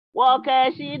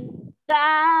wakashida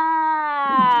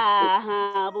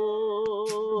habo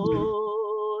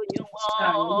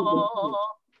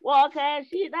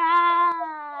wakashida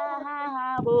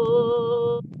habo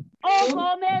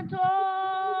okometo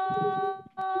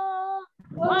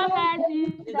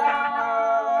wakashida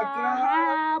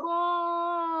habo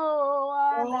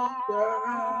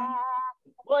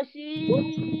oshi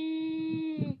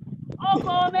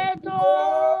okometo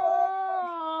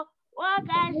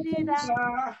wakashida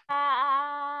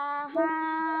habo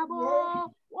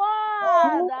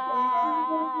wada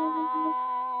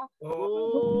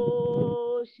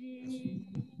oshi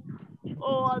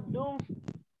o dum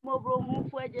mobro hu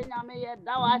fueje nyame ye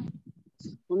dawas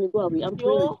oni go we am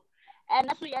praying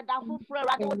and so ye da fufure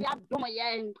rade odi adom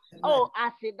ye oh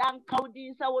asidan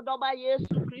kaudi se wo doba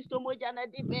Yesu Kristo moja na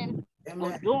dibem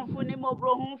odum fu ni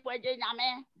mobro hu fueje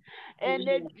nyame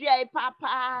ene dua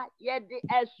papa ye de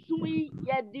asui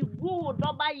ye de gu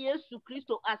doba Yesu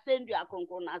Kristo asendu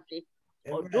akonkon ase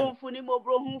odum fu ni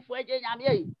mobro hu fueje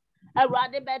nyame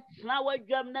awurade betra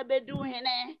wadwam na bedu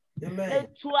hene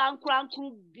etu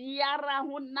ankrankru biara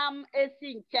honam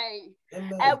esinchen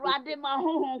awurade ma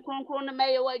hohon kronkron na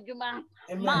meye wadwuma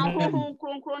ma hohon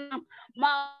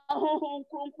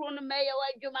kronkron na meye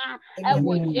wadwuma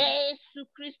ewo Yesu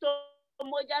Kristo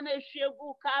moja na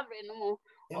hwegu kavre no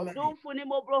odumfu ni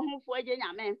mobrohunfu eje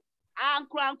nyame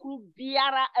ankrankru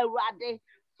biara awurade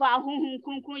fa hohon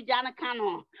kronkron jana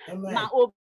kano ma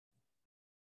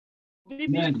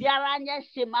bibi biara nya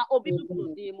shema obi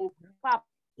tuklodi mu papa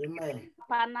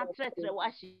na tretre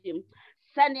washim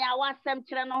sani awasem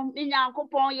kire no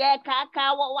nyankopon ye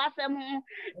kaka wasem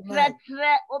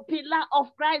tretre o pillar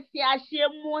of Christ ya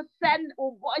shemu sen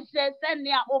oboshe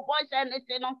sani oboshe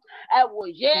ne no ewo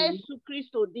Yesu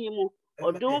Kristo dimu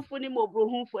odumfu ni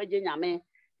mobrohunfu eje nyame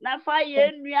na fa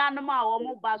ye nuanom a wo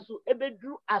mo baso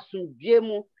ebedru asundwe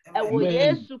mu ewo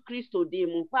Yesu Kristo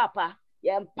dimu papa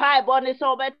ye mpai boni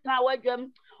so betra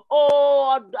wadwam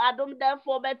oh adom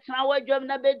therefore betra wadwam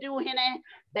na bedu hene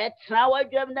betra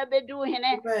wadwam na bedu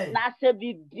hene na se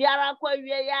bibiara kwa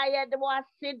wie ya ye de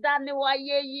wasida ne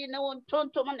wayeyi ne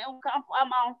wontontom ne nkamfo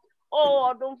ama oh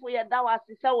adomfo ye da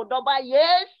wasise wo doba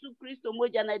Yesu Kristo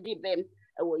moja na dibem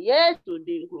ewo Yesu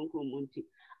din kunkumunti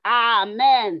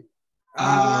amen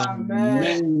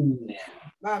amen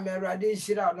mama radi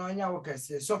shira no nya wo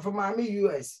kase so for mama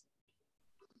US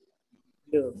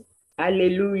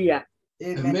hallelujah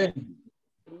amen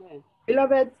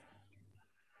beloved,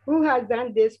 who has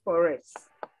done this for us?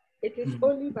 It is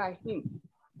only by him.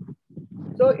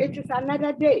 So it is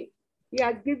another day. He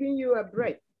has given you a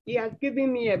breath. He has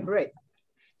given me a breath.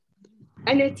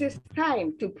 And it is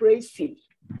time to praise him.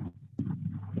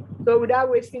 So without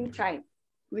wasting time,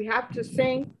 we have to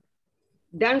sing,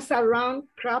 dance around,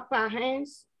 clap our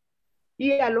hands.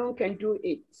 He alone can do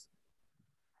it.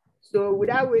 So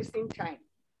without wasting time,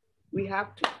 we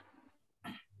have to.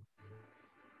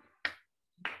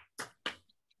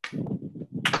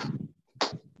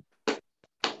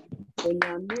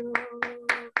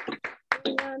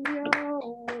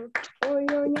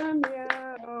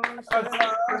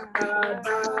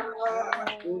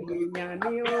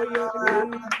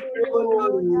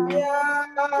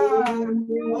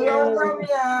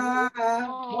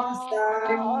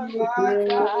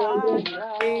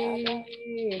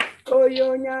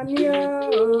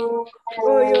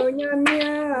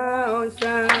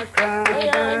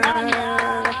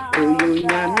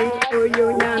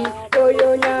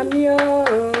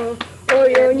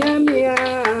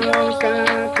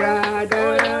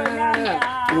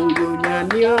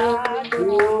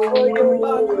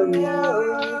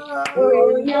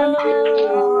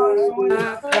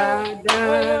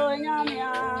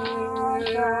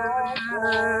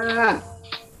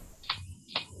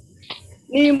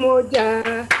 Nimoja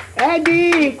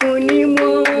edi kunimo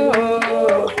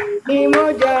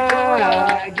nimoja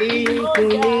edi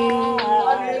kunimo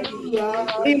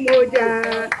nimoja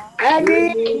edi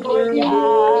kunimo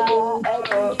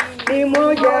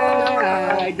nimoja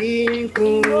edi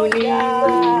kunimo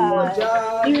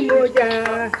nimoja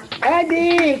edi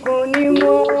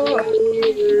kunimo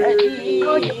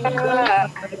nimoja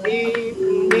edi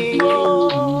kunimo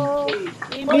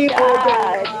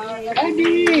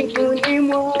Adi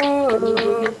kunimo,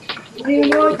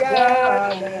 nimoja,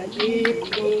 adi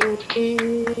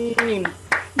kunim,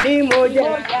 nimoja,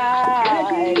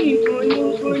 adi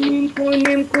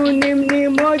kunim,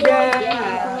 nimoja,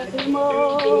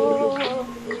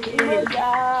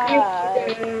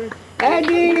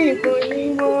 adi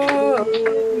kunimo,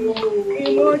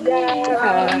 nimoja,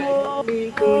 adi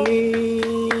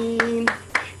kunim,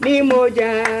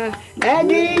 nimoja,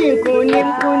 adi kunim,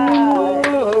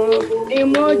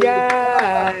 moja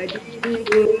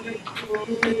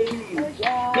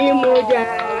ni moja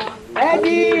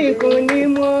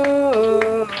adikunimo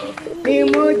ni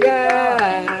moja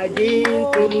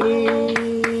adinkuni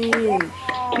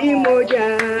ni moja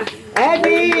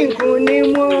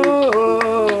adikunimo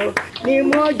ni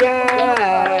moja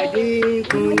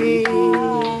adinkuni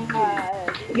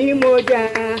ni moja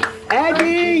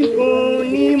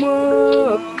adikunimo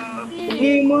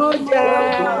ni moja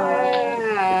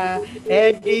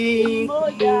adinkuni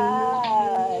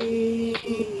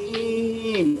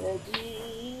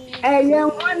eye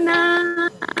wana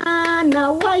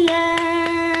na waye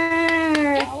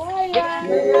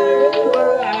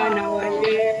wana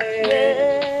waye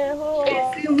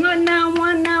esi wana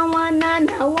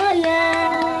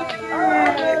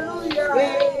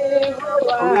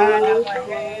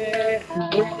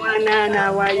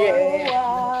na waye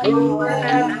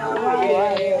wana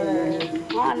waye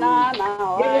wana na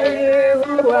waye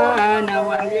wana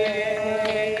waye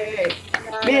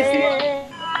misi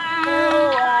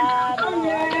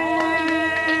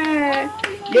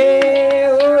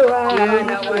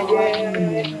wana waye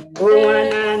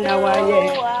wana na waye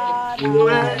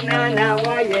wana na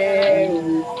waye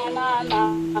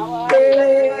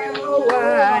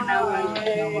wana waye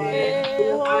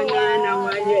wana na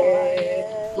waye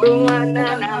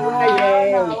wana na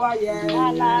waye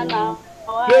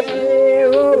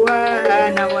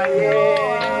wana waye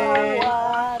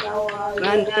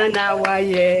wana na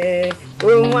waye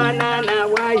wana na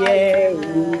waye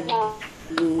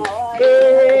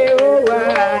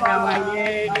wana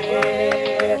waye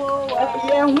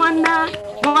ye wana na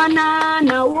waye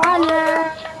wana waye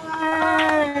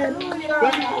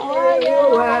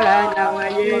wana na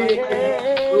waye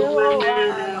wana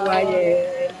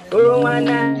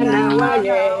na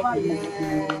waye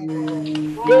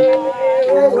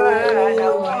wana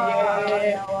waye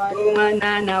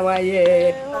wana na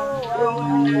waye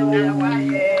wana na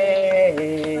waye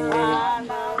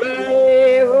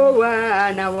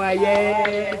wana waye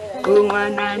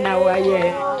wana na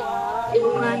waye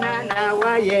wana na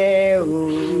waye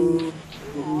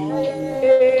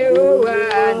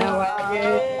wana waye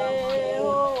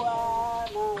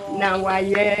na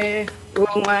waye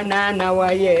wana na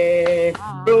waye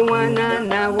wana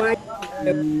na waye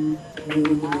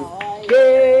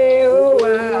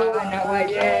wana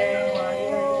waye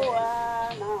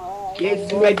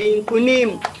Yesu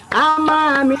adinkunim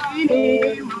amamini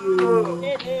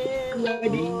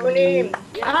adinkunim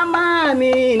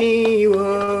amamini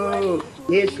wo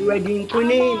Yesu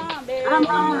adinkunim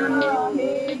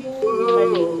amamini wo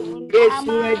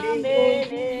Yesu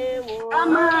adinkunim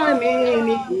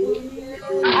amamini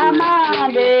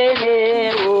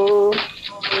wo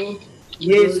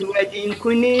Yesu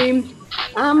adinkunim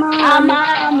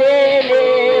amamini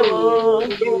wo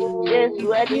Yesu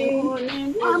adinkunim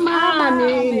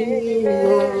amamini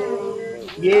wo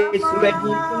Yesu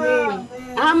adinkunim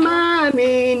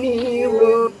amamini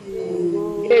wo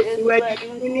Yesu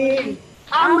adinkunim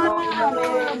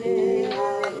amamini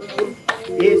wo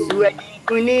Yesu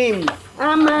adinkunim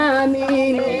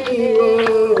amamini wo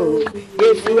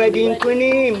Yesu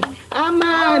adinkunim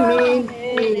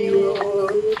amamini wo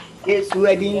Yesu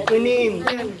adinkunim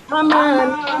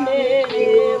amamini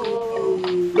wo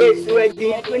Yesu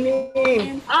adinkunim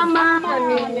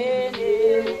amamini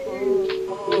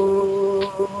wo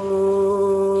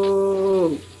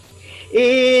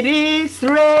It is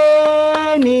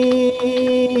raining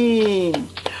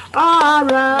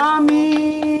around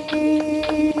me.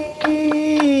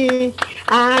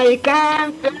 I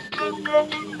can feel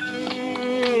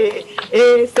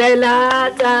it's a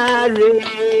lot of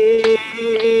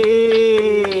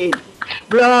rain.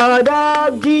 Blood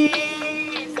of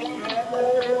Jesus,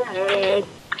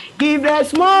 give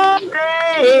us more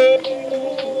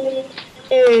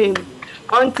rain.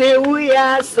 Until we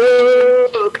are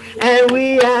soaked, and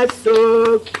we are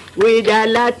soaked with a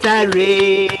lot of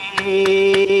rain.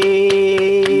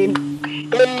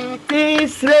 It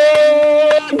is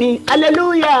raining,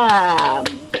 hallelujah,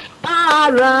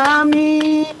 around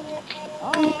me.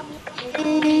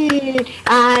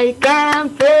 I can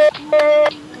feel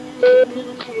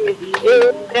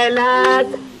it's a lot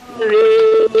of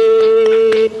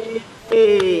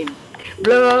rain.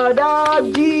 Blood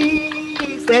of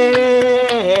Jesus,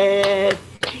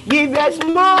 give us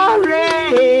more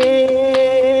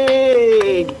rain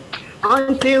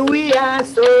until we are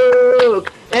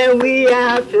soaked and we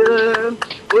are filled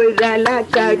with a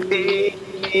lot of rain.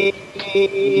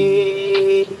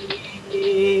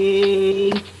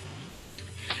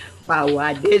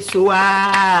 Power this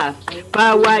one,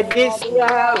 power this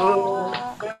one,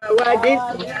 power this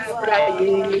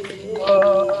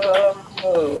one,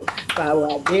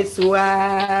 Power this one,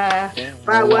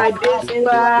 power this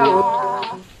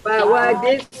one, power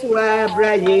this one,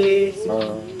 Brajes.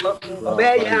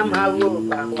 Obeya mawo,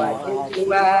 power this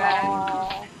one,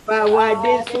 power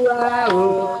this one,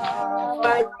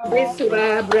 power this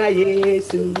one, Brajes.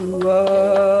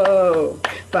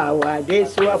 Power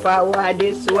this one, power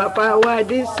this one, power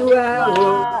this one,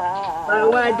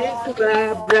 power this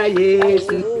one, Brajes.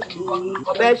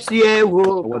 Obeya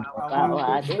wo,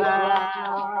 power this one.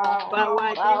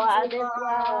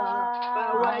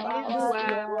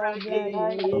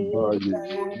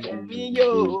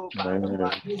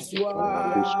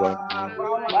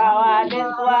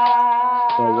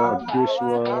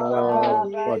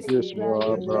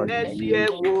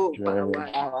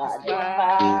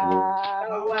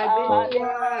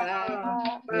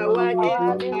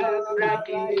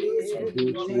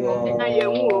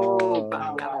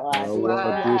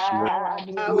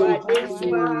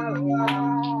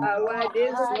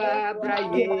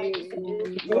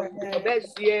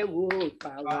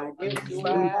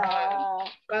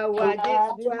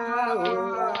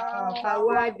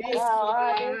 Power this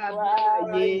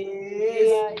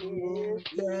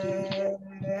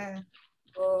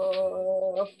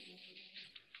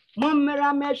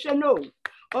Mumra meshano,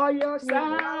 oh your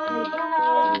son,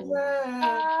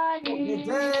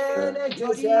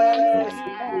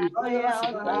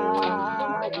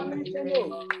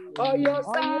 oh your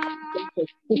son,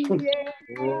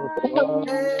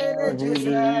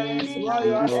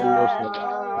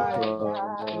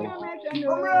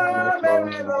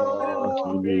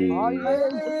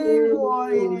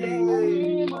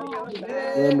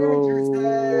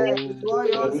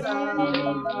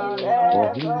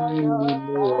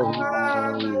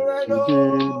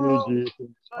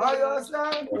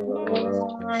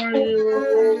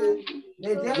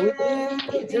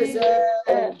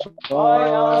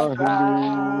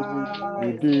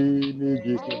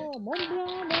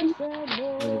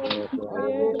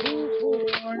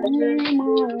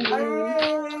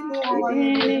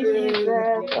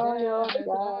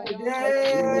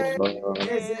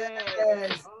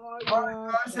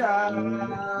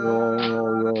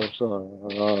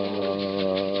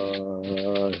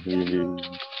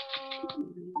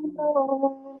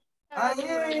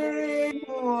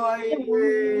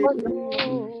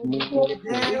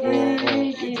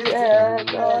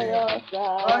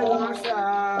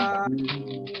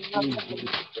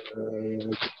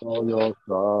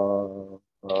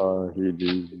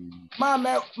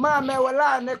 Mama, well,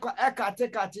 I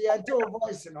can't hear your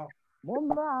voice, no.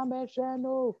 Mumra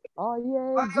meshano, oh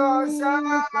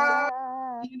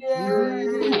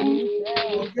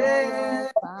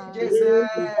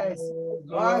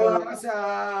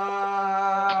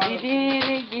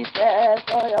Jesus,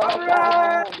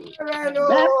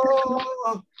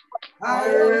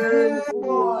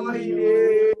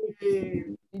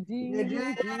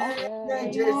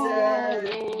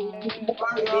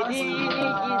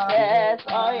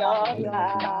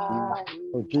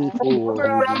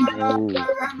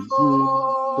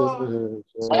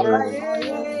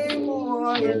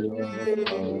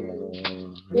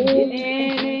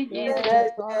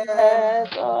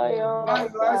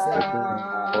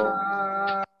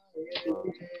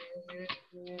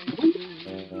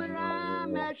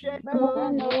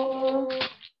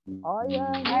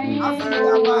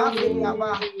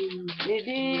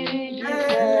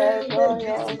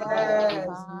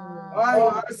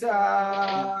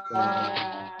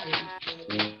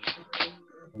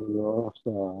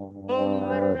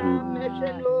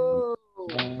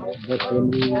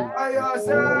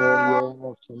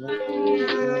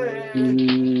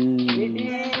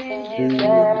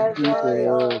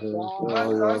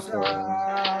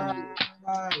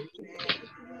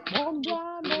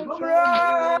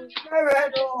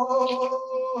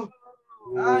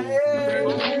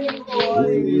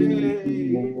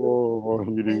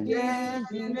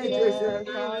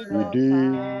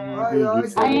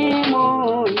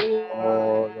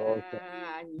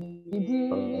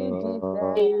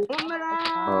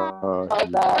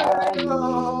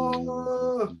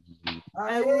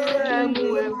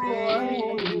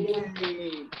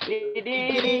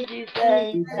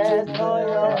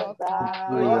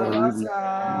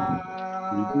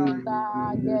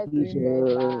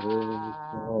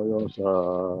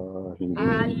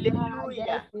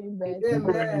 Hallelujah.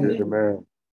 Amen.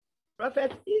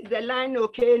 Prophet, is the line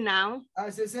okay now?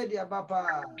 As I said, yeah,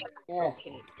 Papa.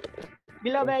 Okay.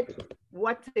 Beloved,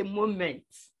 what a moment.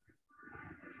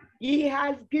 He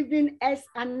has given us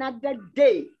another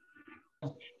day.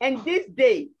 And this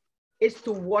day is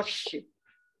to worship.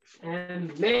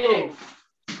 Amen.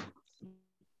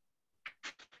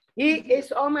 He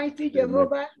is Almighty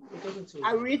Jehovah.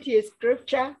 I read his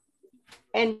scripture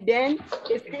and then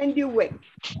his handiwork.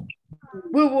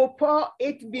 We will pour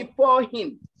it before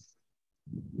him.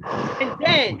 And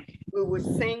then we will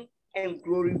sing and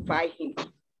glorify him.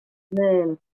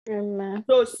 Amen. Amen.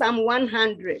 So Psalm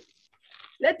 100.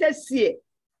 Let us see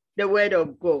the word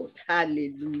of God.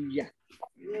 Hallelujah.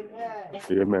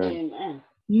 Amen. Amen.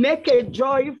 Make a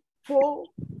joyful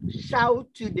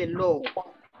shout to the Lord,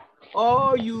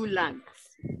 all you lands.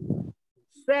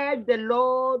 Serve the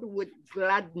Lord with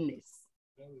gladness.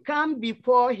 Come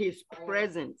before his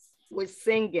presence with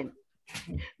singing.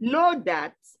 Know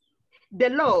that the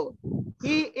Lord,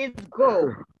 he is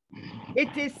God.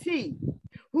 It is he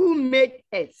who made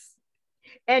us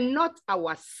and not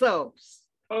ourselves.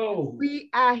 Oh. We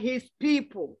are his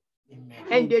people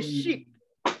and the sheep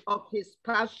of his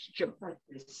pasture.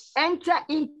 Enter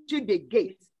into the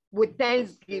gate with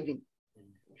thanksgiving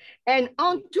and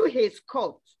unto his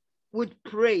court with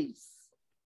praise.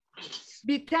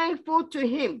 Be thankful to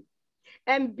him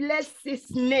and bless his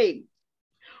name.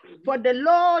 For the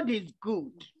Lord is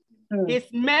good. His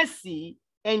mercy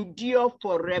endure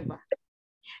forever.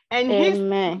 And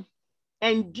Amen. his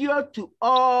endure to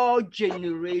all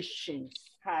generations.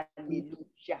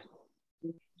 Hallelujah.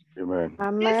 Amen.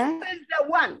 Amen. This is the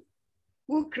one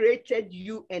who created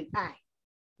you and I.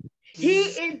 He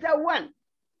is the one,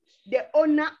 the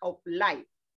owner of life.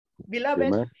 Beloved,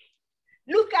 Amen.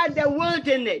 look at the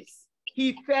wilderness.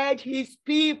 He fed his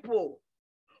people.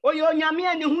 Oyo nyame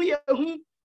ani hu ye hu.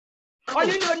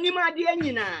 Oni no nima de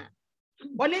nyina.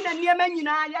 Oni na niema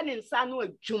nyina ya ne nsa no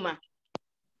adwuma.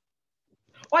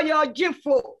 Oyo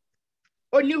gifo.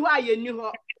 Oni hu aye ni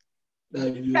ho.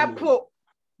 Pepo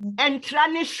entra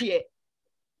ne hwe.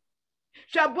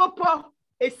 Shabopo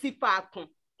esifaako.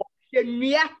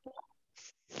 Enua.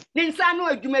 Ne nsa no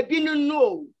adwuma bi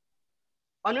no.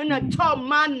 Ono na to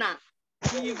manna.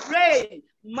 He rained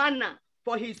manna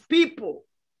for his people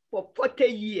for 40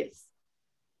 years.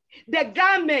 The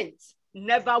garments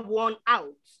never worn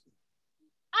out.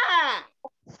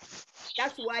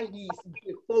 That's why he is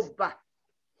Jehovah.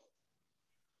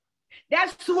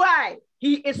 That's why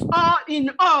he is all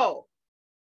in all.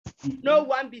 No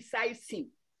one besides him.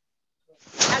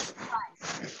 That's why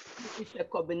he is a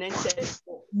covenanted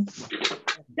God.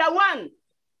 The one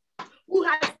who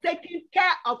has taken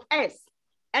care of us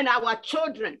and our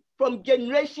children from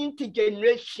generation to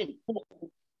generation.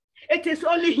 It is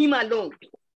only him alone.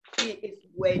 He is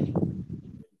worthy.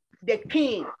 The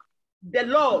King, the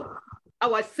Lord,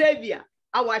 our Savior,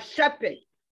 our Shepherd.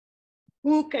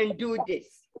 Who can do this?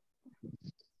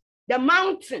 The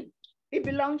mountain, it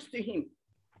belongs to him.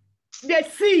 The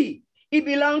sea, it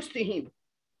belongs to him.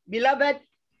 Beloved,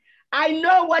 I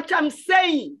know what I'm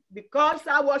saying because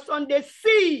I was on the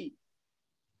sea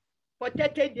for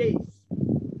 30 days.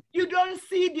 You don't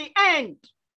see the end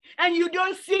and you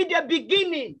don't see the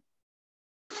beginning.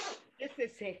 This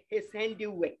is his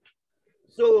handiwork.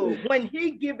 So when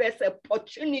he gives us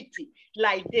opportunity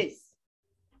like this,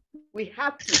 we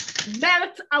have to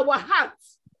melt our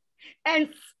hearts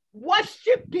and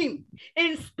worship him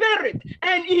in spirit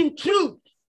and in truth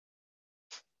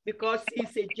because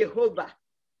he's a Jehovah.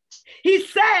 He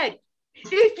said,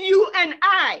 if you and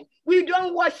I, we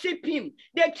don't worship him,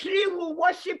 the tree will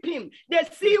worship him, the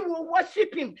sea will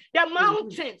worship him, the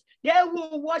mountains, they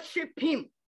will worship him.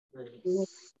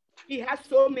 He has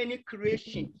so many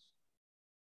creations.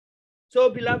 So,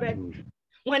 beloved,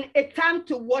 when it's time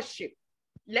to worship,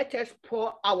 let us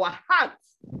pour our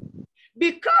hearts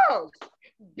because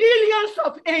billions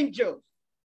of angels,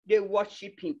 they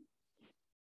worship him.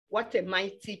 What a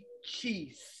mighty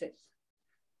Jesus,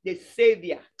 the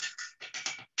Savior.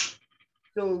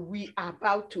 So we are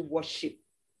about to worship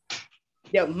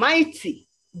the mighty,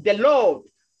 the Lord,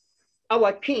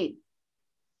 our King.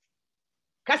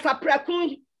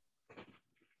 Kasaprakun,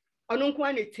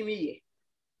 onunkwane timiye.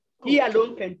 He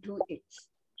alone can do it.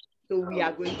 So we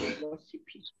are going to worship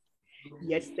him.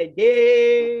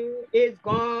 Yesterday is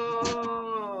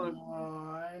gone.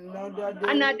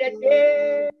 Another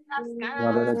day has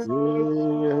come.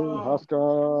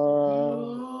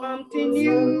 Something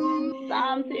new.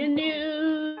 Something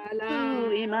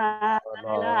new in my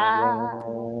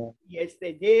life.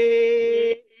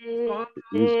 Yesterday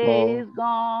is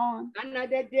gone.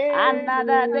 Another day.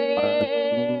 Another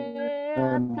day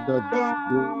has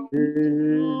come.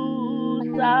 Do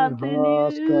something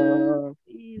new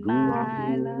in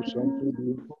my life.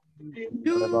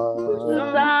 Do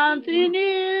Something new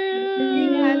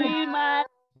in my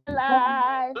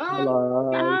life.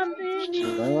 Something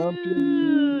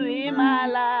new in my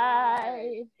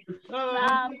life.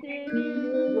 Something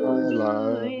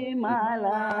new in my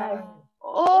life.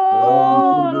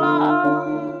 Oh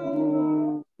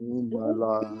Lord, in my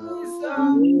life.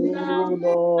 something new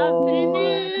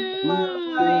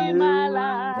in my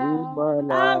life.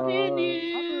 Something new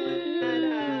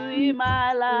in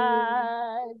my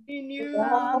life.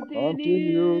 Something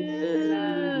new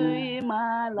in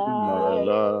my life.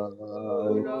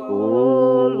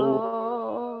 Oh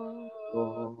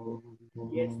Lord.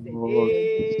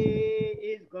 Yesterday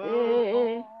is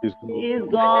gone.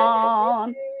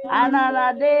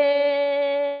 Another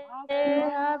day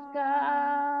has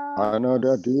come.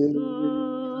 Another day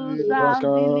has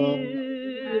Something come.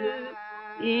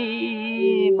 new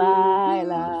in my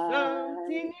life.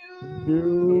 Something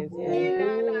New In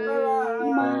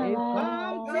my new.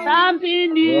 life.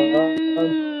 Something new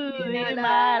in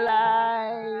my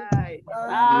life.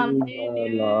 Something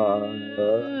in my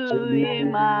new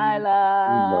in my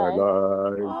life.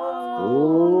 life. Oh Oh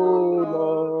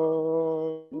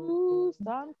Lord,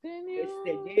 something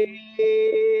Yesterday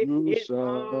do is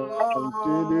something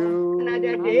gone. new.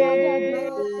 Another Another day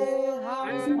day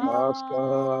has Has come.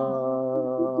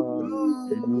 come. Do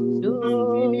Do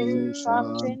something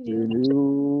something new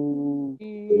new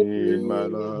in my in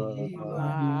life.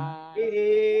 my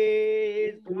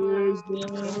is Is gone.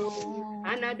 life.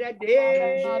 Another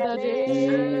Another day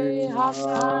day has has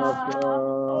come. come.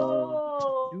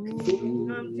 Oh,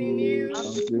 something Do new.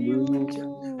 something new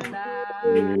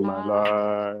in my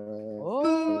life.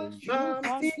 oh, Something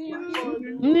something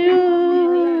new.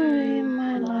 new in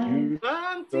my life. Do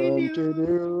Something something new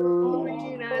new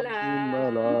in our in my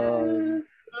life. life.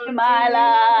 In my Something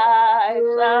life,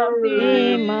 something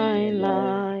In new. my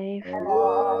life, oh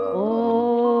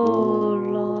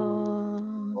Lord.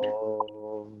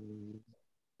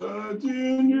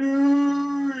 Something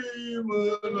new in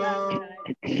my life.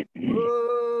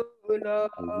 Oh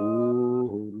Lord,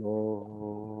 Oh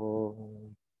Lord,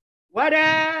 what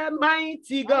a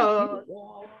mighty God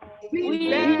we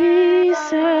We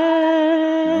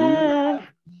serve.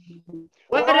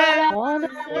 What a What a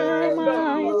mighty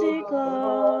mighty God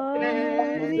God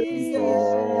mighty we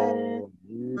serve. God,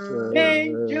 we serve.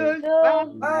 angels bow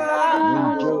Angels before bow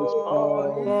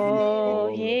For before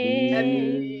him,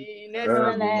 Him,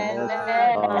 heaven heaven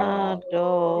and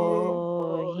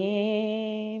adore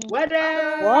him. What a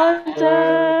What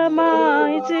a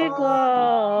mighty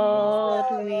God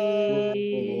we God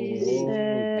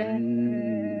serve.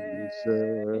 we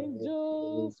serve.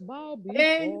 angels Bow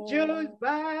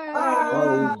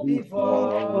bow before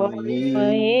For before Him, him,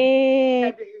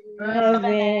 heaven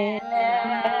heaven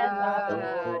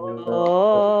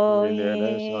adore and him. What a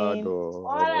adore.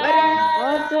 What a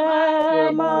My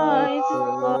mighty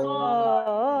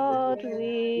God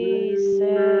we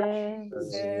serve.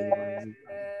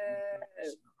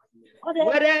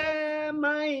 What a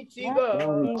mighty God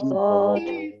mighty God we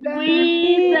God, we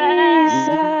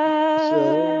serve.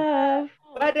 serve.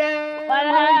 What a What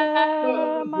mighty a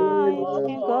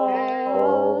mighty God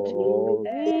God we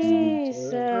we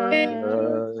serve. serve.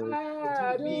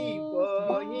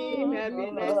 before him,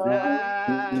 heaviness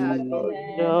Adore him.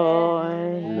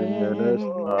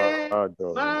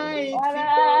 mighty What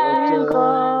In a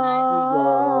God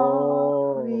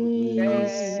God we we serve.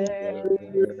 serve.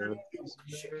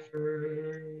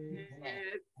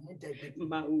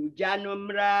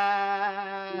 Maujanomra,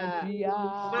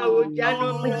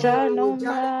 Maujanumra,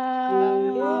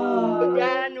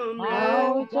 Maujanimra,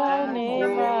 Maujano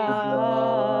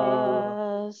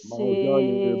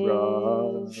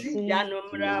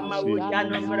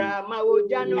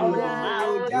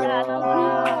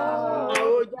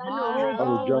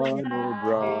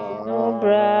no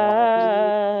bra, no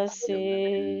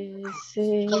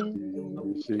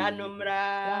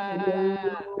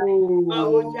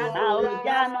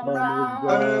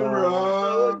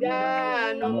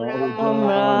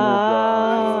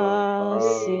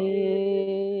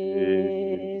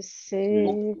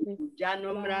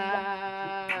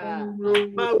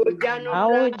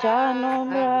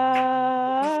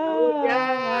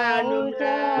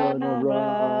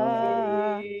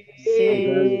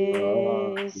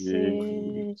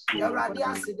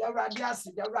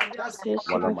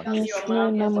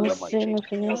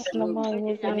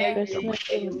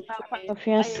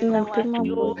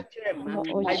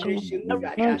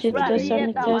Jesus,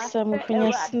 I'm just some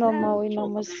finesse no more in a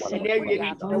must.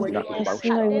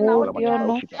 Fiasno wo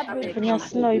biono,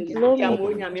 fiasno iblomi,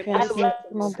 fiasno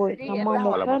maboy,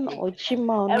 amamo kan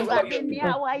ochima ono,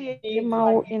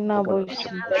 imao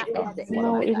inaboysim,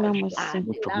 imao inamusim,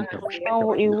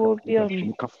 imao iwo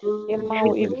biono,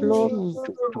 imao blow me.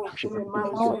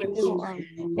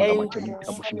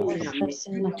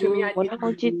 Wala mo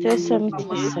jite sa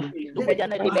mitisa.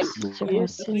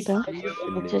 Wasinda.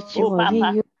 Achachi wa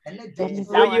hiyo.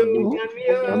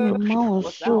 Kami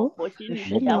mausu.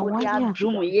 Shina waya.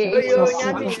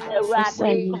 Sasa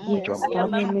yiye.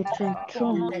 Sami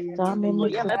mituntum. Sami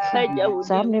mifutu.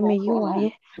 Sami miyuwaye.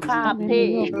 Sami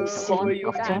miyobisi.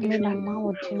 Sami na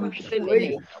maudin.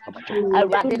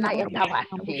 Awurade na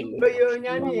yɛtawase.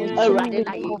 Awurade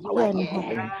na yɛyiwayɛ.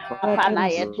 Papa na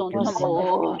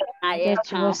yɛtontomo. Na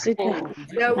yɛkamfo.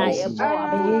 Na yɛbɔ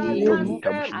abodin.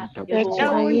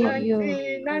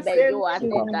 Mbɛgye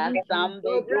wadeda.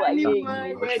 Sambɛgye wayeyi.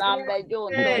 Sambɛgye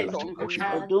ontotom.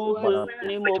 Ɛdumfo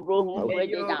ni mobrohu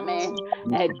fwɛgye nyame.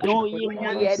 Ɛdum yi mu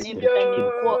yɛ ne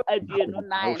mpanimfo aduonu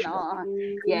nan no.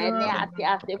 Yɛ ne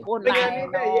ateasefo nan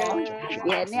no.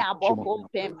 Yɛ ne abɔfo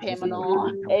mpempem no.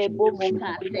 Ebo mu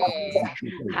ka sɛ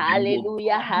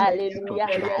hallelujah, hallelujah,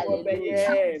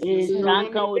 hallelujah.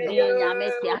 Nsanka odi nyame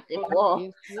teasefo.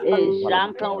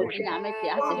 Nsanka odi nyame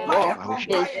teasefo.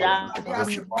 Nsanka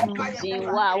odi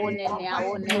wa wone ne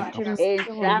awone.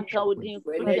 Nsanka odi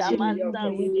kuja mansa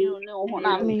odi ne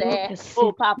honam sɛ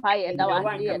o papa yɛ da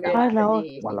wase yɛ da wase.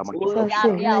 O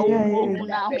nyame a wo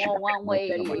na ho wanwe.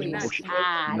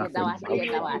 Yɛ da wase yɛ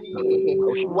da wase.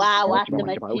 Wa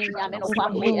wasemati nyame no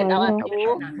kwafo yɛ da wase.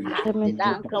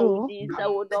 Asidanka udisa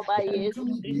udoba Yesu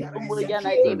Kristo moja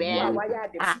na debe.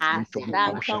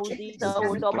 Asidanka udisa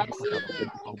udoba Yesu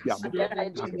moja na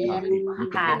debe.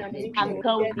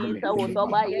 Asidanka udisa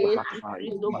udoba Yesu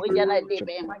Kristo moja na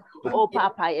debe. O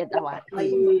papa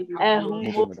yedawasi.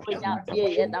 Humbo moja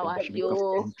yedawasi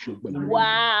o.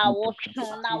 Wow,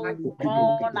 sona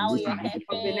ukona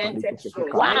uyehefe.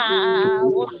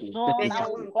 Wow, sona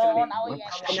ukona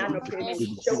uyehefe.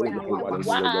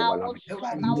 Wow,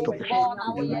 sona ukona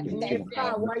uyehefe.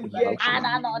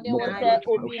 Ana no ni wose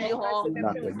obini ho.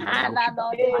 Ana no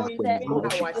ni wose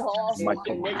obini ho.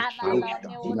 Ana no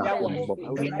ni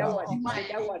wose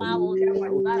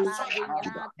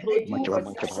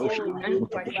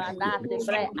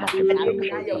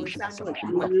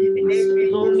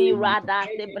Sumi rada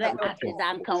sebre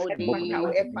asidanka odi.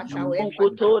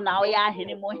 Unkuto na oya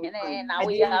hini mo hine na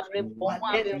oya bepon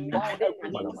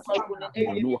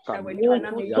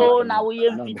Unkuto na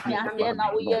oya mfiti ase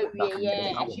na oya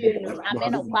wiye.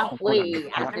 Ameno kwafwe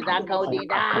asidanka odi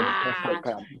da.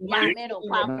 Yameno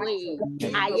kwafwe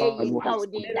aye yinka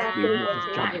odi da.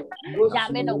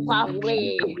 Yameno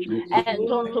kwafwe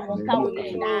entonto munka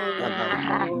odi da.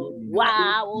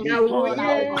 Wow, sona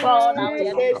ukona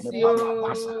uyakesi.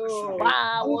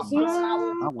 Wow, sona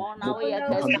ukona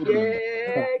uyakesi.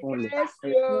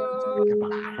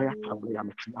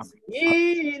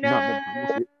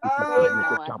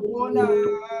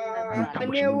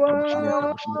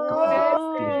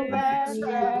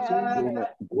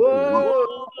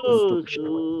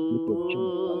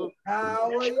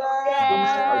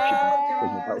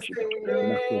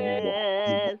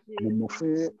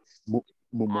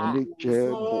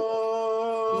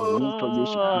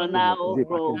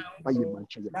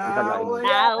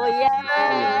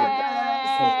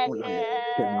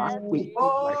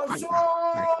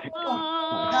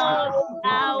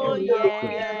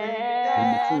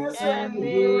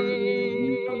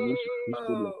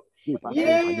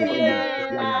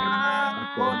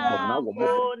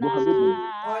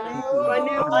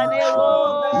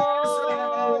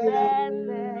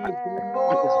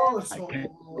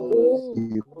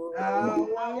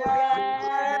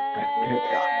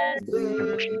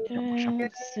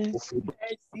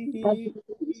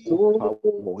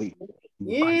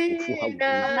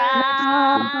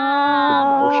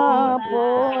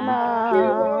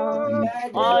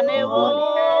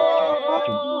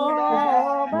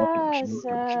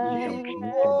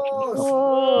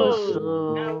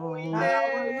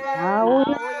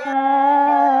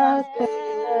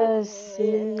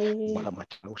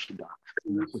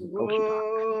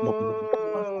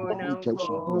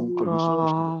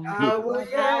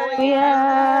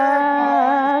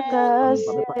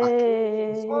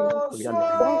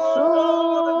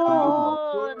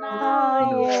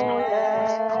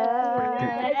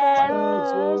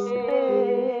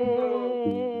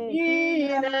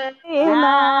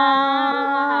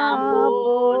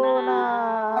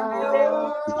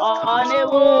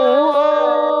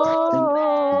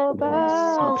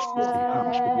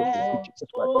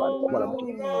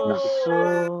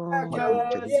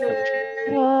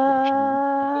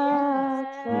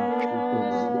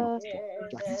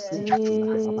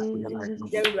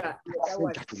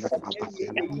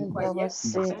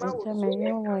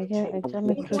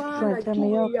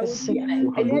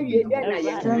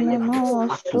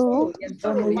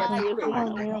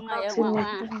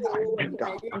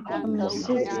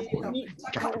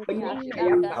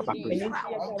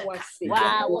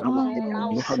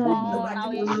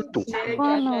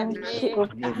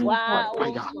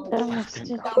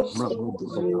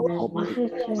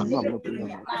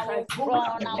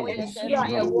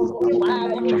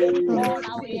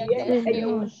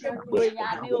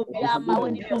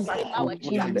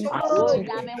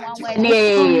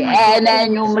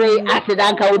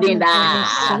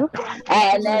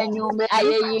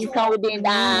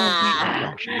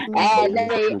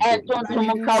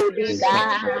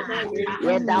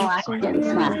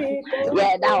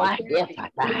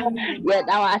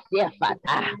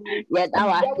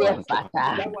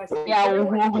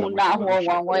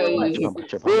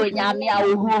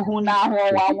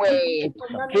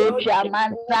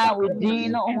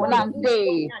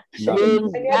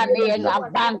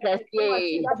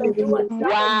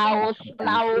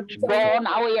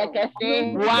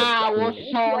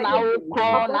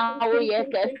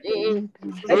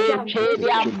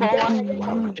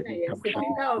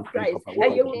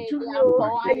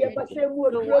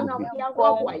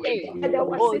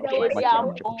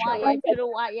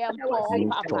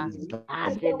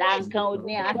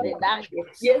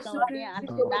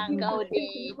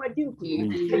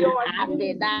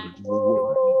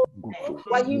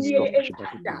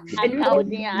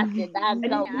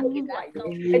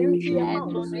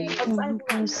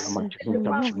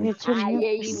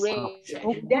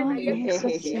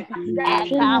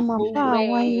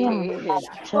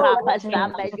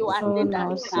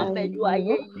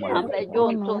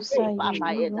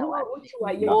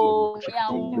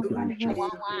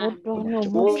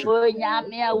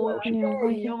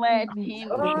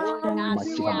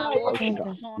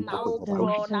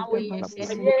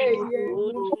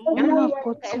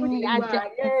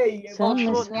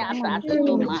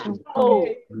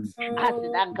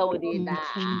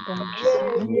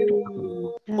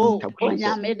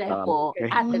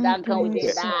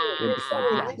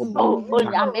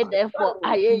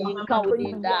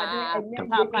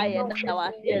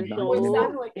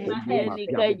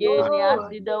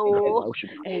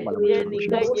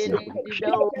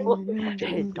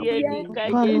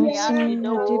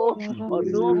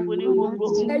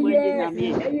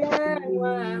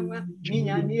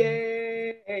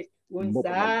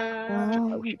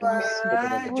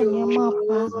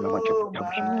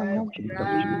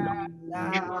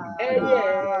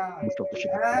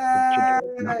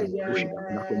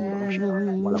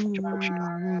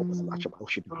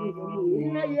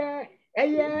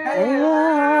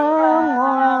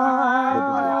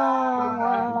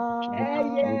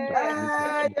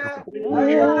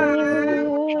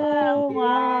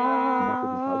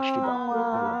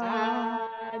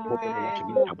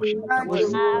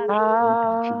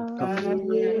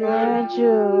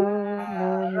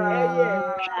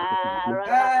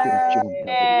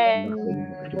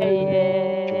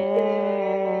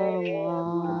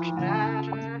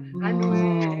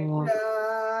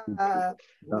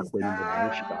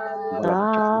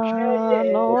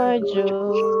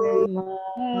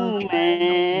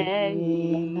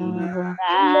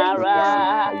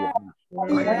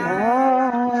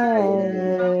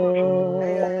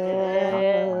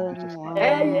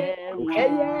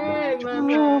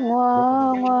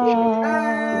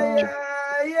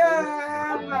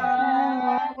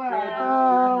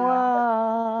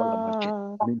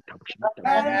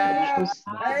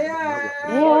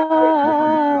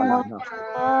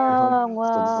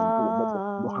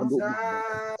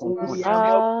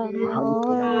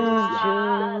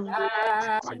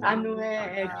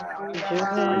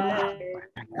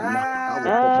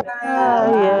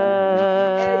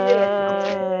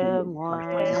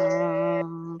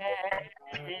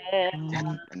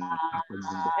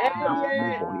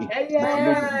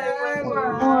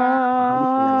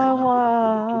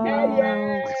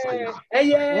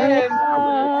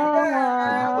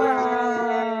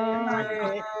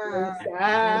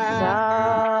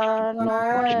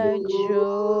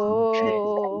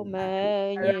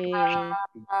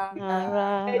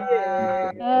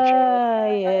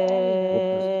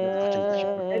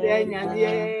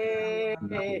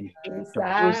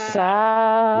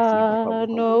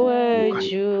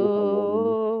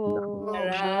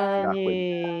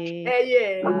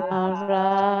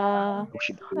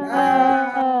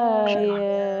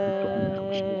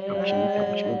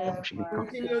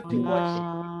 Continue to watch it.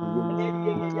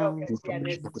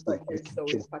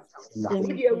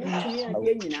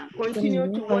 Continue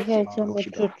to watch it.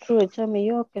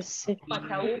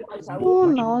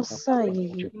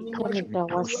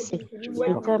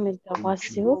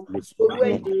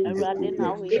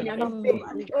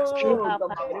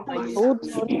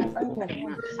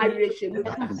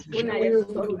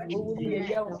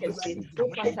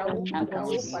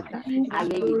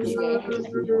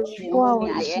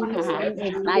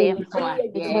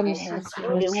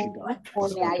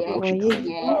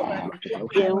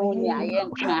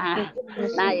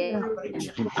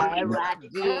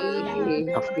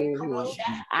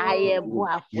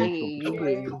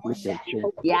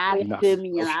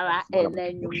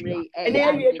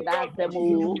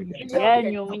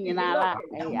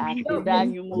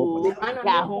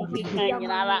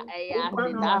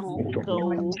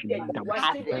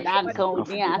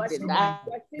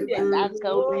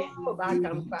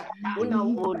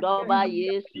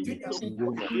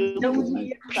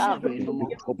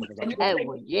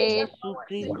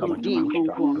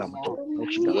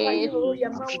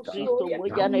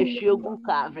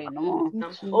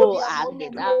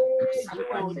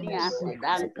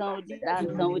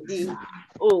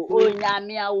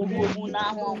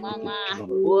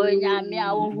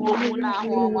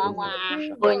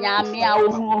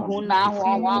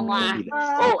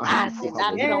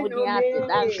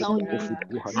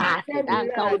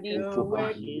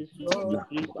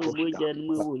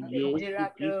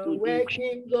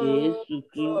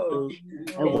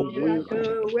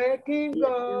 Working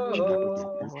God,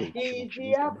 He's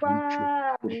the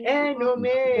Alpha and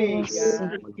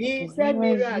Omega. He's a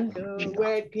miracle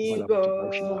working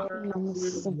God.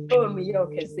 Oh, me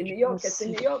yokes, me yokes,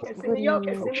 me yokes, me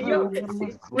yokes, me yokes.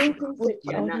 When comes it,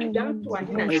 Yana, down to a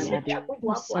hina.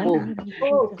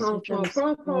 Oh, come,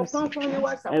 you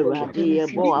was a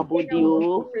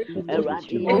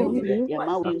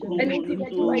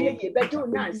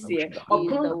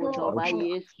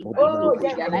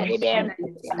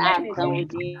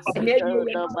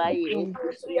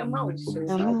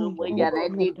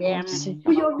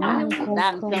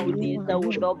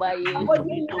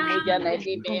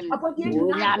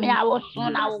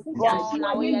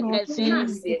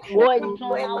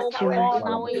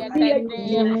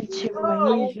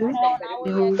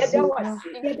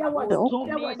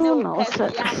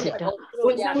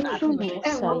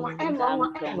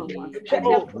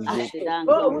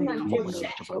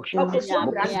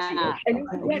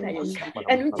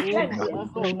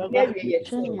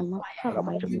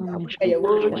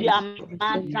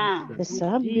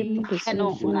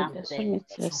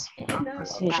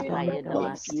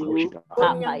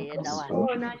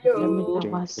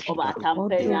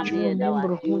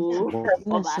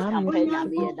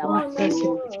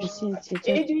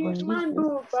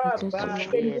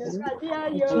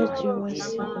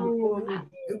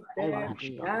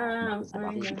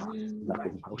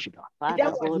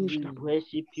Father God, we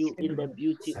worship you in the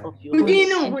beauty of your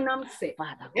name.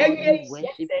 Father God, we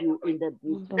worship you in the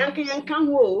beauty of your name.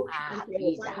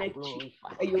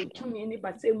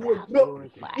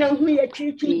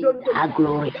 Be thou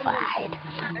glorified.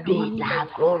 Be thou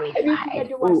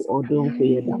glorified. Oh, Odon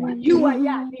Kuyedama. You are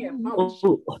here.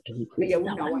 Oh, Odon Kuyedama.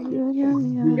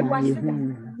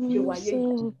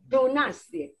 Do not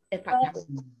say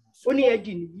only a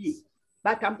genie,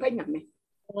 but I'm paying me.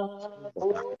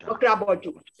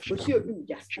 Okrabojo, Osio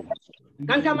Duja.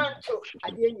 Cantamanto, I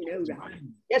didn't know.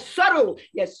 Yes, sorrow,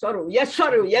 yes, sorrow, yes,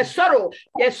 sorrow, yes, sorrow,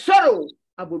 yes, sorrow.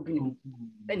 I will be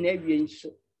an avian so.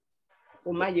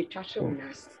 Oh, my tasha on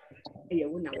us. A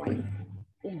wuna wife.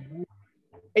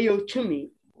 A yo to me,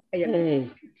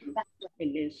 and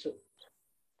then so.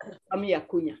 Amia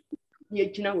Cunya, ye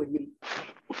china with him.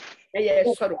 A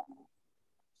sorrow.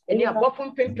 And you are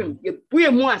buffing pimping, you put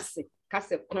a moise,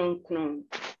 cast a cron,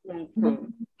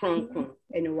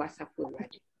 and what's up with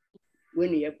that.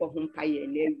 When you are home pie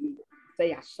and every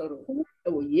say a sorrow.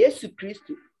 Oh, yes, Christ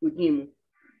with him,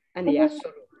 and a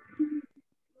sorrow.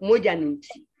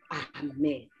 Mojanunti,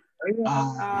 amen.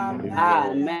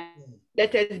 Amen.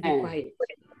 Let us be quiet.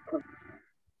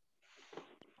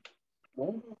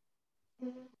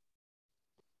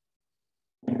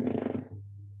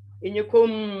 In your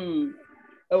come,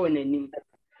 oh, name.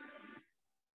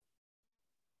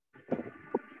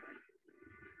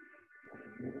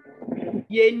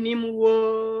 Yenim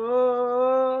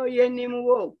wo.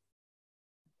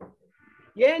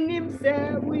 Yenim se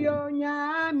uyo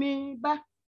nyami ba.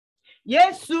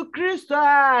 Yesu Kristo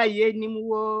yenim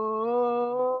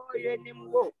wo.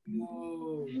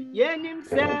 Yenim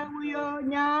se uyo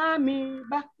nyami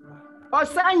ba.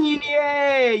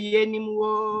 Osanyine yenimwo.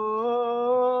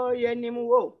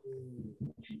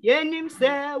 Yenim se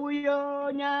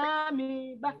uyo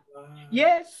nyami ba.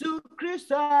 Yesu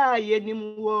Kristo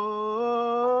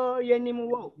yenimwo. Yenim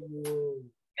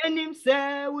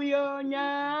se uyo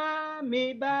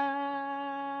nyami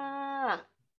ba.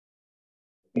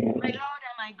 My Lord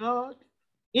and my God,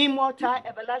 immortal,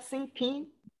 everlasting King,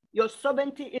 your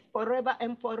sovereignty is forever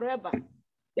and forever.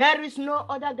 There is no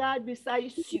other God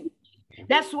besides you.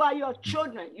 That's why your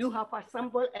children, you have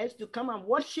assembled us to come and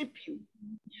worship you.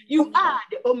 You are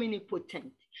the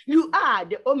omnipotent. You are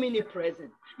the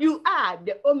omnipresent. You are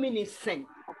the omniscient,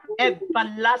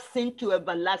 everlasting to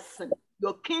everlasting.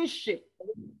 Your kingship,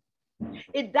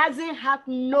 it doesn't have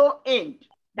no end.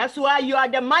 That's why you are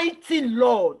the mighty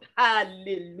Lord.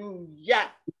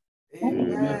 Hallelujah.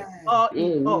 Amen. All.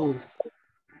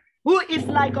 Who is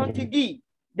like unto thee?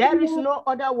 There is no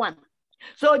other one.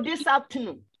 So this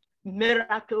afternoon,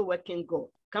 miracle working God,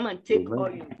 come and take all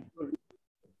your glory.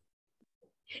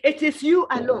 It is you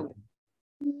alone.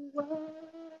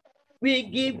 We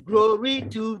give glory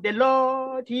to the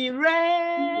Lord. He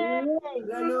reigns.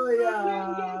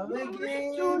 Hallelujah. We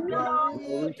give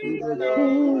glory to the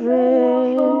Lord.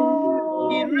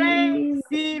 He reigns.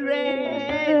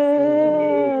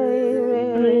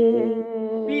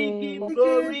 We give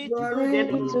glory to the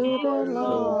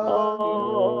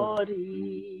Lord.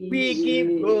 We give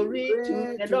glory to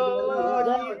the Lord.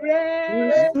 He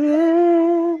reigns.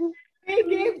 We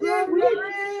give glory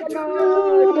to the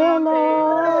Lord.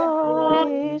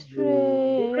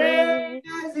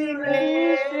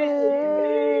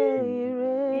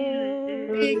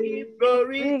 We give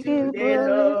glory to the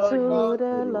Lord.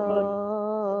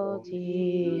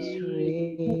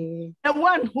 The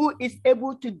one who is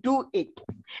able to do it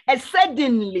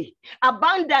exceedingly,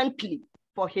 abundantly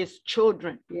for his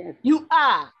children. Yes. You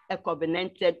are a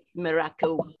covenanted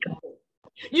miracle.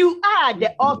 You are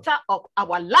the author of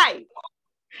our life,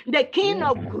 the King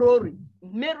of glory,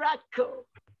 miracle.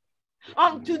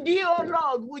 Unto thee, O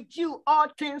Lord, with you all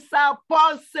things are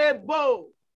possible.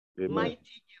 Amen.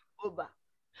 Mighty Jehovah,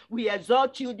 we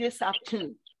exalt you this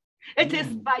afternoon. It is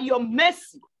by your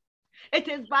mercy, it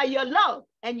is by your love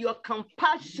and your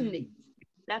compassionate.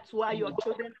 That's why your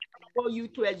children call you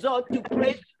to exalt, to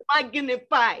praise, to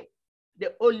magnify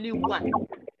the only one.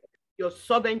 Your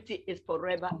sovereignty is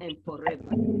forever and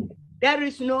forever. There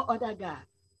is no other God.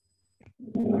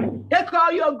 Take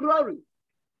all your glory.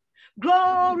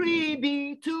 Glory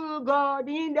be to God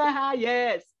in the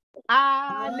highest.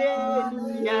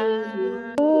 Hallelujah.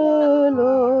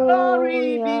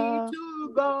 Glory be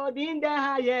to God in the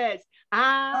highest.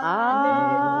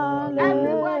 Hallelujah.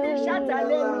 Everybody shout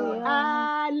hallelujah.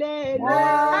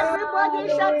 Hallelujah. Everybody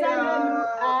shout hallelujah.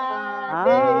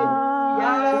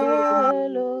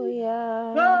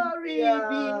 Hallelujah. Glory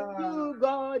be to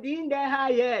God in the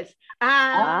highest.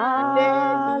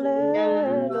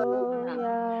 Hallelujah.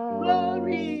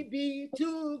 Glory be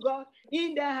to God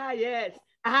in the highest.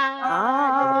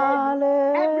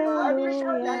 Hallelujah. Everybody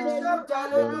shout hallelujah.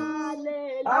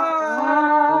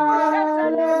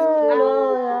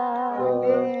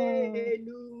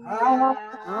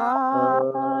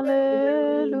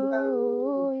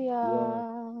 Hallelujah.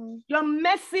 Your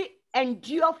mercy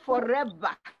endure forever.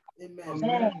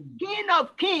 Amen. King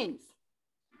of kings,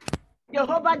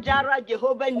 Jehovah Jireh,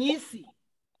 Jehovah Nisi,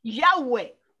 Yahweh,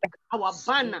 our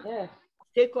banner. Yes.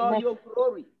 Take all your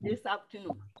glory this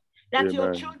afternoon. That Amen.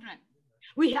 Your children,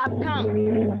 we have come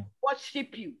to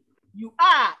worship you. You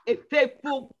are a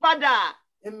faithful Father.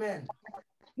 Amen.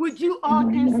 With you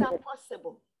all things are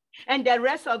possible. And the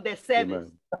rest of the service,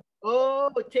 Amen.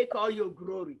 Oh, take all your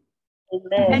glory.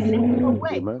 Amen. And let your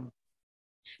way Amen.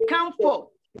 Come forth.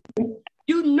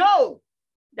 You know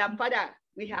that, Father,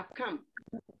 we have come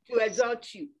to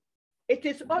exalt you. It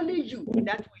is only you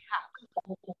that we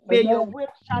have. May your will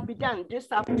shall be done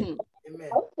this afternoon. Amen.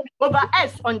 Over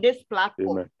us on this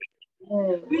platform.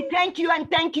 Amen. We thank you and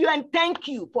thank you and thank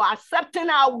you for accepting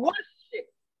our worship.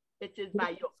 It is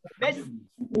by your mercy.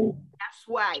 That's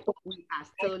why we are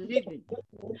still living.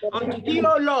 Unto thee,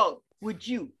 O Lord, with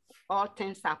you, all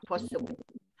things are possible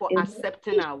for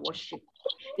accepting our worship.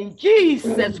 In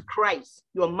Jesus Christ,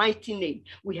 your mighty name,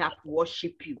 we have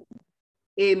worshiped you.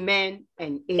 Amen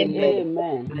and amen.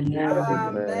 Amen.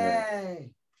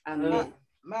 Amen. Amen.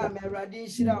 Mama, ready,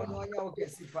 shira no nya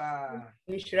okesipa.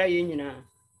 Ni shira ye nyina.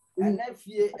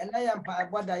 Enafie, enaya mpa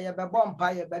agboda ye bebo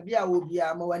mpa ye baby a obi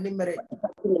a ma wani mere.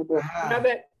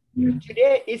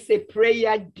 Today is a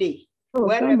prayer day.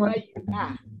 Wherever you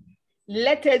are,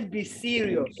 Let us be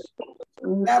serious.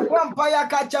 Vampire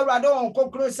catcher radon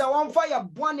conclusa one fire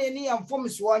bonny and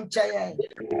forms one chair.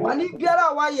 Money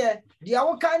biara wire, the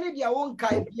old kind of your own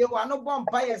kind, you are no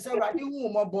vampire, so I do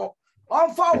mobile.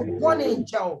 On for one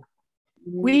inch.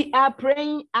 We are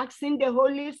praying, asking the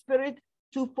Holy Spirit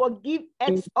to forgive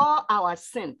us all our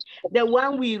sins, the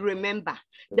one we remember,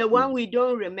 the one we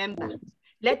don't remember.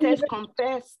 Let us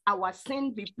confess our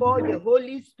sin before the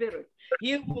Holy Spirit.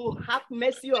 He will have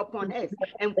mercy upon us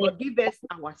and forgive us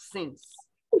our sins.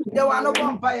 There were no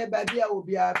vampire, baby. I will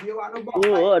be a view.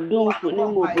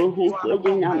 Don't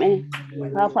put him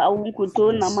Papa, we could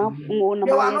tell Nama,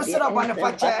 you are not set up on the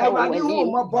factor. I ran you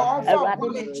home, a bomb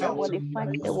for the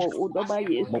factor or by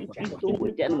years to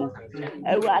with them.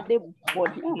 I rather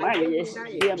put my yes,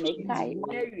 dear Mekai,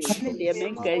 dear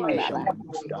Mekai,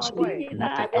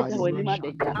 as when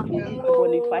mother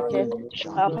Boniface,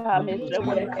 Papa, Mr.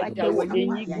 Boniface,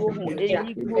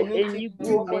 any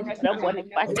go, Mr.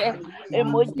 Boniface,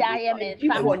 Emojaya,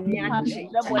 Mr. Boniface,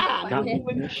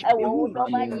 I won't know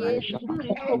my yes to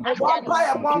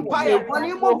vampire, when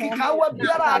you mock it, how would be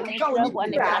a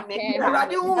one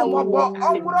ready home, or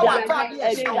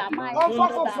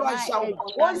for flash out.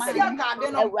 Once you got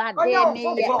then, and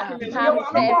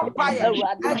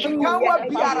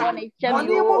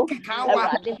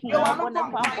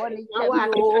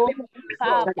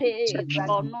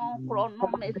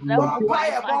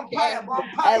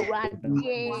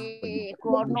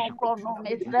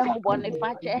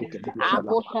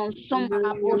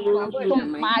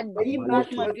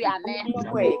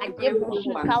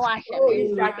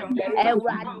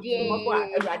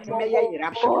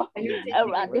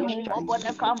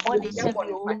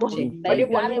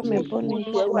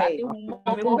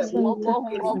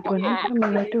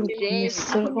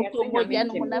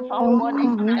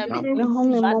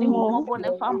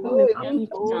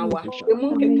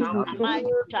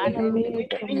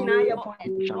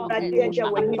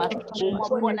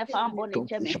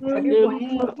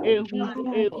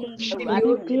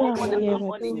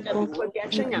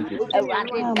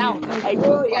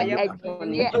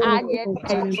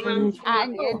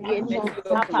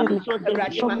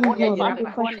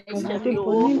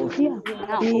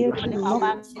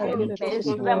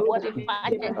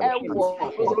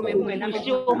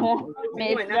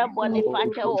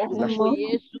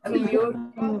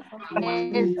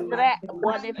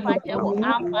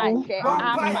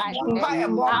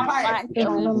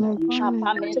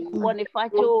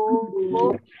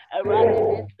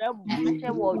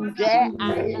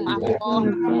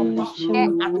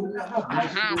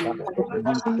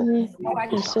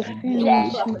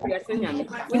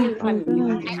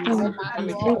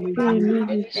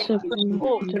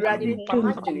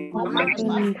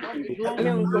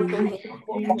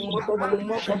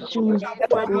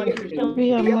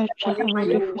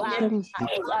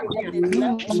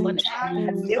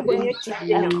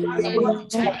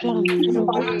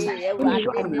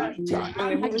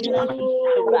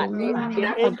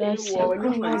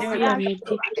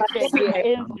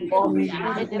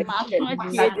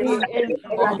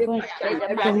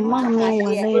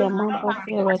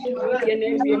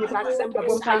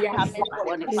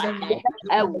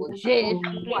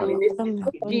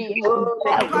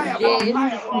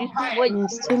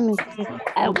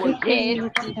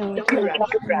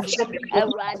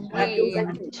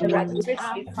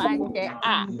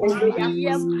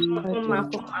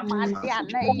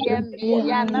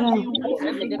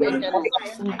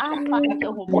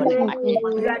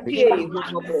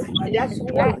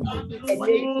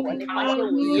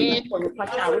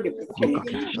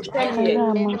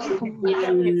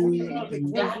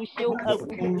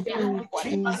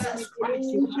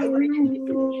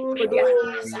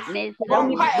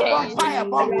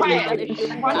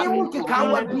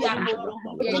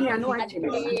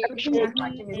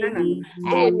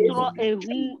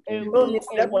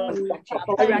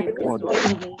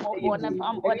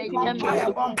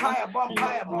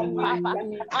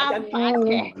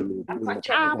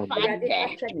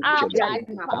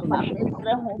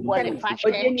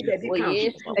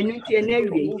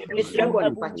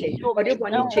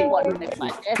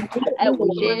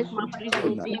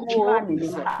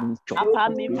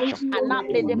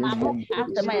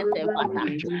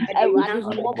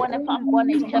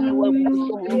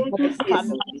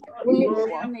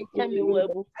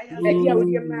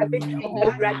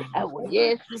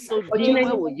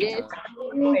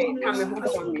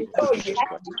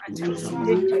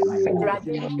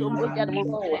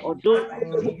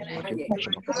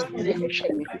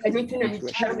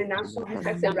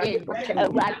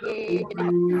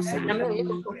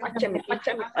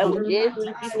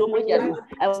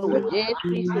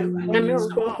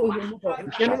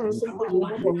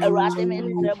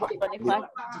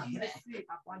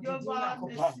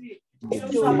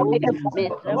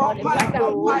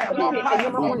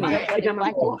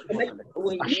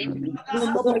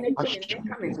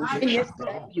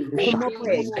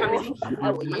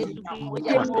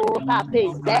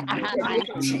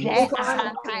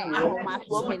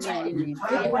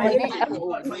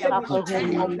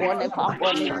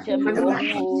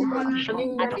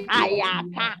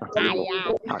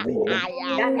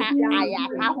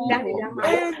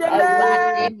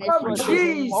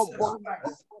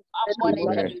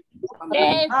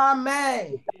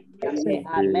Amen.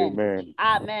 Amen.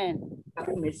 Amen.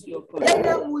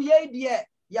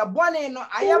 Ya bwane no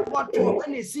ayapoto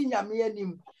na sinya me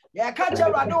anim ya ka che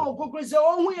rade on kokoro se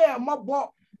ohun ye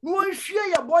mobo no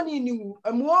hwie ya bwane ni wu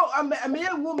ame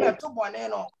ewu meto bwane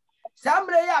no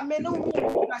samre ya me no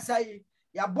wu kasai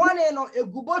ya bwane no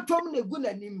egubotom na egu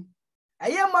nanim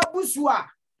aye mabusu a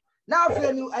na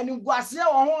afa ni animguase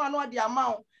wo ho ano de ama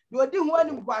wo de odi ho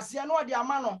animguase no de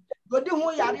ama no de odi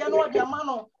ho yare no de ama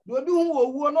no de odi ho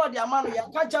owuo no de ama no ya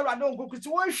ka che rade on kokoro se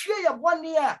wo hwie ya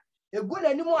bwane a egu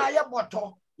nanim aye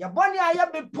boto ya boni aya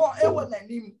bepo ewo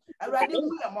nanim awrade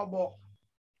hu ya mobo.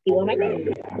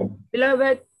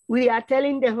 Beloved, we are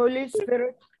telling the Holy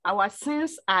Spirit our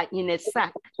sins are in a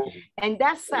sack, and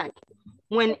that sack,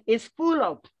 when it's full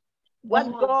of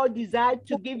what God desired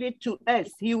to give it to us,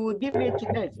 he will give it to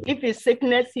us. If it's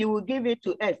sickness, he will give it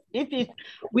to us. If it's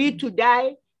we to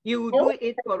die, he will do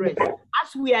it for us.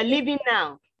 As we are living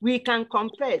now, we can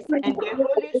confess, and the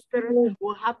Holy Spirit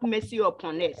will have mercy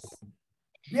upon us.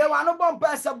 Ye wano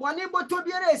bompa se boni boto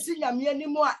biere esi nyame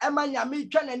animu a ema nyame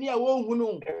twa nani a wo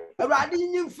hunu awrade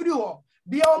nyim firi ho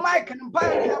bia o mic npa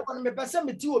ne abon me pese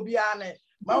meti obi ane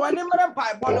ma wani mre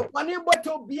mpa bono boni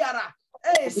boto biara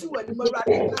esi wani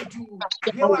awrade kantu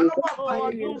ye wano bompa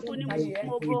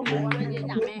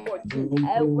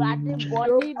Awrade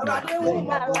boni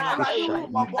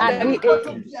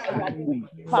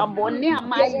Faboni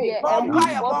amaye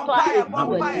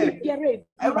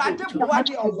Awrade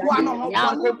boade oboano ho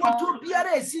boni boto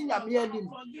biara esi nyame anim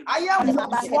ayam fo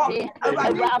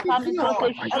awrade pami to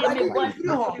hwie me boni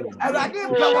awrade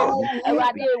pawo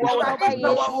awrade wo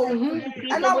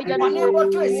ana boni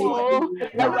boto esi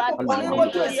boni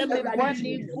boto esi me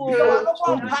boni fu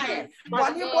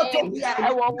boni boto biara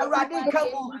awrade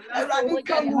kamu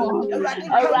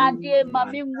awrade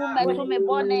mami ngu meto me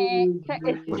boni se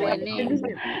esi wani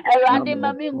awrade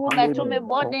mami ngu meto me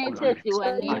boni se esi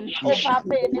wani o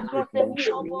papa ni so se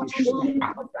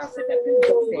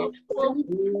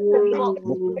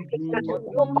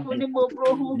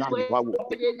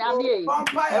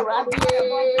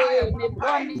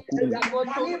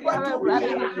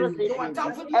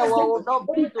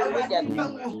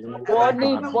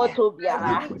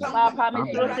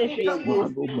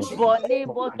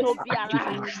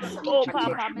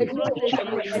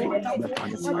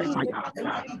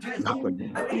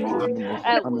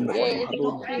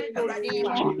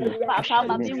Papa,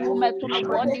 mami, woman to me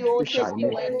body, oh, chesty,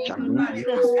 when you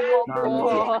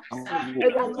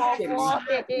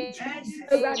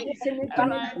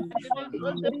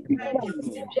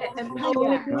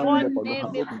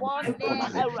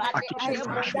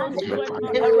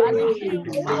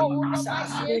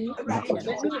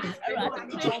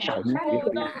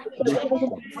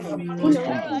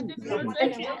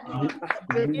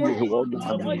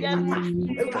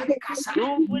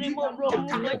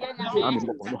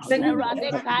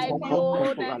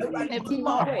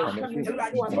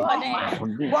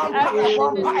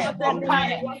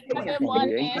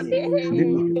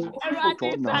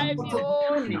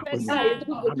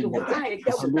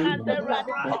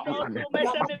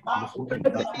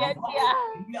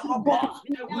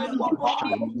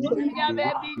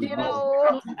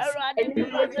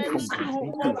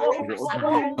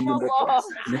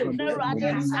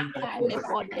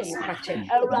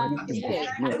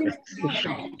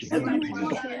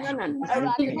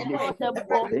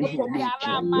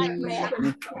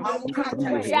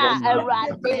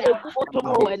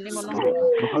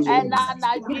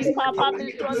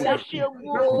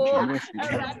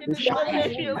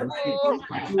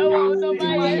Oh, no,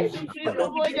 my yes, please,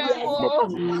 oh, my God,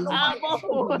 I'm a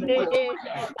fool.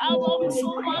 I'm a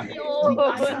fool, mommy.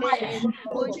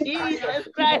 Oh, Jesus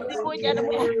Christ, oh, God,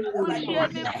 oh, share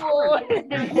me for.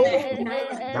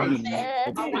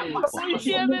 Oh,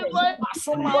 share me for.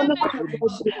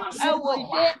 I was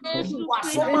yes, Christ, oh,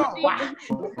 share me for.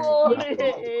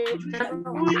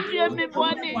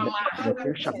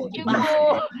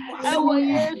 I was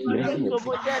yes, Christ,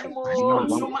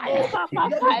 oh, Papa,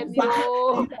 I'm you.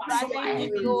 Radiji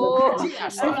mi o,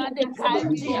 Erade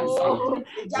kami o,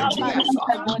 Papa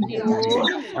mi money o,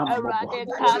 Erade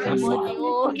kami money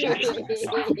o.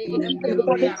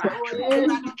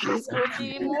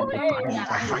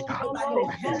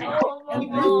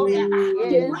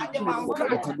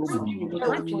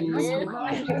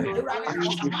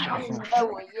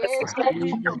 Yesu Kristo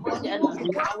ni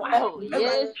mo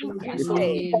Yesu Kristo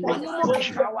Yesu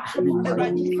Kristo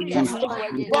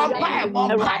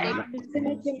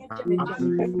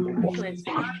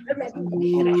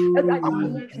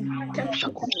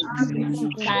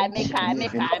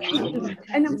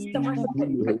And I'm still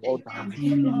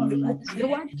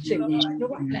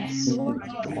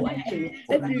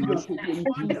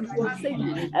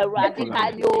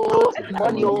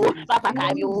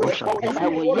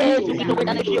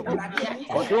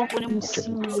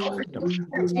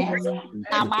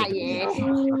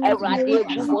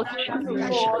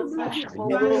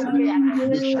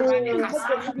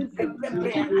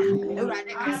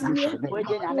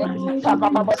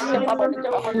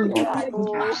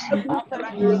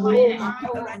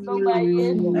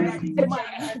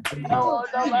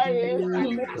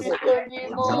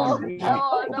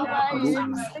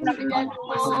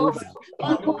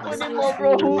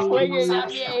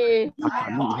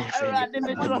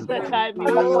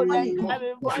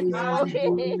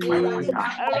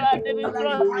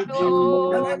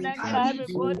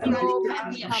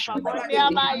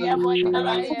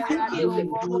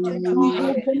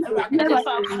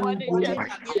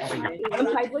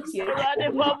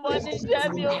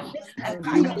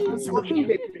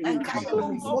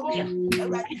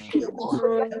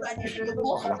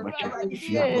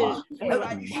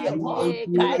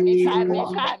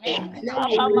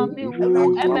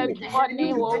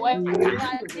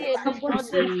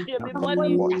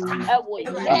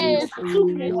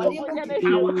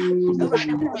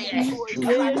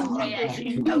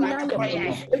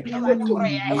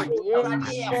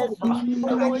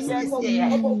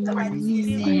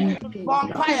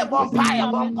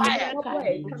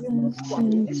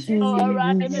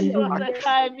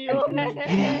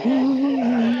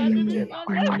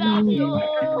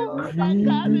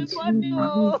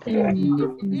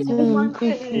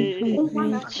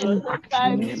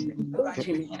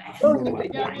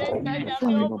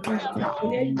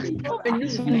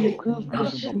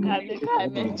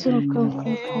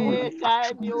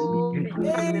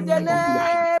In the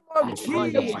name of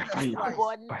Jesus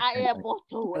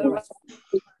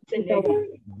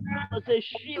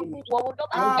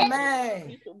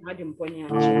Amen.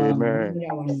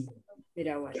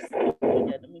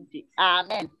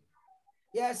 Amen.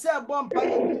 Yes, sir.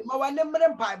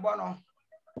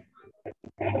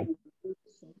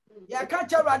 Ya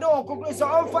catch a radon, so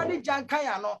on funny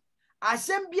Jankayano. I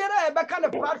send Biera a back on the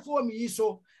platform, ye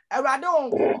so a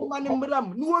radon,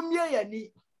 no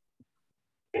me.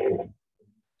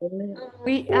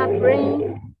 We are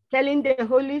praying, telling the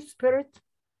Holy Spirit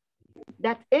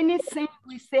that anything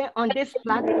we say on this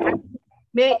platform,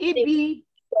 may it be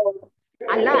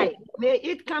alive, may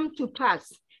it come to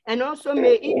pass, and also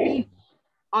may it be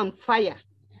on fire.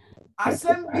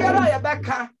 Assembly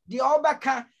Rebecca, the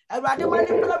Obaka, a Radaman,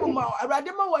 a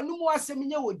Radama, no more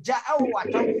seminar with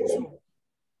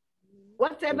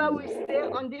Whatever we say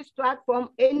on this platform,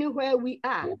 anywhere we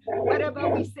are, whatever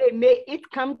we say, may it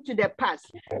come to the pass,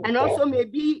 and also may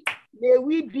we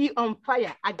be on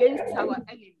fire against our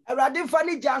enemies. A Radin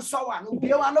Fanny Jan Sawan,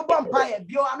 Bioano Bompire,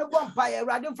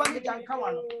 Radin Fanny Jan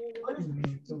Kawan.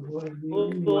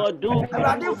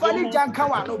 Radin Fanny Jan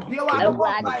Kawan, Bioano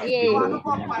Bompire,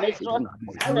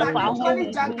 Radin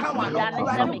Jan Kawan,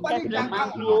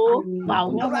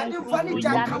 Radin Fanny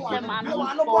Jan Kawan,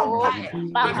 Bioano Bompire,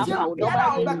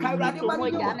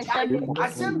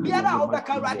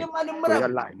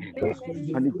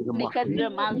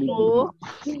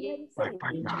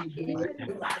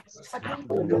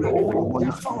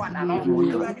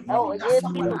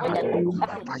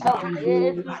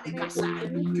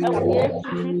 Yesu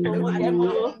Kristo mo jeno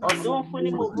odon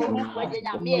funi mo bro hu fwaje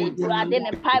nyame Awurade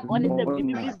me pipe on se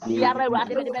bibi biara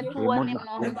Awurade me de beto anim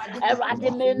no Awurade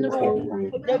me nuru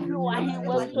defi wa hin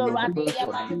wa so Awurade ya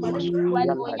ma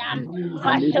wani mo nyam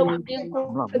fa shewu din ko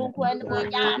wani mo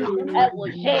nyam ewo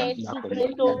Yesu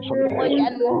Kristo mo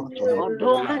jeno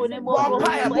odon funi mo bro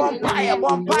hu fwaje nyame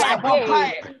Awurade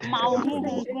ma hu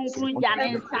kun jane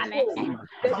nsane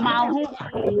ma hu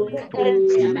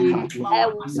ensane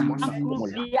ewo akru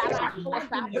biara so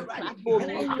sa platform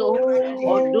so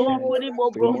odon funi mo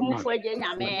bro hu fwaje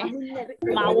nyame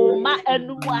ma wo ma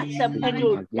enu asem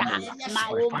enyoja ma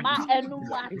wo ma enu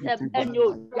asem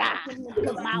enyoja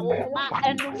ma wo ma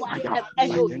enu asem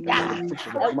enyoja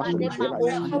Awurade ma wo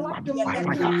enu asem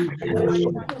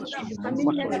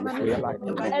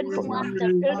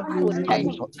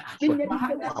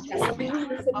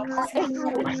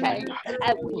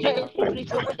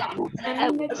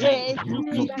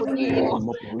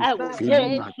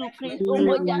Jesu Kristo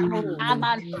moja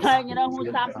aman sanyira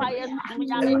husapaya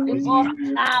sunyame sefo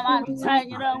aman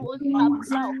sanyira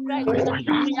husapla ofrenya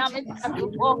sunyame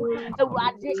sefo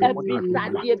Awurade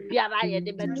ebisadie biara ye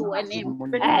de beto enim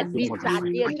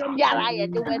ebisadie biara ye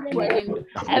de beto enim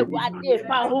Awurade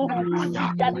fa ho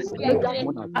jani biara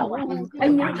aho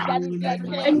jani biara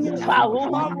fa ho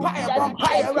jani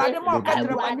biara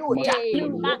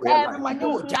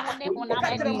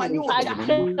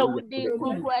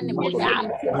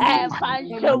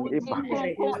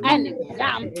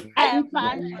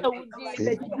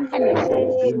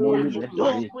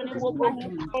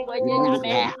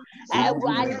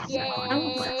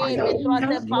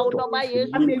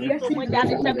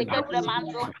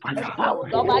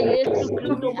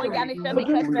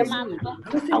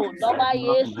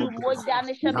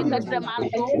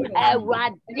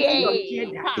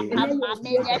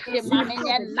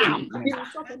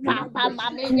Papa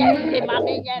mamenye nam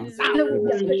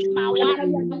mawa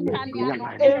kaniano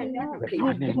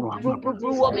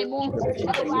wo memu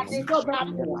Awurade sam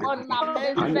ona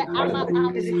mesre ama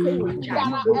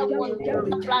yara ewo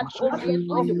platform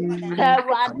yeso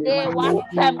Awurade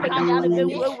wasem kaniano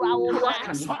bewura wo ma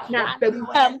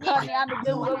wasem kaniano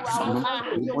bewura wo ma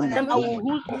awu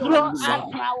husro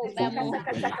atra wo memu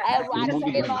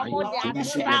Awurade no mo de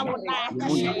atra wo na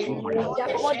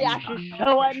mo de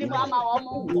ashowa ni mama wo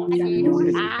mo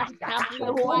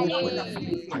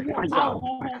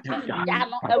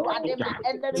Jano Awurade ma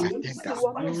endere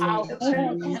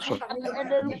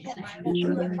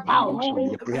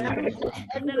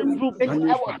group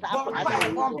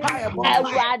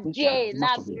Awurade na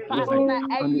partner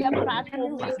eye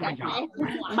platform kase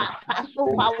ma paso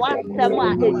fa wasem a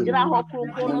ejira ho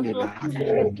kronkron so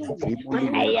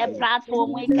eye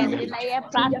platform kase na eye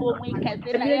platform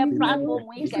kase na eye platform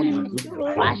kase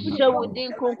wa show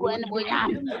din kronkron en boya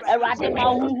Awurade ma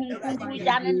hu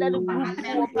jane na group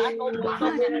wo platform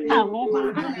so hu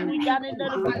jane na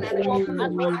group wo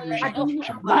platform so hu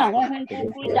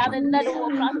jane na wo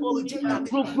platform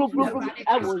group I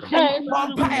was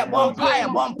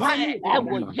I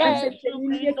was Jesu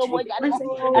Kristo moja I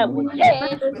was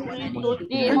Jesu Kristo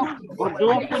demo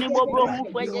odon funi mo bro hu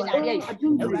fwenye na ye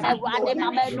Awurade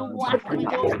mama enu mu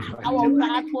asenyo awo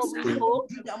platform so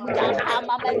ya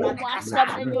mama enu mu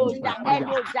asenyo ja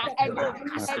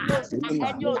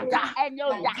enyo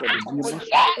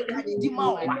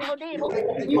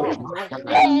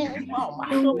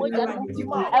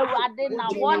Awurade na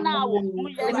wona wo hu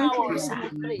ye na wo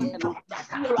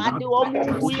Awurade wo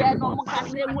mu hu ye no mo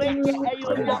kase mwenye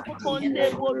eyo Nyankopon se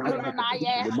bodro no na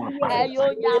ye eyo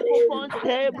Nyankopon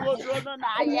se bodro no na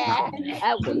ye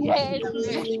Yesu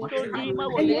Kristo di ma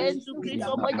wo Yesu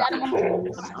Kristo mo ja no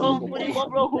konfuri mo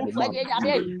bro hu fwenye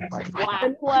nyame wa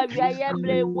ko awia ye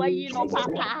mle wayi no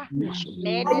papa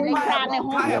me de ne krane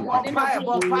hu mo de no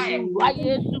wa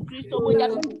Yesu Kristo mo ja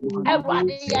no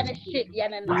Awurade ye ne hye ye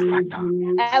ne na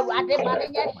Awurade ma ne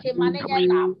ye hye ma ne ye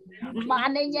na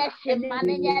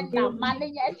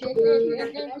manenya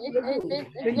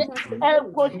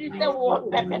kosise wo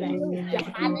bebere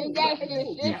manenya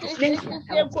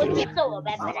kosise wo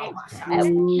bebere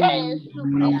Yesu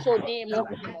Kristo dimo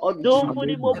odon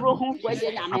funi mo bro hu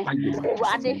fwaje nyame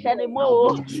Awurade hene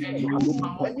mo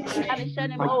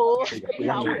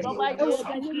Baba Yesu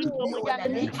Kristo mo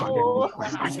jane mo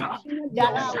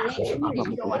jana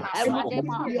Awurade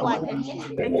ma kwa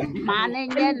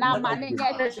manenya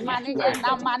Paninya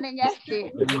Namania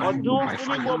say, or do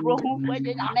fully broken for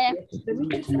the man.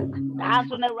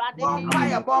 Dance on the Raddy.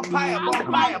 Bonfire.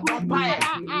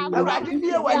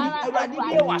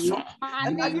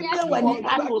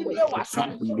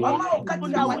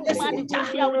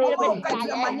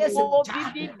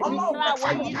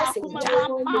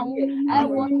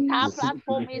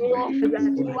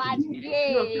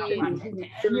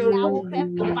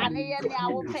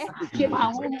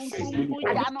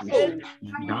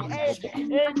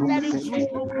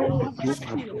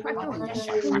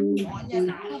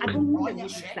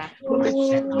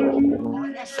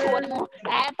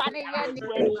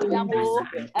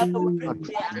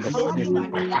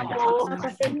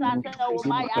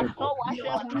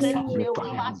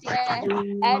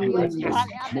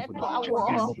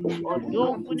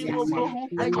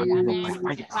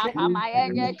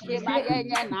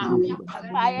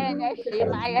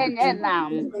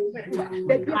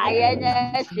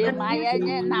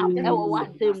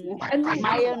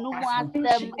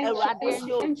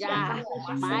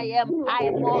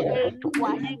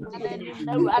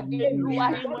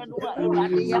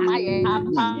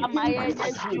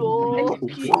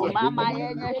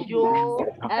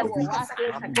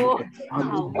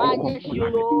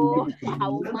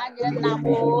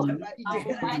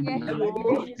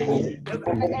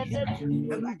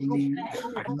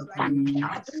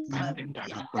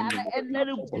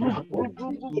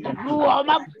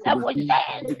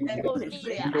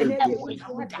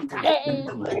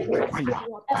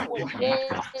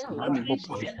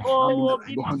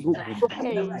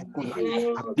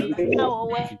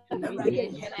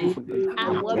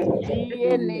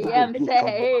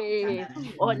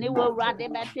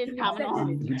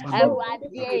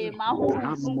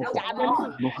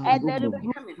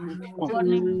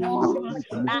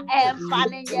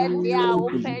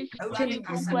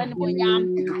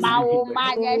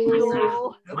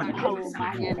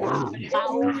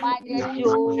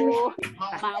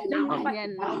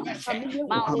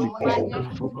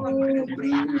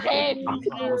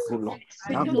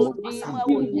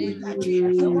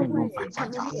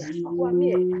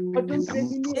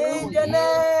 In the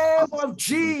name of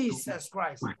Jesus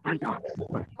Christ.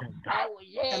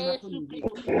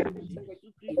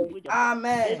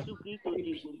 Amen.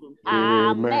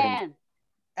 Amen.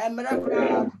 And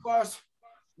miracle, because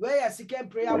where you can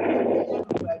pray, I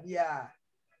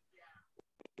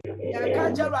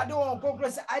can't tell I don't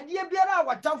progress. I dear Biara,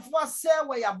 what tough was say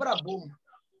where you brought boom.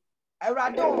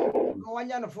 I don't go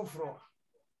on for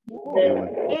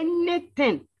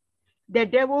anything the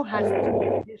devil has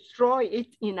to destroy it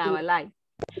in our life.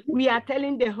 We are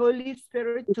telling the Holy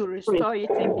Spirit to restore it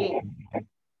again.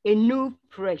 A new,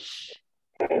 fresh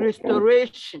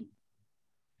restoration.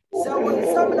 So when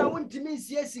someone went to me,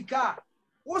 Sika,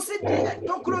 was it the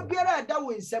Tokro Biara that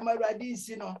was some radis,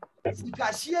 you know?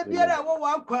 Sika, she Biara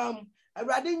won't come, a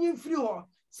radin you free her.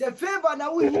 Say favor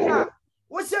now we here.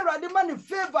 What's a radiman in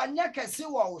favor, Nyaka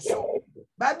Siwa so?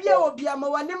 Babia will be a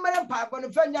Mawanimara Papa on the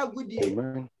Fanya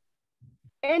good.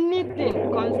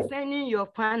 Anything concerning your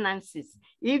finances,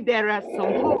 if there are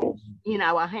some holes in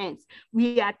our hands,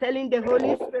 we are telling the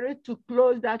Holy Spirit to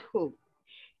close that hole.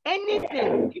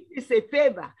 Anything, if it's a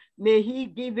favor, may He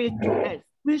give it to us.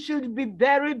 We should be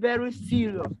very, very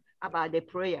serious about the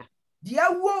prayer.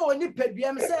 Dear wo ni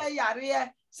pebiam say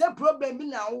yare say problem bi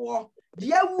na wo.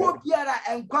 Dear wo biara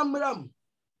enkwamram.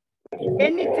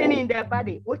 Anything in the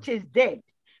body which is dead,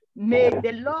 may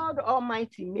the Lord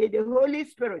Almighty, may the Holy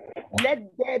Spirit, let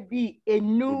there be a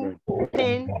new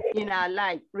thing in our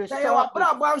life. Restore.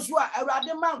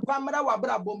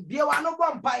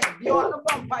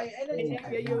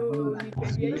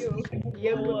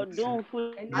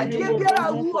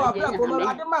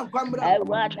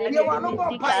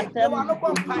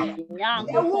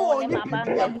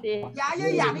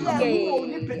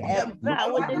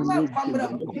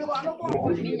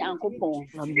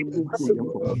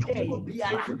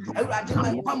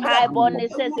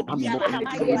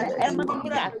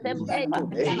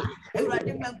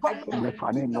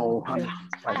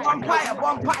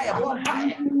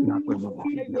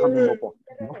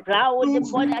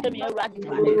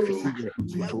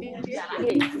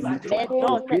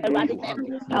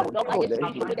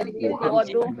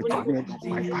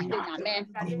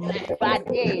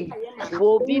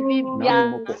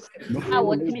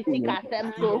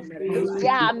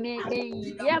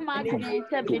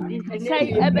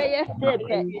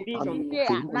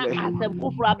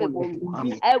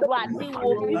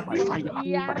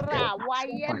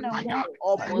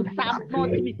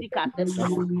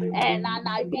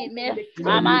 na bi me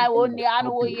ama woni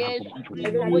anu wo Yesu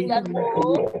Kristo mo jamo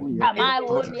ama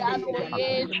woni anu wo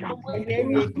Yesu mo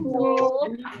jamo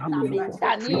na me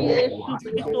tani Yesu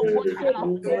Kristo mo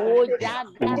jamo o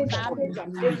jaga na me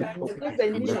ko so na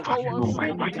me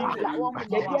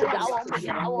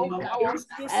jawo mo Yesu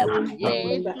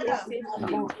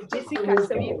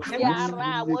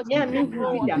biara wo na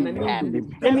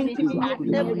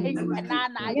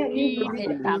bi me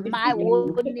sama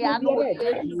woni anu wo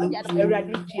Yesu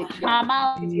mama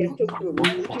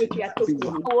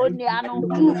woni anu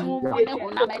ne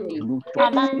hunamani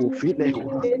mama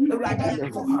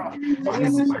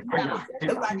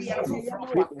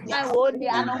woni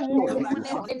anu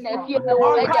ne na fie wo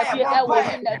eja fie ewo ni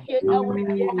na fie ewo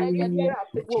eja fie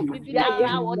wo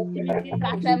bibiara wo timi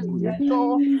kasem so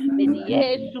me di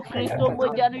Yesu Kristo mo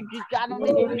janu jujanu me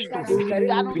di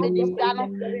jujanu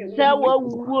se wo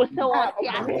wo se wo ti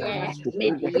ase me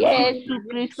di Yesu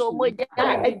Kristo mo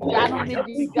janu me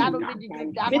di jujanu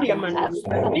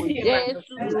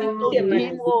Yesu Kristo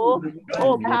mo o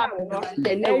papa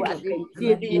se ne wa de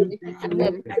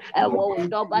ewo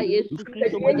doba Yesu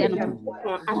Kristo mo janu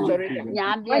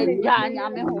nyame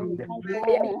nyame ho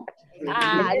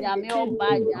nyame omba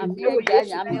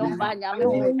nyame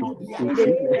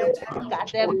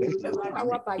kadem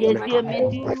yesi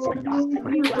mesi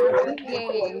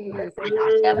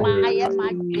ye ma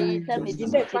se me di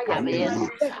kame no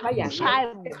chai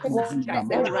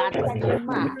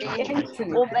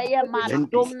obeye ma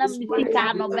dom na misika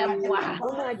no bemwa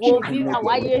wo bi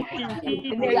wa ye hwinti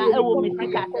bia ewo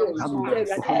misika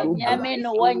nyame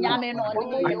no wanyame no ni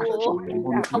yo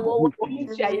wo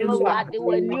wade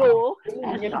wani o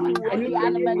woni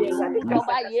anamani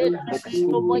doba Yesu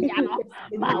Kristo mojano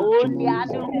maoni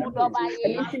anu doba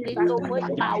Yesu Kristo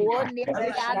mojano maoni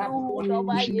anu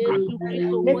doba Yesu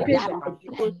Kristo mojano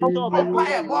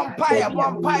bonfire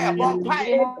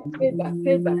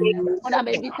ona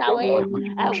baby tawe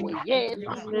awo Yesu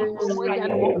Kristo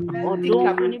mojano odon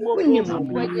ni mo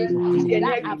proje ya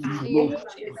afiye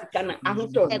kana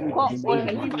ahuto eko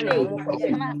onise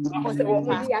kana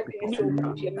osefa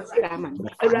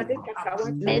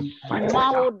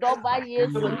Mesmao doba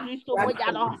Yesu Kristo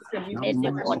mojano me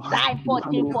de for die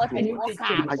 14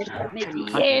 me de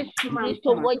Yesu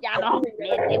Kristo mojano me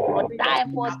de for die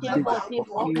 14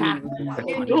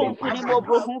 don't funi mo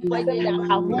brohun faje da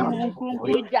ahun kunku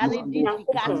jani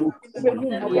disika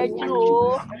ye jo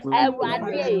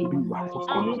ewade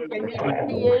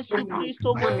Yesu Kristo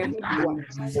mojano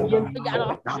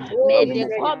me de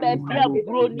ko be bia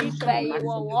bro ni fai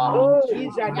wo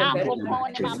ya ko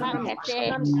pon mama kete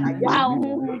ma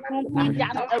hunhun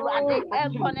jano ewade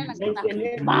ekone na kana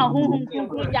ma hunhun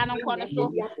jano kono so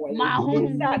ma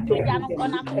hunhun jano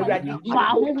kono ma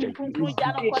hunhun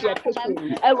jano kono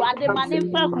ewade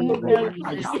manifa hu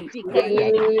sikeye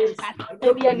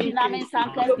kasebia dinamen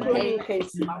sanka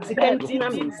sikeye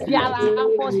yala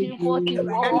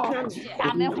 14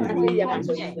 ame hu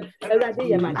ewade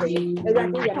yemade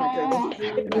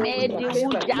me di wu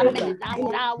jano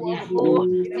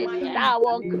me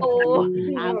dawo go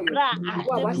abra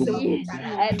asebi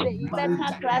and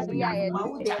better class ya asebi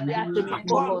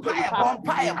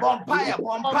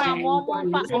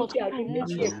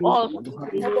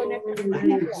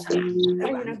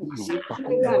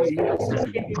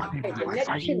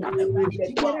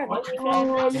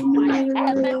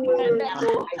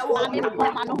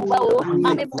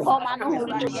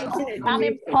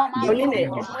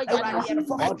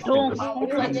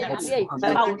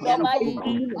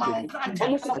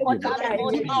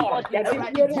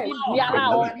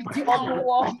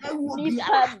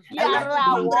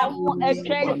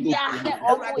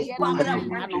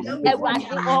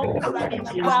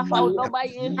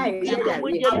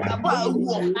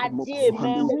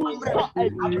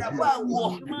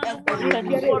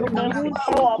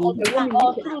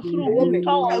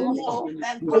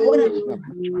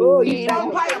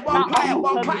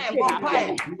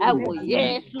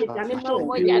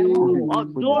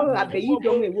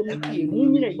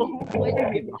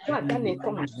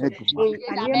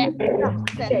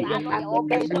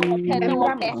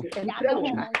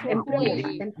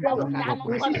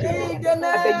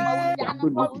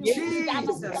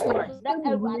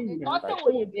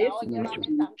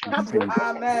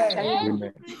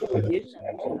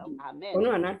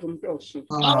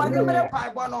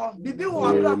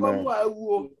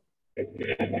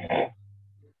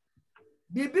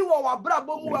Bibi wo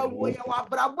wabrabo mu awuo ye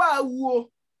wabrabo awuo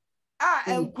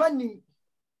enkwani.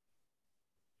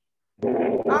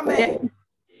 Amen.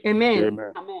 Amen.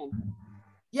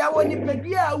 Ya woni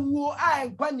pedua awuo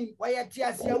enkwani wo ye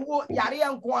tiase awuo yare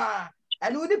enko a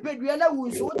ene woni pedua na wu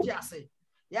nso tiase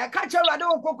Ya catch a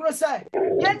rado kokro say,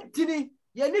 Yentini,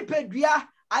 Yenipedria,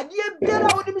 Adia Bella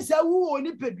would be say who on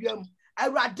Nipedium. I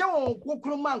rado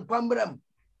kokro man kwambram.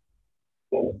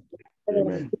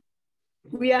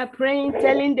 We are praying,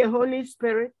 telling the Holy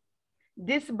Spirit,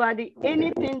 this body,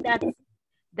 anything that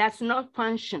does not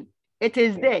function, it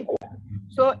is dead.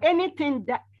 So anything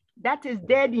that is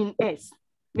dead in us,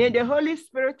 may the Holy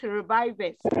Spirit revive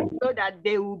us so that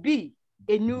there will be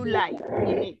a new life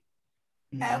in it.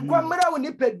 And Quamara will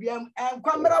Nipedium and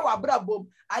Quamara Wabrabom.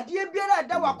 Adia Bella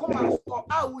that will come for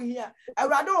our here. I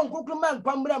rado kokro man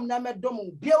kwambram na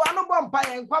medomo. Biano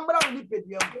bompire and Quamara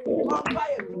Nipedium.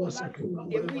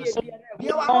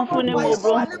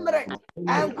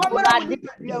 And Quamara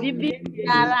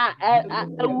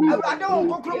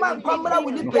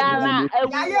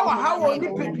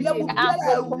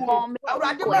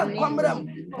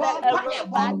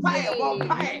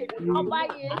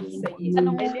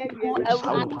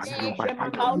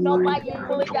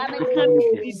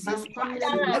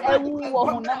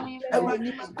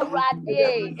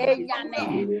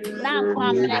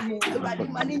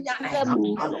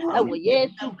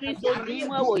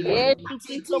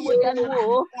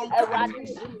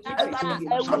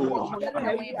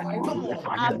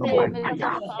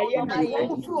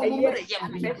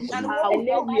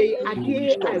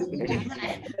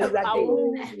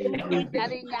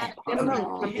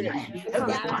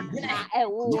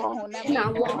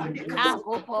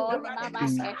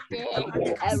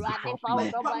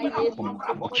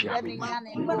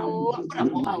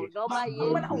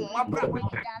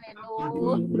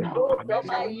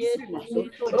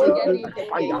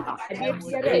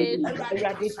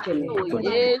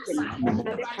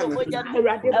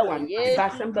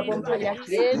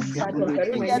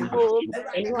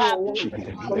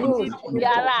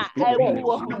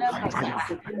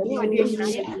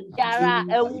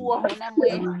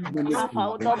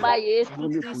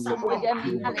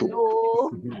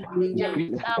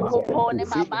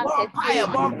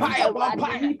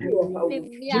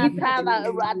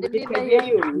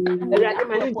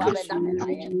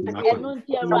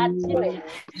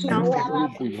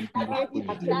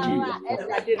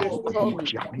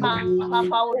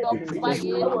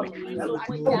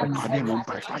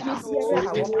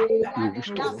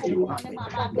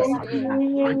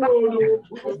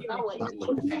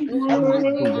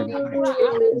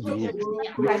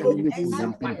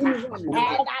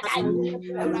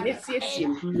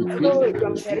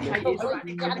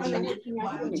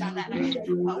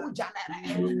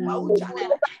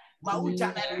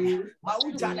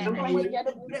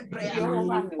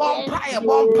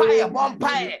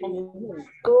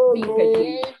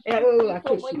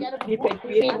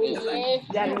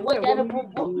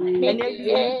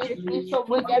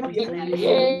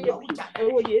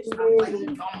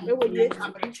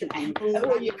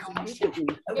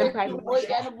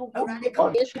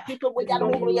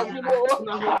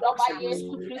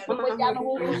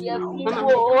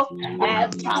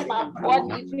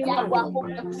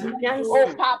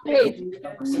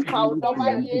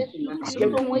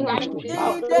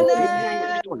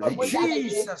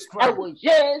Jesus Christ.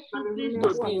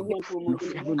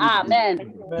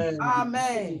 Amen.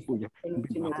 Amen.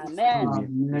 Amen.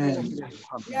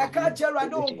 Ya ka che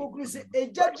rado nkokru se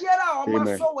eja biara o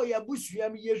maso wo ya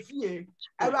busuam ye fie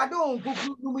rado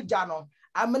nkokru num ja no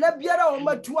amena biara o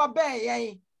matu aben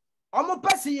yen o mo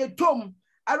pese ye tom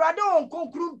rado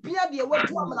nkokru bia de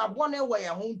watu amena bone wo ye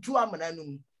ho tu amena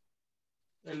num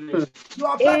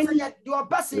do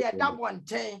pese ye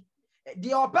dabonten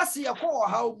de o pese ye ko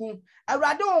ha ogu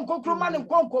rado nkokru ma ne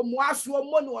konkomu aso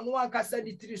mo ne ono ankasa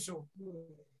di tiri so.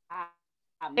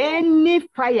 Any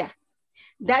fire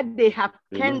that they have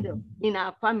kindled in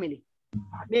our family,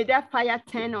 may that fire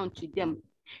turn onto them.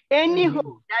 Any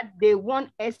hole that they want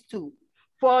us to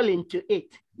fall into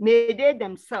it, may they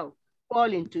themselves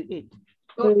fall into it.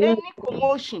 So any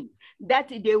commotion that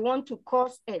they want to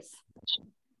cause us,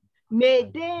 may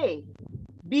they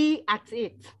be at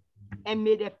it, and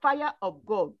may the fire of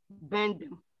God burn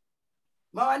them.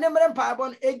 Ma anemre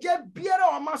paabon eje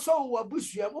biara o maso wo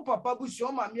abusuam o papa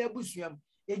abusuam ma me abusuam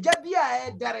eje bia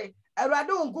e dere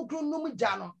awrade onkukru num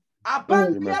ja no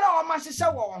apan biara o ma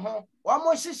hihye wo ho o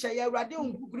mo hihye ya awrade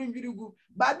onkukru nwirigu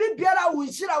ba bi biara wo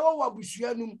nhira wo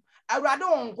abusuanum awrade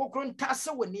onkukru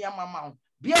ntase wo niam ma ho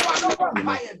Be one of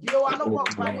fire, be one of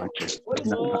fire.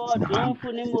 Oh, don't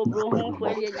put him over for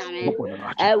you, Yammy.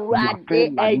 A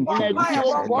rade, a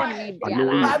no bonny,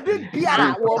 Biara.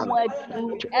 I want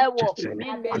more to ever.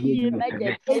 Me, make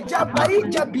a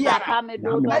Biara. Pame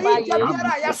do by you.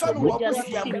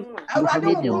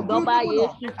 Do by you.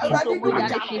 So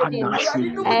much and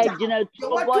 15. A general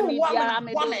bonny, Biara,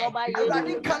 me do by you.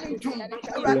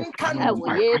 I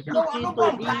will yes, to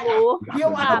Dimo.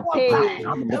 Pay.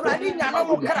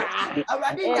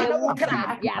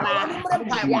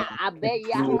 Ya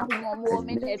abeya mo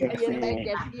me na fie me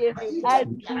de fie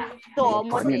atu to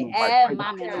mo de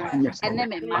mama no ene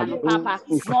me ma no papa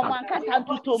mo man kata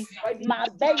tutum ma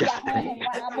beya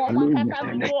mo man kata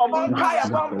tutum mo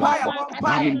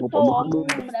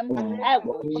I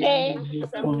will change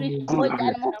mo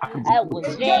jan mo I will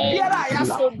change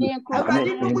so den ko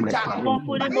mo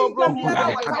furi mo bro mo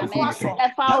na me e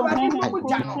fa o ku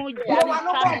jari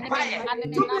kan ne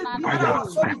me na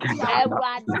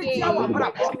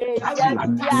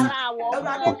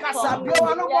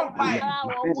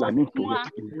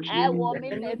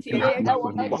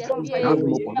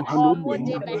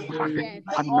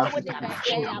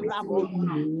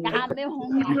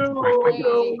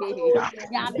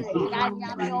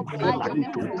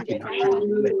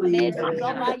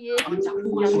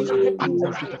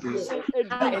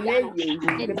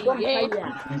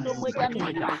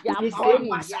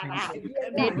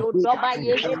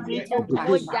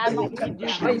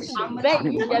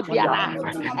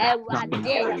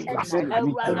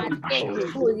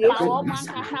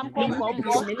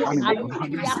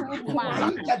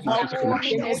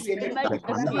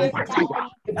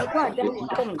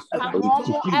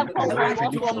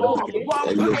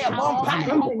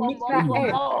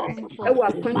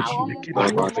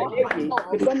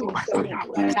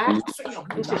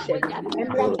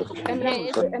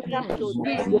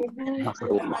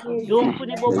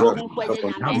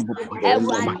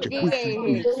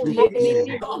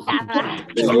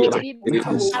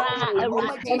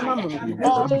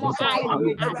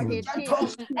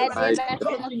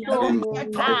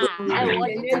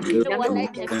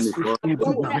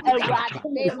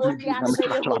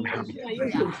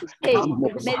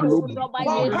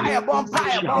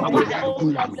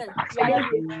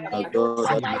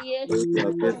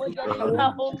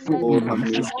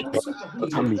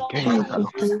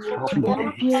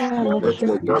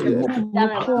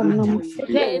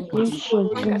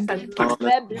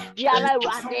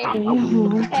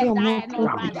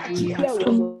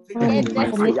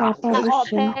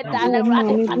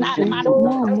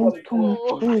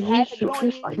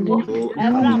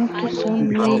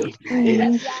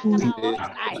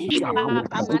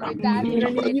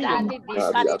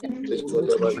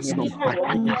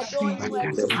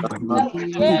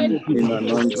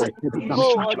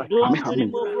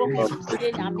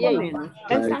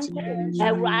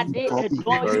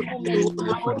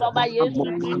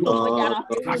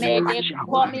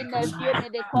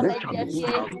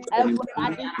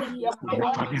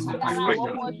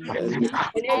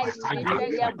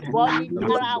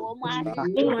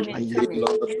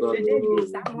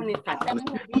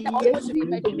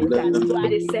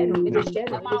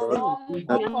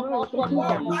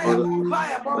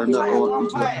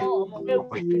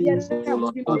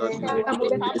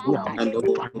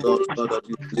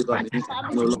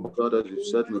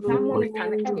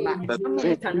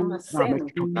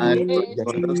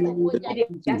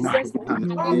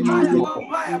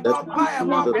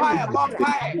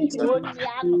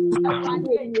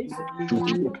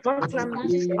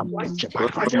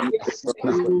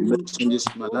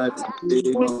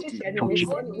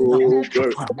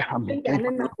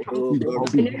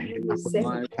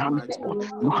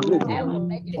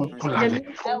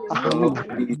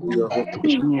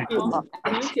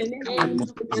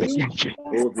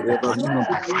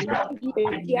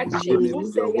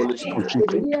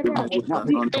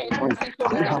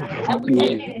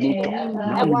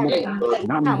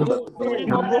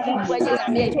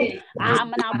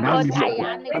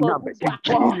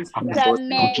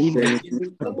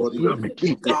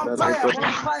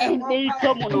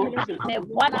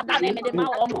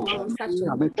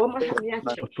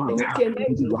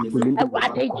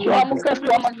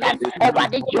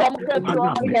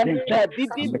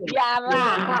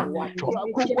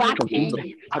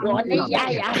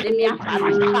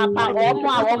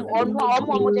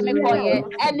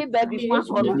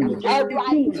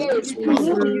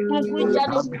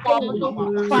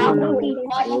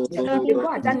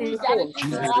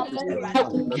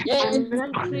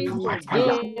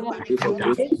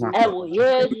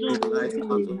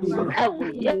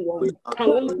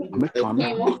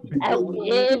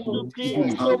Jesus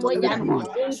Christ, moja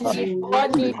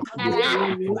oni ala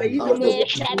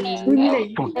nefane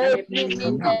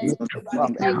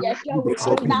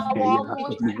na womu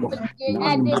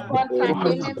edi contract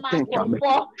me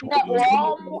makofo na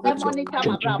womu monitor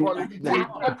my bravo na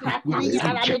contract ni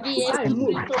ala me di Jesus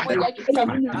Christ moja chitam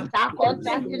na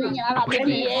contract ni ala me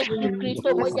di Jesus Christ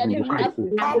moja ni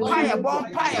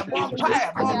Bonfire.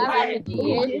 ala me di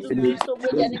Jesus Christ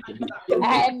moja ni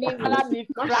ani ala me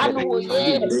frano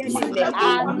Yesu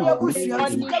ano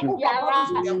oni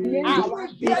biara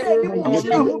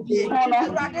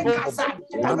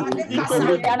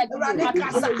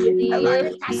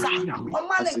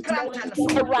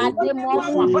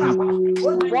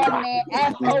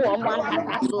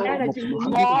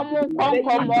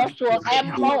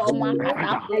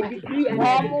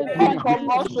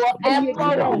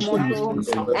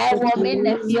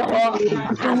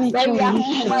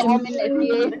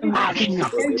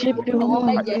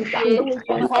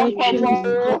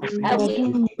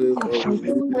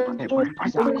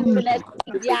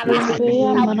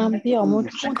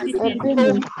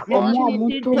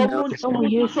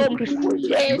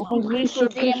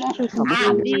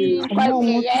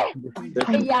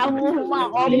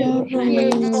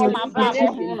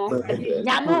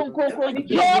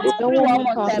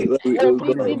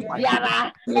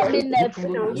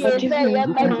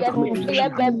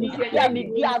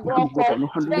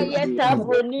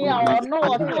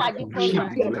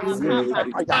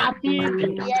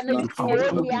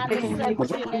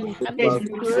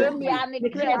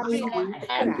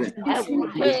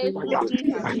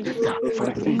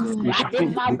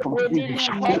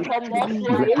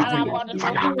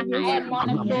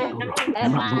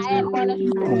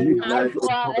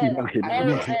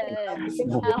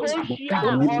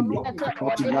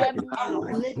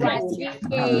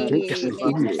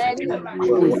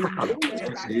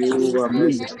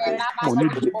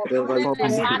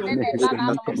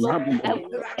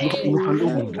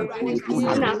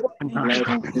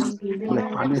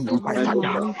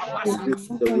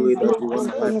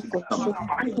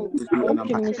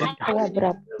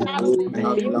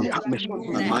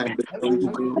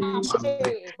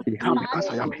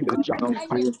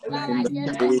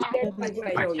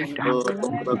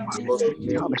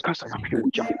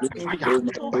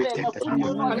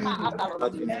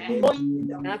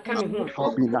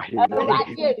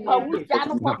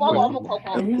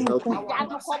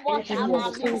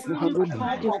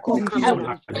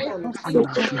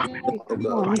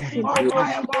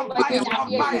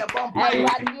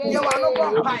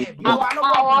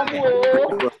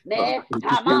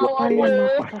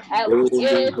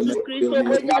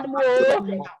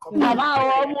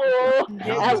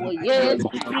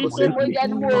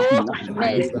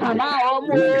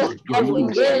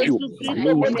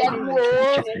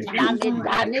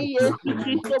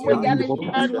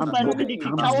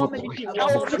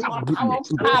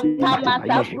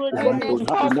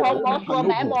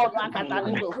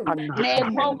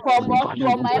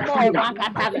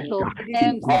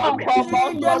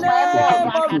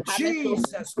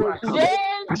Jesus Christ.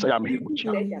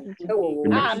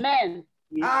 Amen.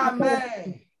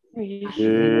 Amen.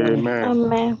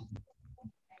 Amen.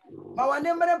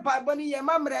 Mawanemere paboni ye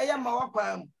mamre ya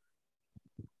mawakwam.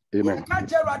 Amen. Ka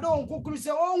jerado nkukuru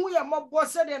se onhu ye mobbo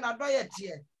se de na do ye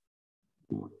tie.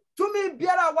 Tumi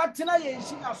biara watena ye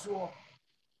nhina so.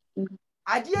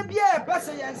 Ade bia e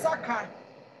pese ye nsaka.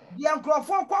 Bia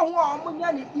nkrofo kwa ho a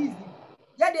omunya ne easy.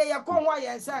 Ye de ye kwa ho a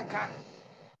ye nsanka.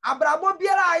 Abrabo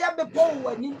biara ya bepo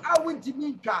wani awuntimi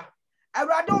ntwa.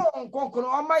 Awrade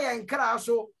onkonkoro oma ye nkra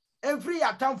so enfri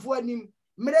atamfo anim.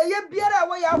 Mreye biara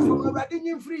we ya from awrade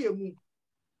nyimfri emu.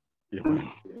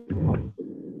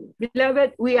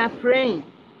 Beloved, we are praying.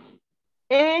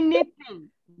 Anything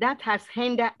that has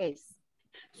hindered us,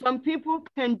 some people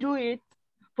can do it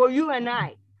for you and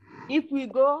I. If we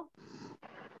go,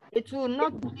 it will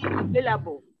not be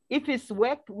available. If it's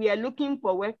work, we are looking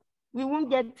for work, we won't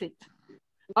get it.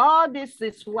 All this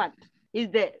is what is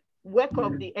the work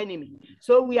of the enemy.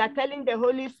 So we are telling the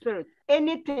Holy Spirit,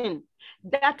 anything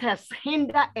that has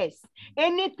hindered us,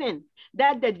 anything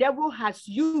that the devil has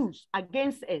used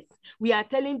against us, we are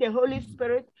telling the Holy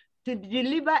Spirit to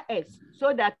deliver us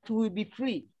so that we will be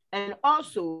free, and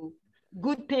also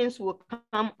good things will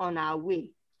come on our way.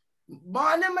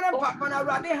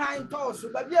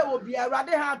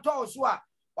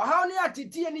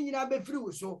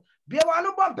 Be one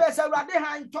of one person ready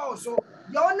hand torso.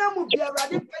 Your name will be a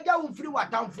ready figure with free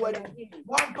what time for it.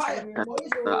 One pie. In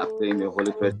the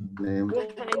Holy Spirit's name.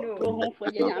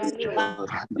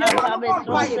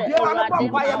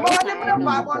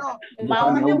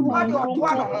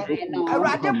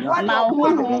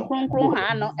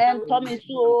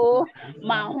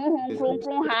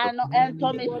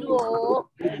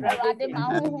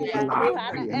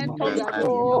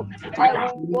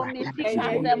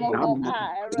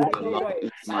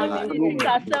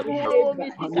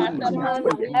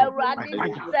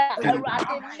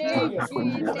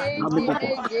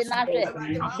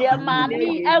 Dear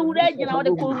mommy, I would have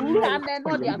the Kuruhan and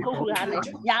not the Kuruhan.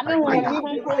 Yami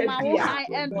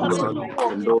and Thomas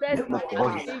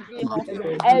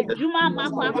Juma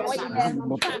Makwa and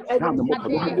Thomas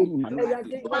says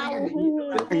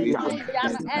he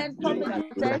can and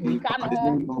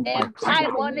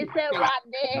time on it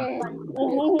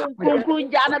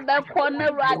Jana Belcona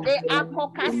Rade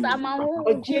Akokasama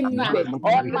on my behalf.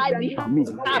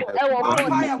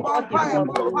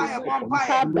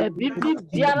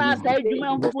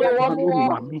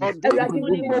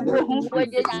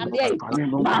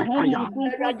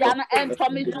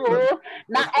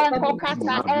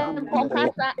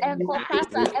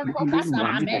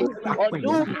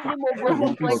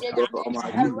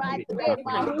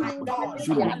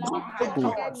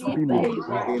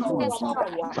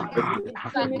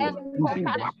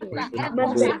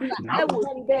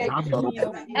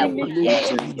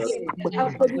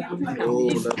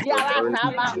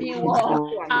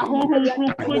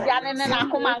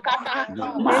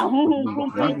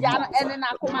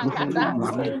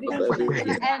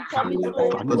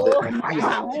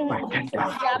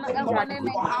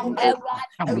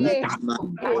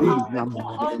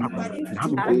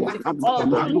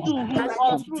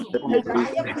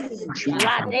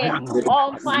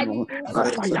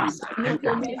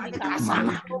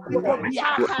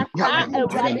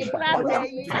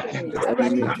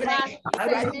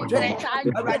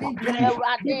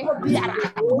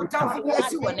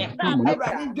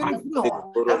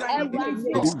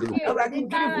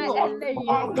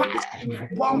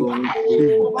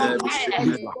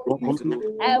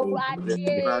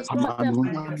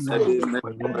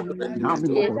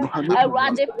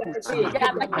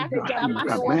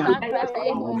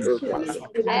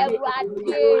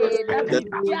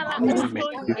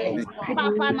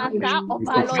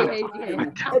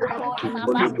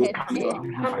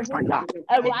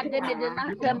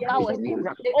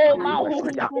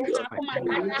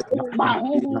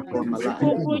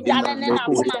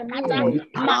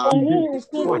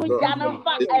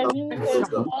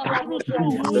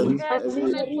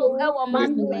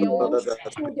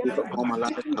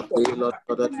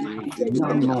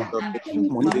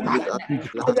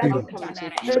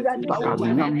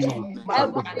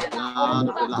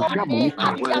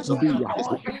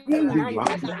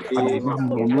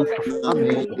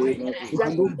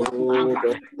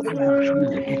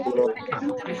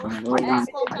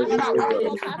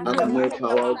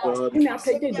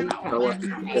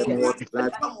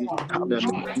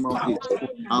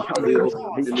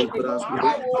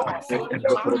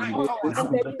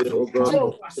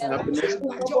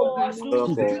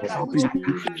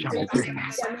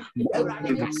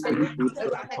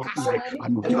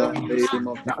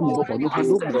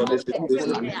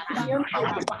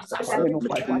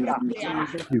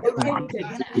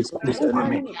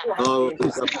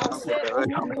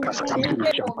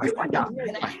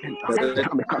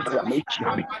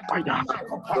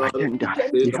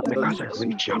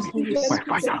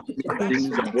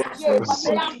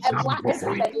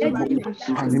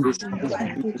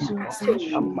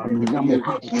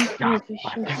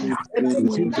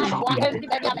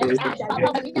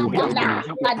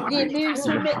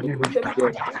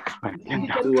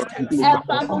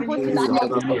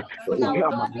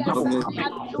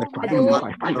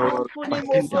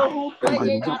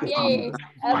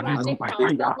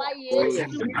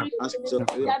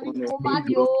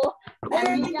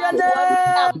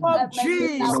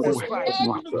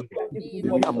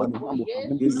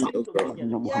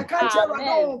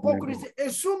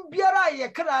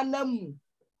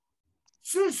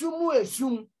 Susumu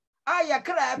esum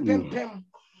ayakra pempem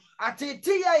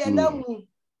atete ya namu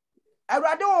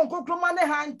awrade won kokroma ne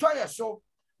han toye so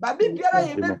babi biara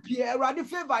ye bepie awrade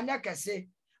favor nya kese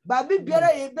babi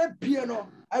biara ye bepie no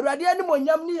awrade ani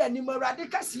monyam ne ani awrade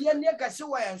kase ye ne kase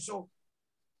wo yen so.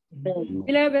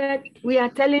 Beloved, we are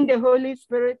telling the Holy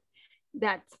Spirit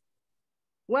that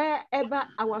wherever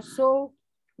our soul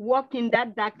walk in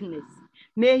that darkness,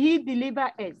 may he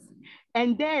deliver us.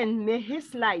 And then may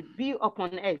his light be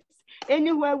upon us.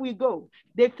 Anywhere we go,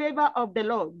 the favor of the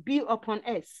Lord be upon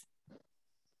us.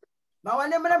 Ma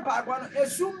wane mre pa kwa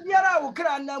esum biara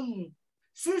ukra namu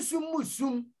susum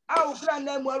musum a ukra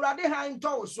namu awrade han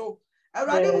to so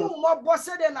awrade hu mo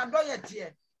bose de na doye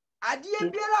tie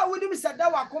ade biara wonim sada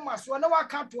wakoma so na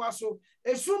wakato aso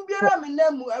esum biara me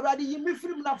namu awrade yimi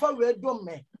firim na fa we dom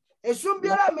me esum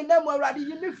biara me namu awrade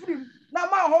yimi firim na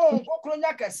ma ho kokro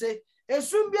nya kese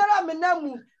esum biara me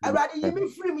namu awrade yimi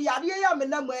firim yade ya me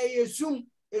namu esum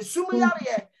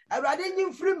yare awrade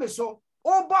yimi firim so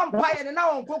o bomb pie and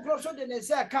now on cockroach so the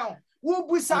say account. Who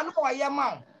busa no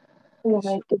yama.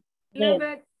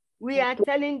 Beloved, we are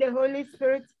telling the Holy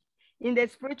Spirit in the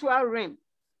spiritual realm.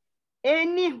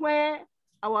 Anywhere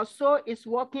our soul is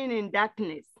walking in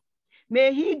darkness,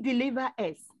 may he deliver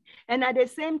us. And at the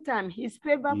same time, his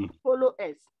favor follow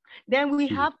us. Then we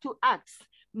have to ask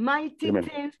mighty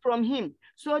things from him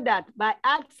so that by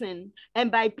asking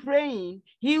and by praying,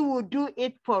 he will do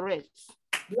it for us.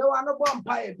 You are no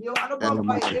vampire. You are no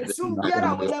vampire. Soon,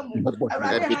 Biara will them. I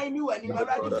rather I knew any. I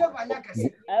rather have an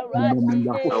accent.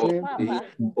 Vampire.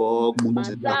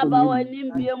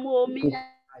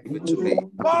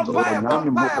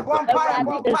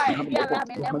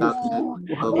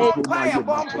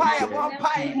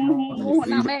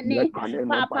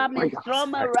 Papa, Miss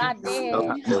Roma Rade.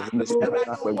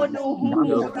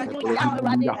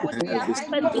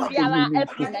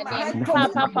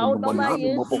 Papa, found my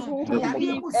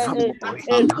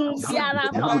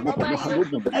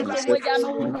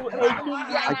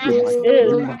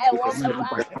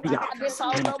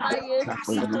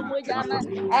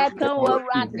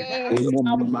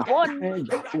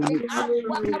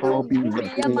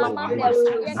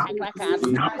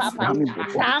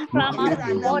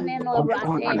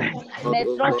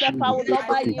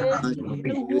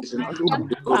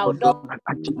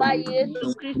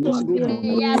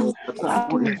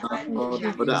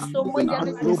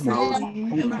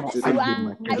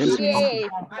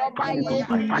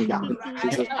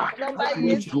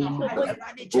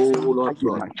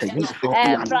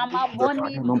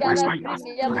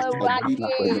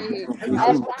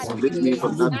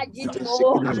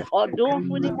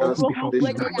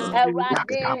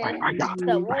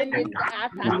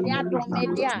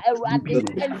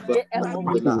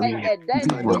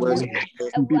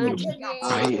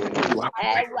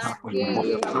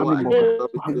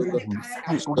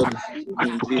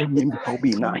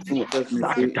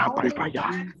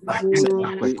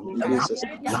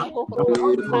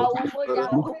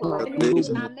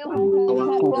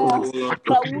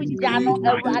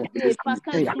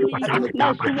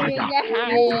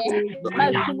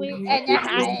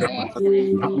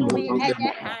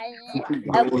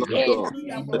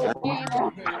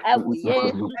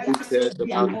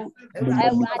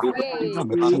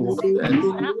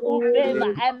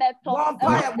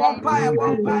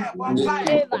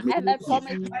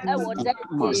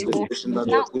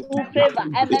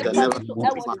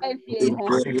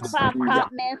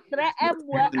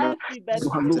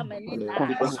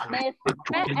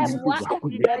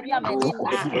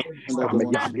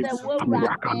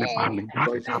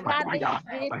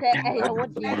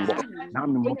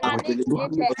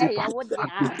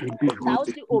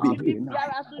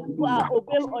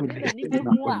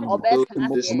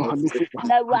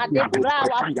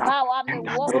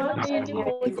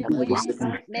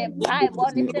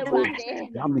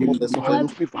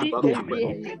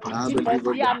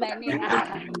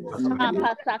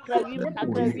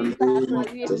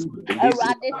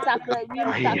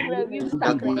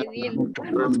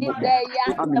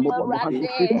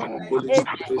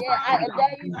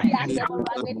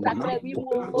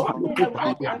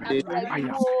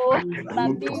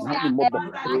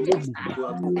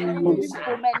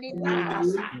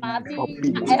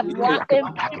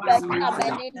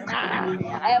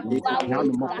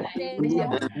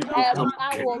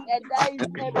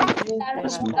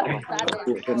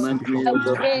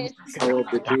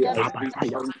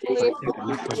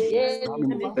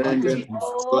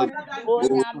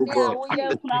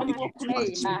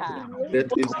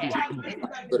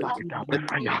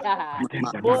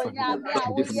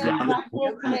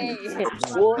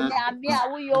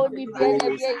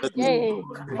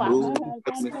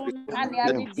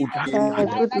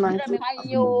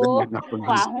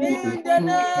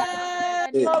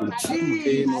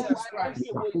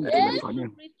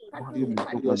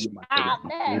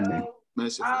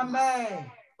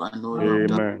Amen.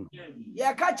 Amen.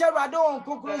 Ya catch a radon,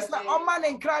 Kukusa, or man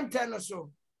in Cranton or so.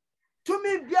 To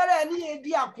me, Biara and ye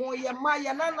diakon, ye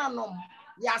maya nananom,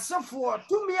 ya so for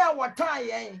 2 year what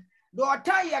tie, do a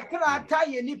tie a cra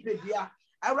tie nipedia.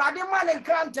 Awurade ma ne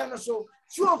nkranta no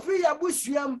so free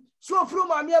abusuam so free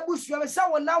mame abusuam sa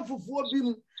wonam fufuo bi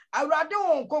mu Awurade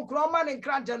won kokro ma ne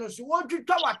nkranta no so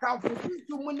wotwitwa watamfo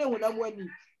tu mu ne honam ani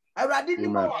Awurade ni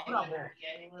mo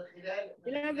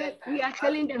we are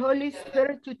telling the Holy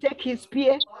Spirit to take his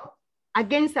spear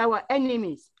against our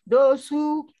enemies, those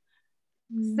who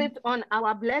sit on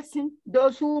our blessing,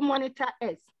 those who monitor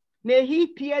us. May he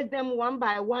pierce them one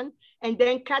by one and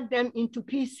then cut them into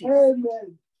pieces.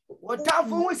 Amen.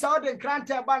 Watamfo hu sa de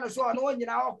nkranta ba no so no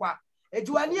nyina okwa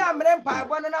ejuani amre mpa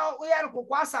bo no na wo yare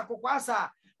kokwasa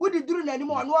wodi duru nani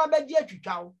mo no abedi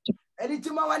atwitwawo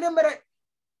editima wane mre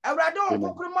Awurade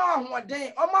okokuru ma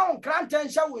ahoden o ma nkranta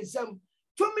nhya wo nsam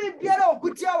tumi biara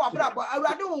okutia wa brabo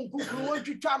Awurade okokuru wo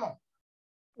twitwa no.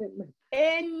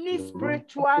 Any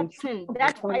spiritual sin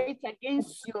that fights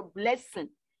against your blessing,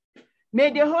 may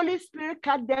the Holy Spirit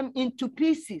cut them into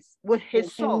pieces with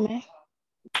his sword.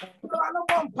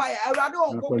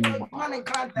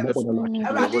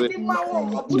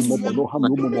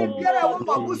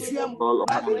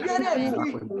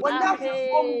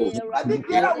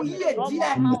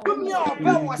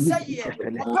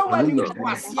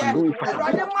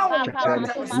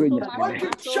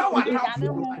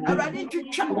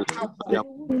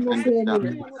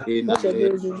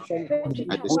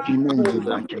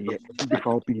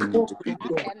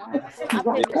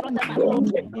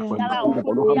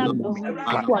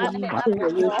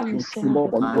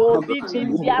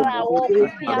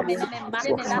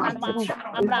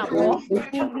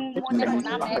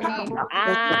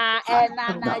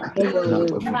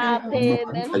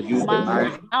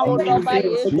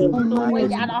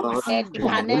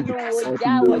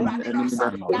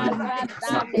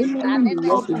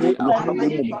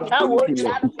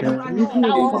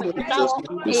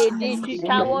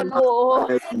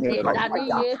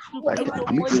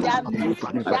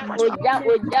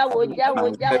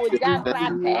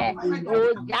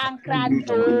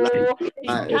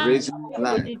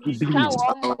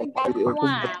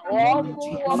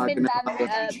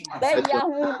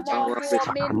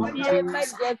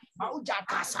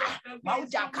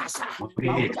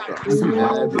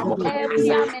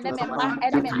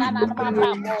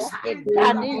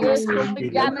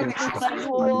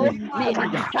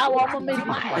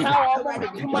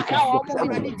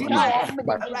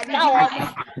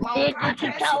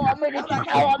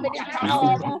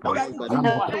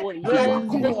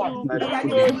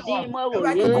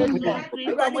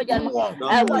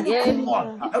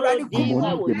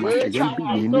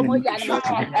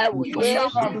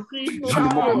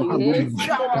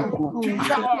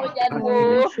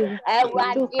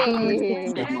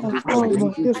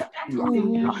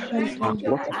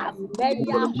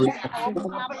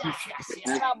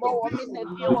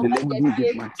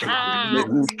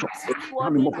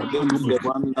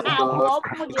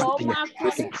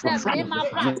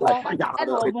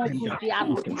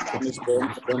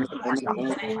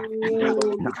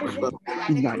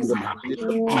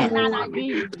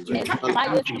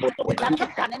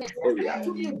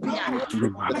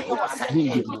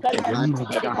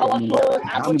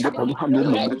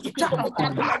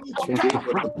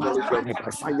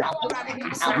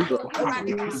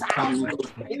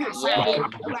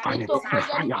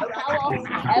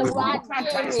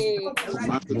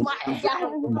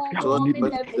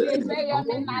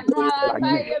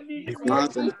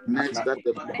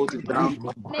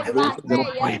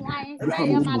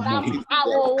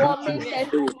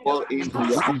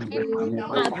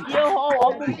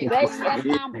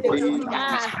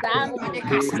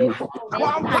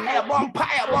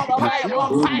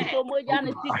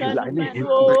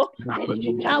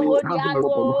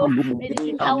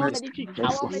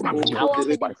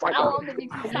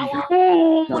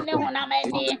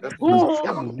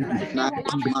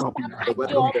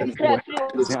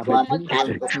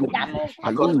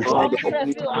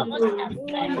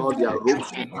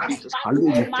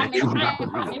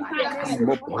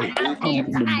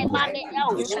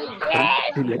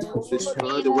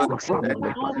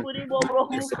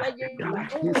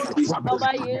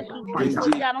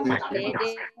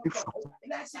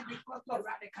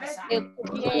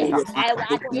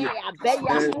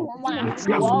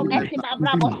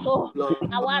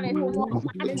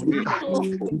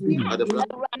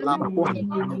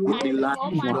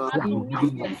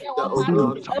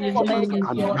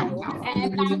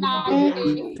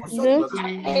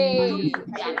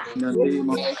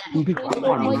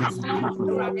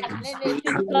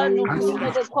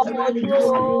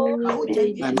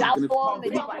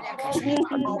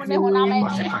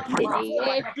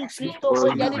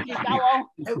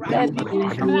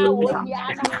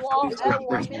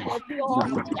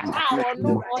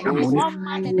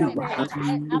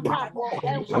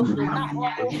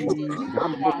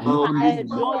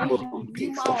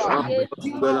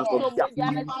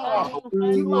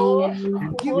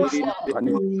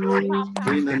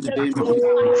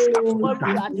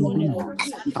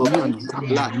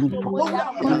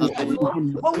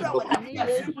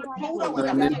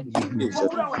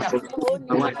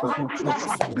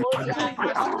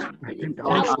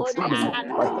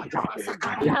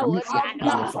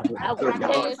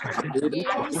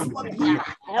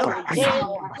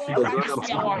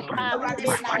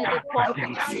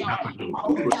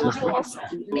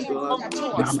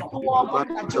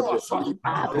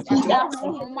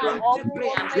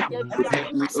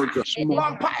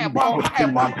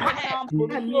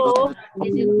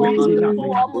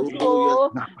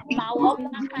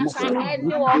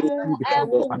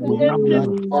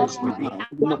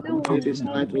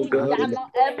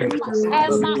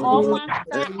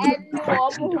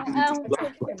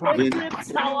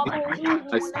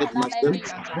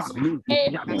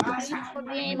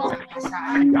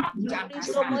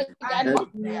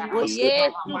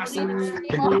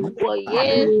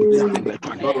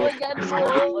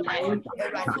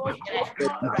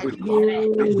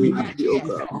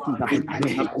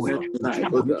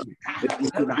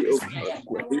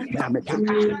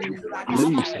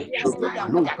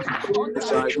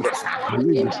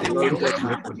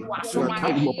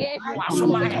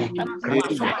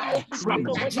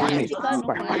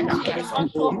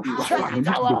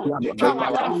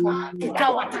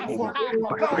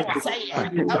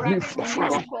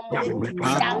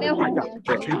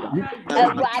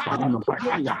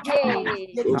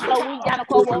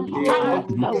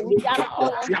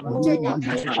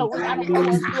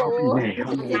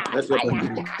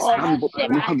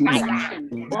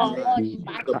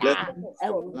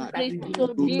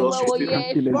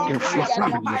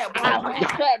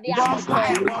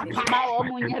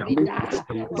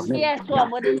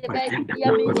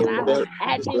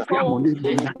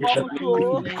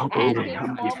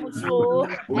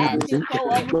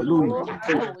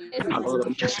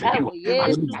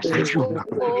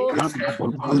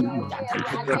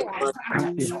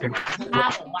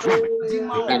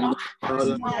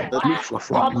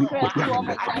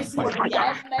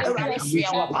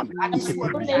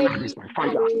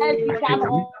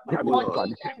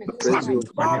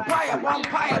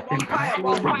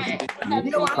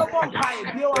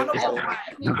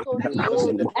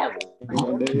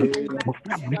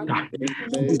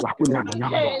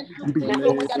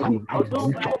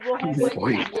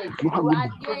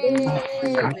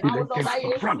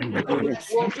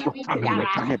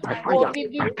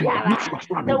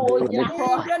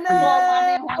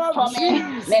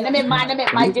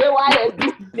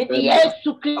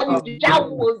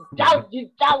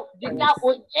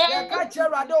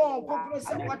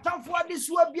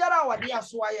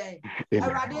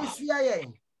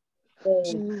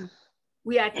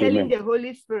 We are telling the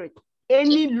Holy Spirit,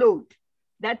 any load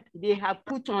that they have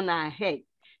put on our head,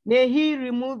 may He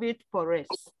remove it for us.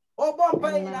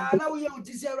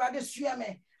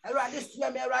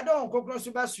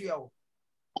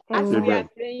 As we are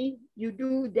praying, you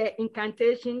do the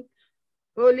incantation.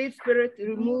 Holy Spirit,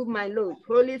 remove my load.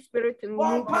 Holy Spirit,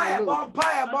 remove my load.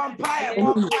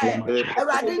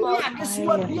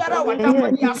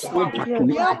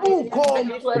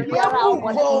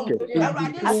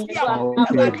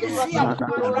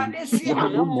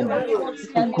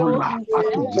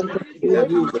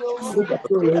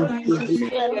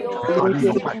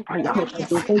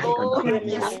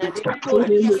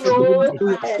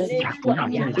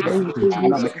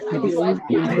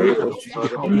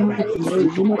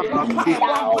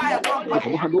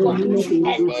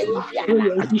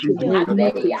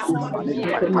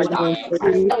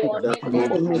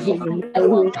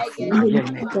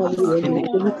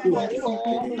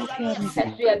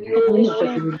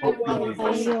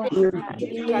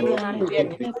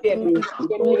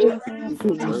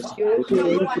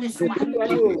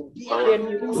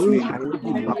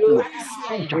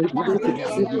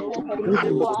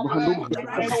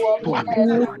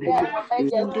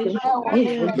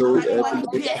 Every load that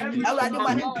I've been carrying, I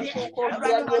remove it.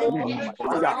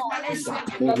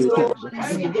 Set me free from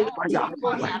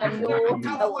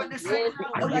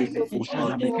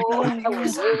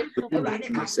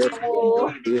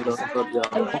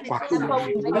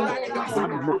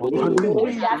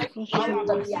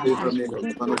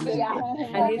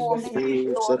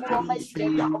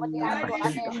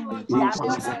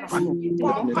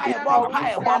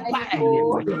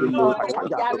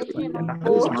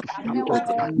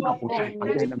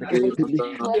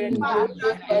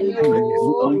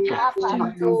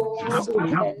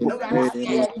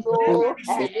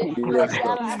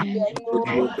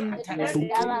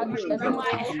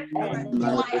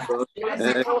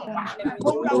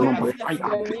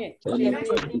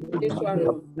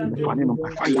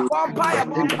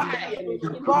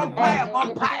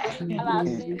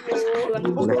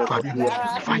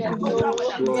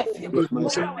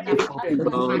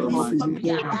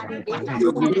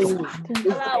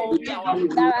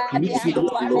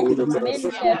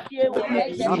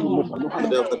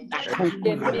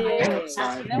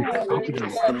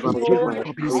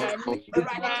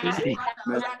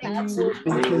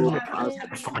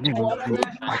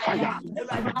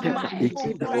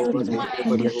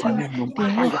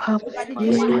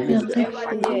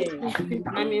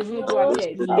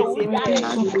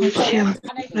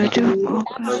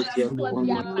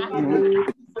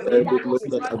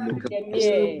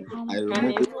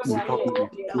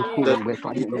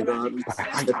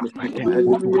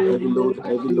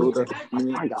every load that me,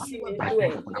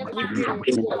 every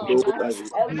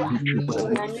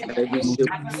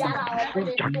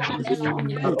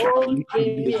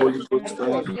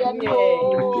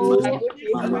ship,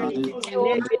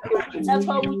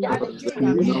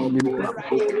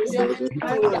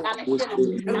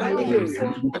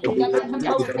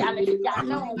 the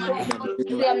Holy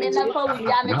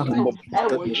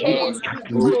Ghost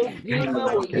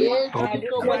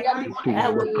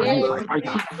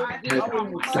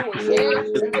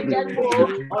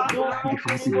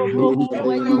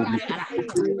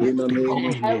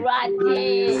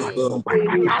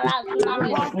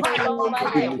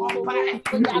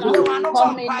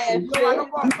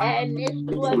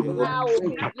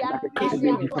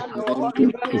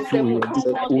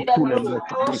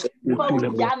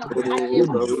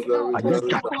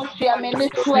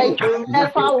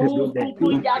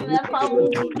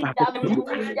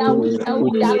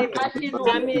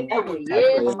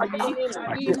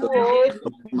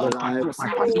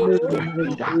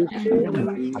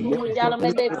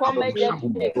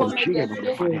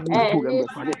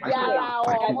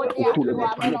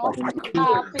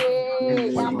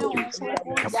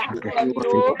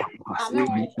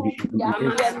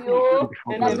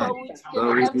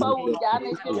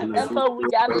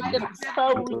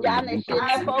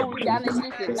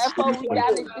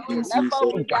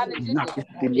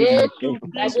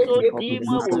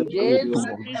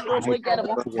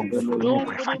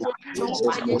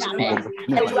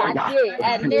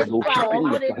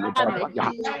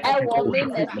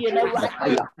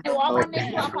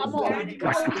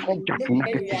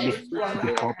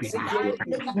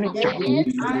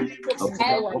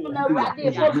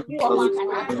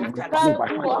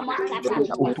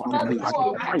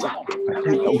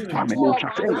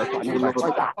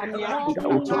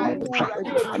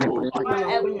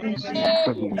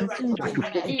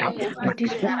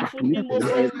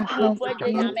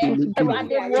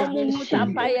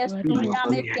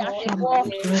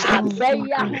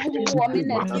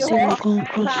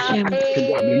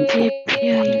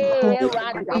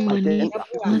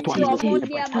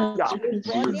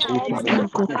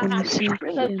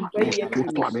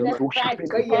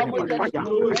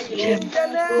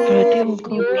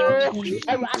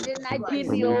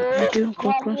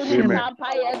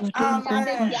mind,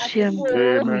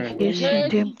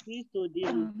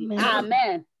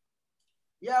 Amen.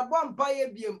 Ya bompa ye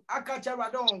biem akacha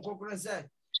radon kokoro se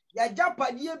ya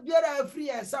japade biara free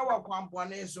en sa wa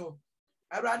kwampone so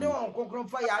awrade won kokoro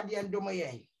fa ya de ndom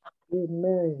yen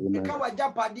amen ka wa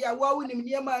japade a wa wunim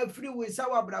niema free we sa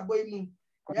wa brabo mu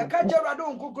ya kacha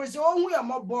radon kokoro se ohun ya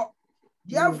mobo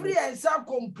dia free en sa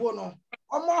kompo no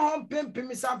omo hon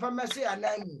pempem sa fa mese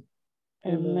anami.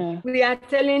 Amen. We are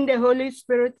telling the Holy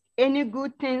Spirit any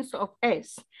good things of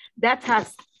us that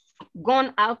has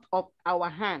gone out of our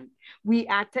hand. We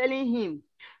are telling him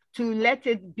to let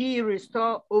it be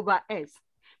restored over us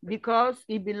because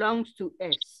it belongs to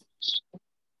us.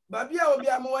 Babia obi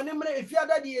amwani mre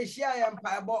ifiada di yeshia ya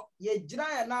mpaebo ye jina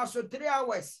ya na so 3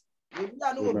 hours. Ye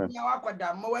bia no obi ya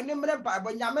wakoda mwani mre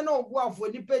mpaebo nyame na obu afo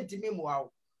ni penti mi mu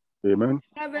awo. Amen.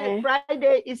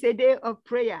 Friday is a day of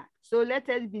prayer. So let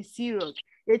us be serious.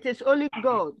 It is only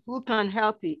God who can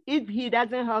help you. If he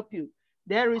doesn't help you,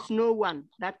 there is no one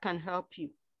that can help you.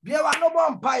 Be a no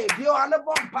vampire, be a no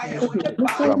vampire.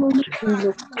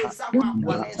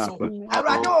 I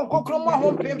rather on Cokroma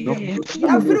home pimping.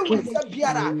 Every week,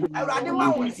 Biara, I rather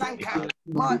my Sanka.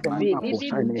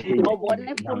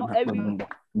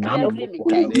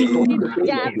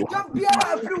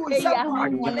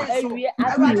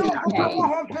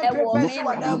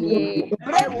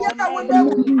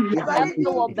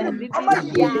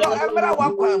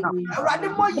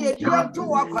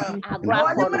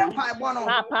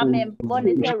 Papa me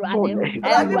bonne terade,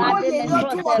 erade me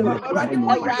trotero, erade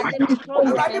me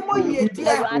trotero,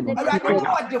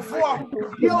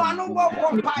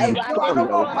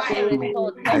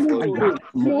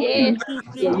 Jesus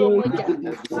Christo moja,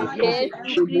 Jesus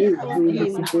Christo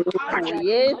dim,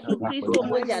 Jesus Christo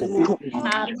moja,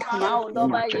 mau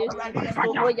doba Jesus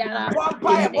Christo moja la,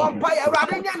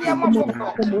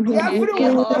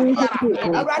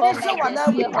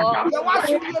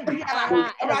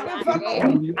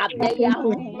 abeya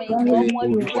hume bomo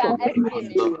bia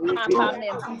efimi papa me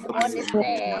boni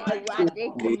se rade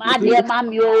jimade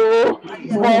mamio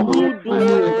bohudu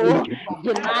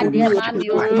jimade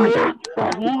mamio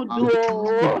bohudu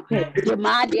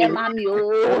jimade mamio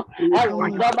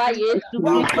ewodoba Yesu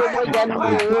Kristo mojanu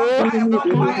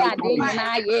rade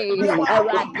na ye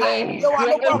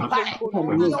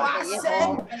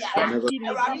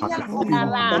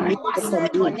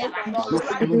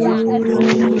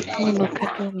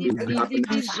rade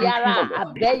biara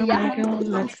abeya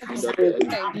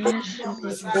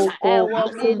ewo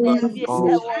me nefi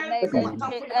ewo me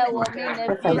nefi ewo me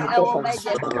nefi ewo me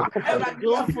jefi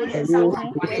don't full hu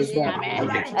ame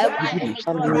ewa de me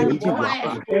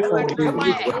so de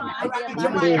bo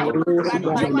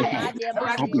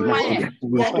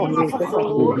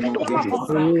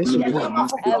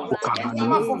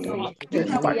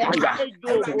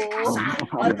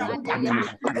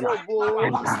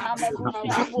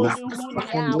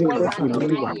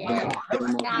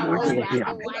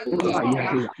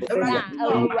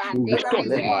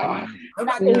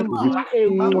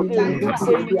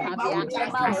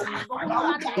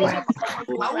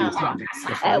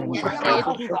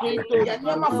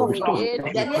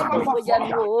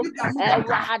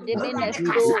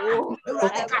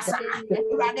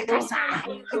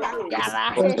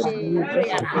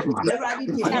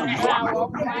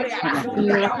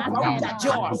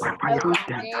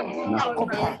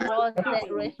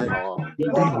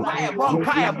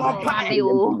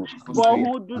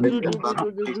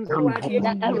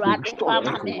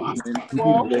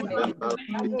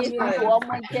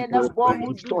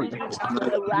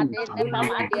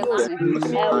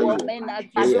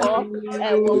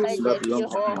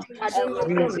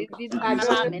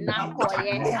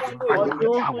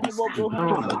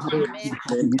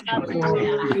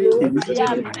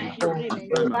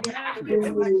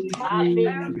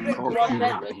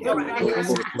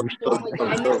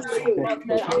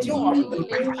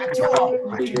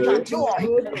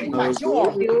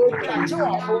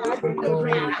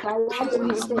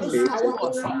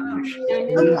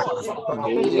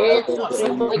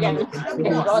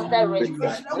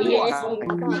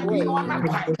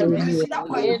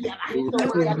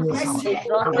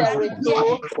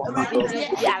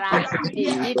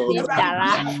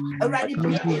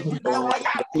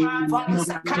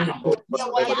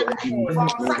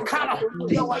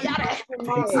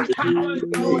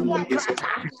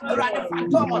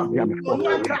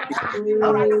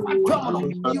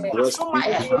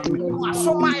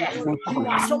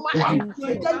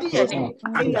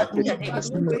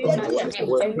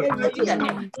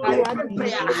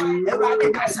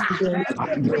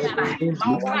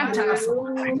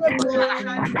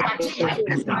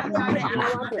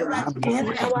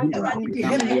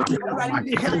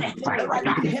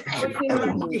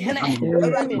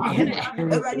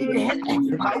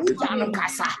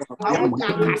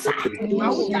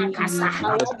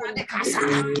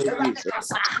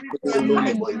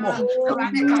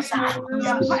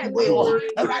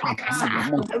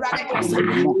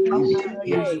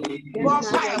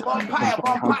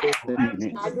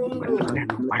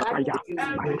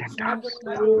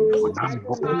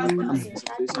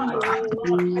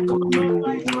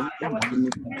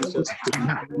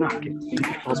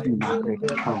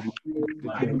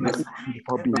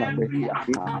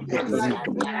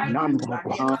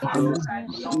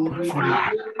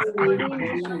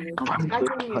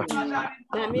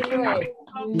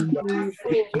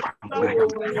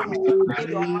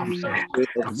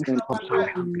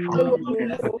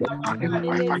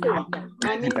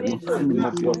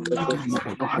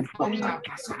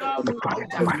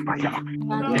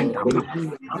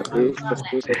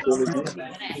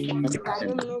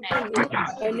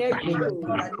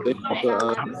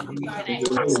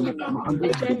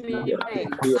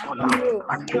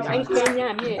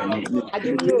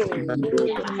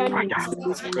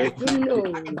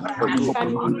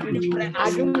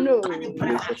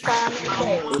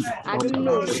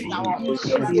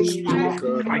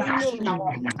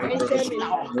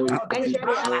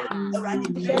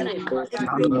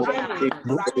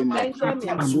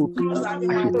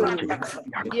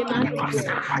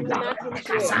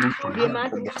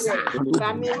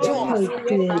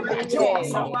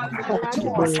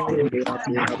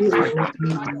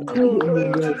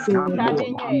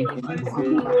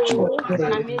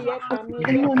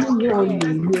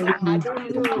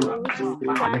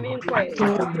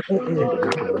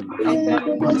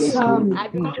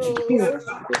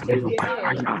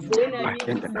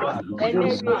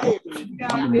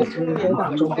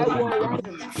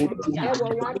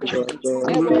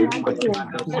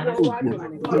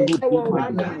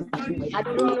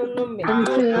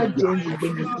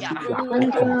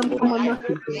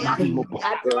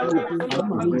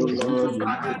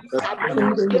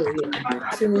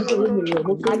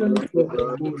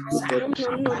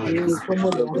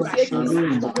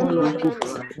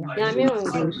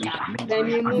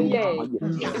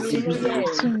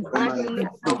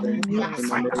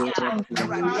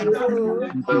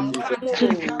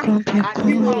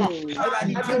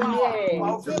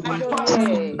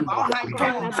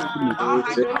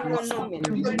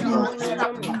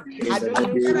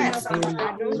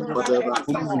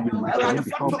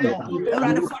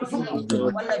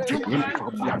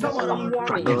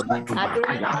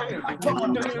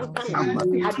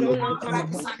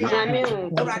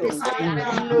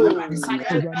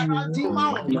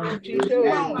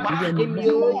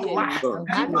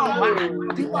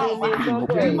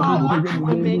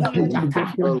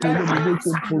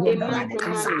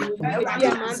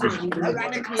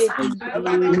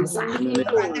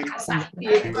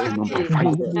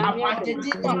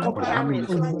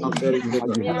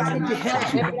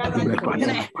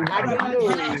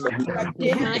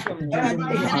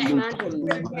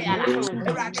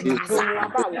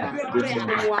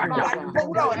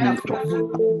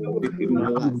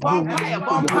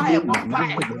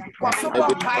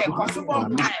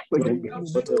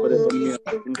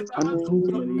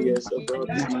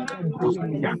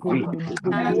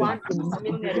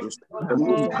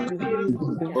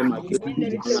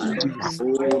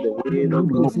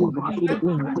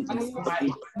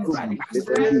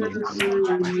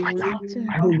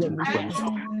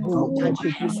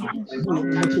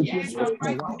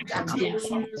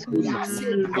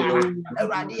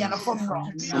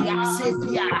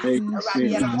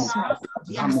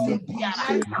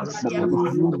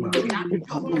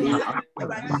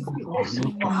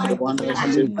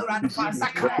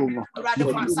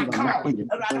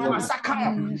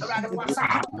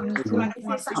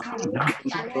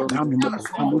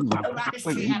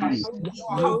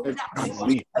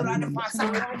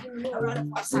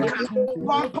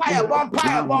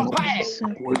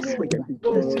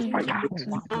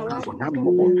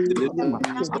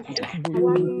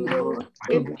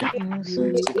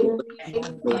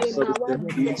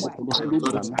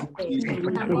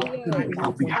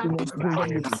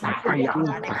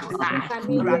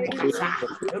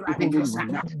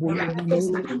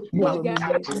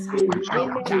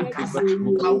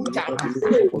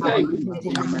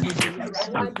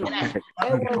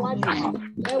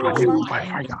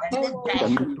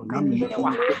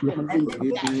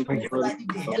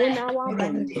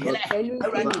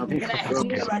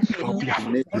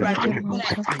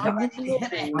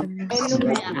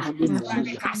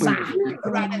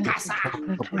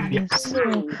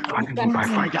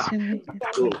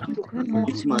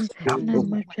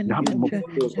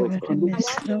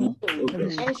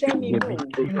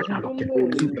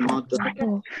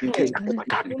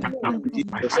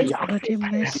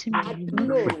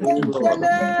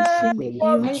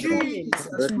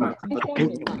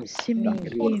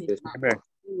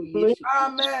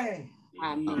Amen.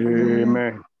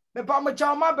 Amen. Me pa mo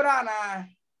chama brana.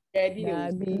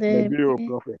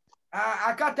 Prophet.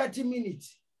 Aka 30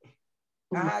 minutes.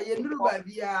 Ye nuru ba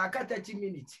bia aka 30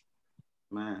 minutes.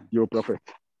 Man. Your prophet.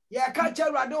 Ya ka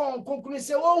chawrade on konkunu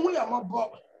se won hu ya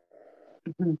mabo.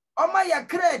 Oma ya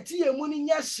kreti ye mu ni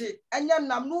nyehye enya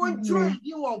nam no nturo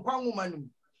di won kwa nwoma num.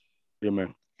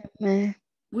 Amen. Amen.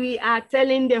 We are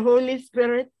telling the Holy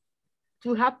Spirit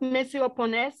to have mercy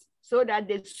upon us so that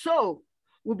the soul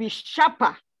will be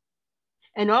sharper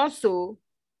and also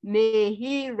may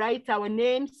he write our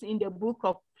names in the book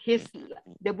of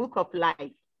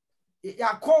life.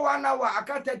 Ya call 1 hour, I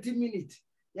got 30 minutes.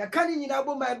 Ya can't in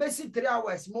abo my best 3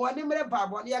 hours. More than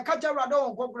Pabo, ya catch a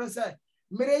radon, Cockle say,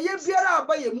 May ye be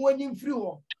by a morning free.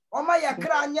 Oh my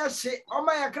crania shit, oh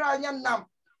my crania nam.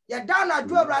 Ya dana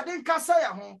do a radin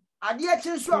casaya home. I dear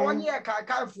chinsu 1 year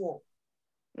kai for.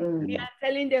 We are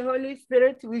telling the Holy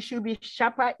Spirit we should be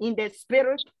sharper in the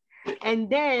spirit. And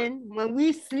then when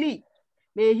we sleep,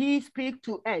 may he speak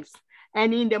to us.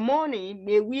 And in the morning,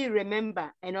 may we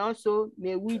remember. And also,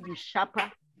 may we be sharper.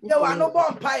 You are no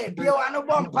bonfire, you are no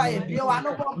bonfire, you are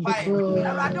no bonfire.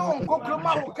 I don't go to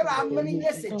my many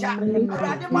years a child.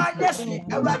 I demand yes,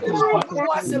 I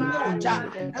was a new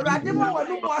child. I demand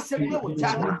who was a new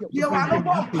child. You are no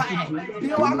bonfire,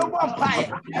 you are no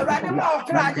bonfire. I demand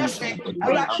cry yes, I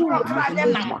demand cry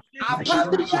now. I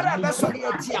probably are a vessel here.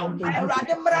 I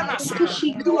demand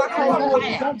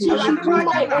you are no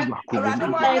bonfire. I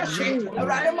demand yes,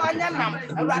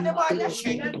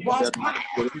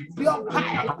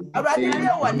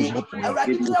 Radimia wani,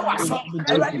 Radimia waso,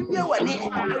 Radimia wani,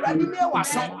 Radimia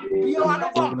waso. You are no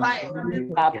vampire.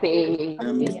 Papi,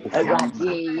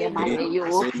 Radi, Mayo,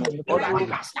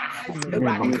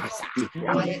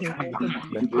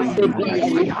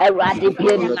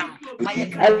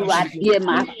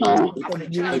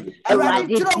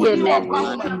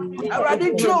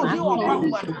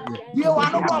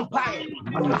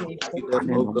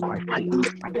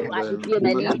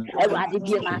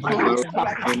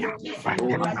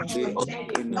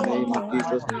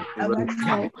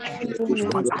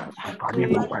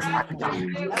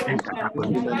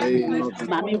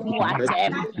 Mommy, what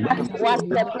them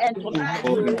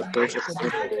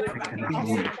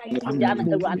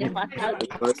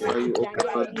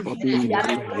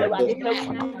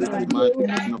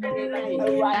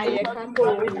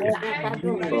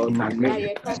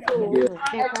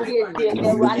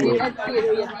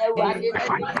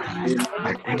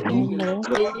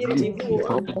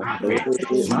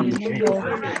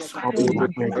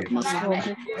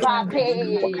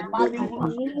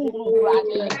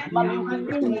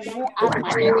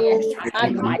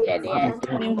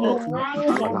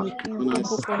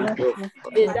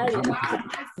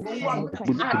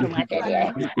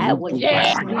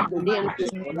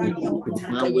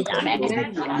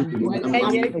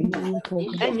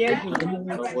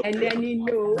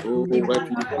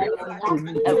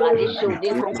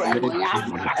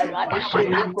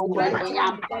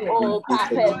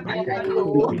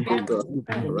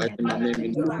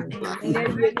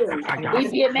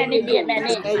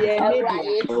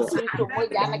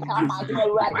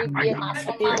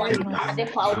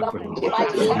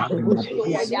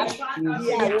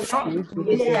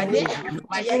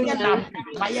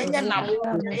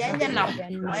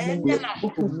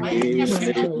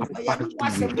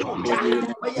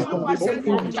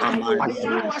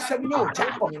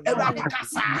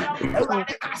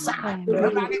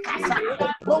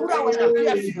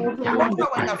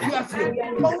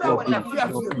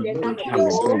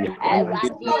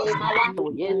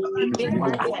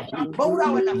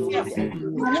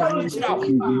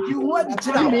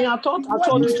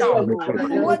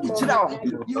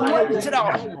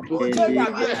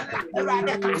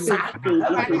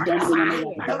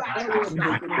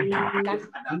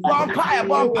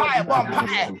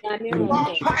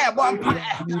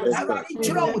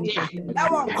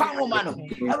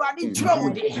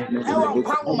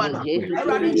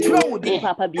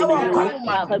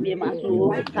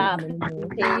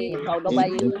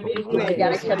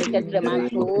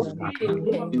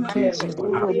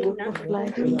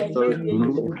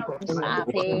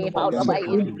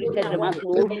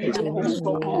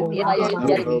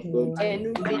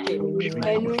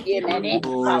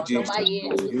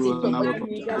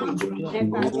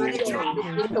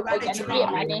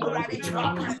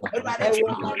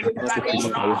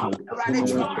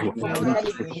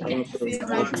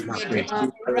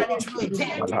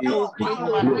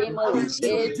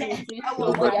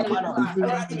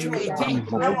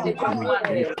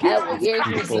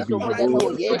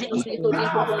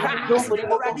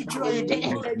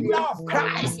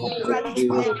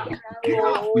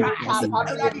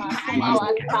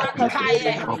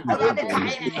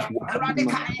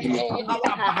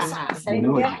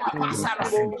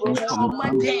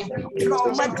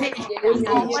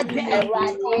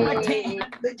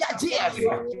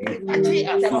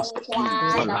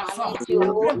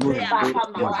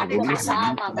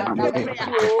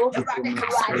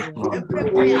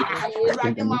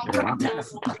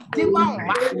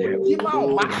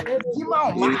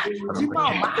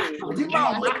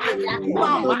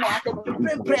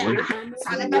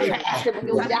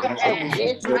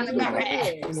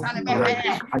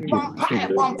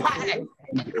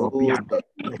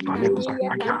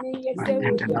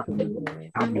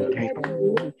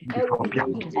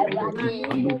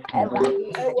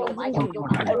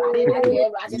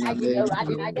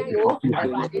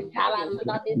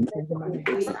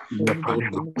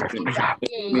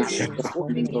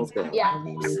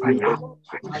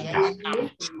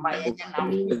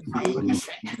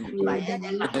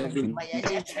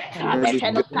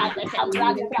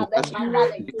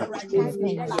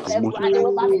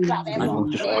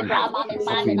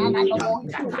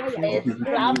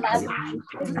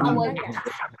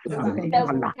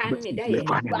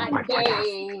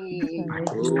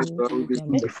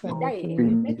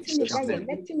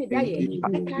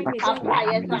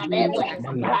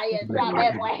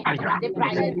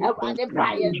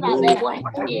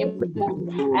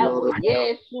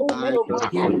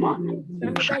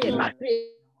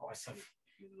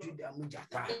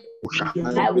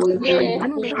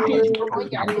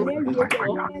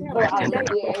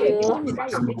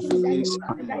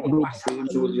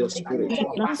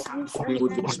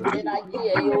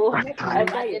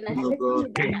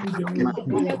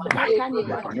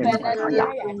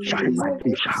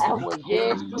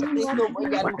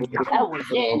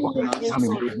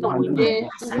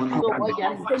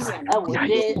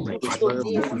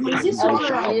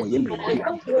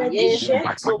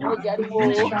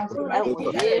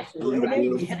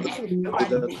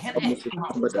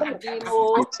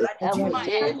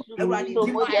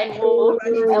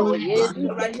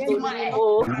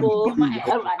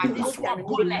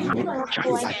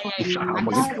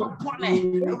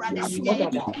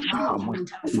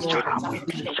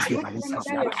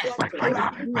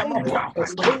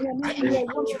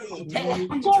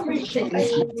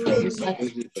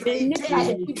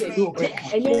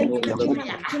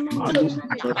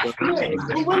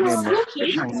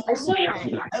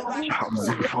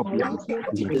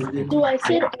So I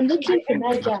said, I'm looking for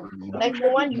that gown, like the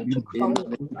one you took from me.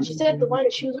 She said the one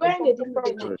she was wearing a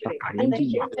different one. And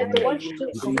she said the one she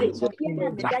took from me. So In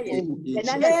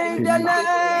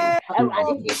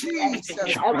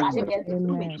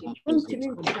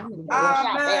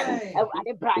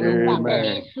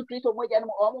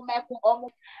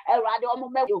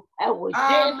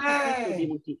the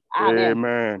name of Jesus.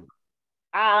 Amen.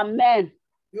 Amen.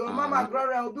 Your mama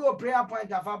Gloria will do a prayer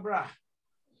point of Abra.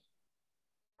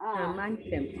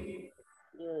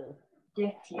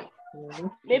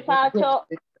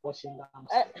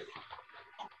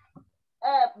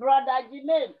 Brother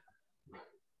Jimmy.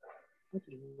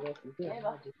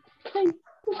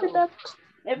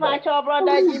 If I told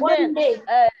brother Jimmy,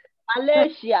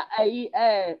 Malaysia,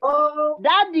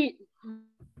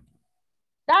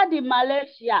 Daddy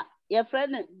Malaysia, your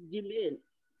friend Jimmy,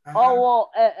 or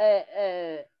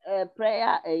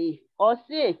prayer, or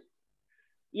say,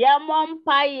 ya mom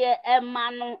pie a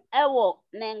manu ewo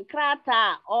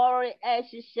nenkrata or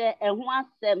eshishe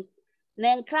ehwasem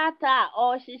nenkrata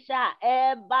or shisha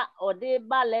eba ode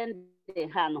balende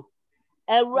hano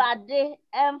ewrade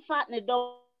emfa ne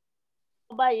do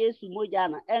ba Yesu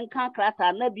mojana enka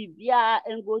krata na bibia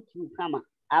engo tu kama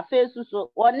afesu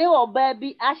so woni oba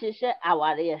bi ahihye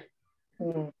aware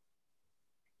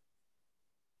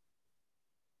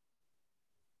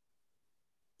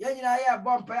Yanyina ya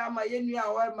bompa ama yenu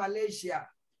a Malaysia.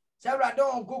 Sarade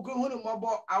on kokru hunu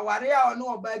mobo aware a ono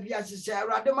oba bi ahihye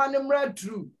awrade ma ne mra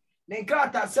true. Ne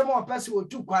nkrata sem opese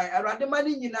otu kwan awrade ma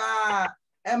ne nyina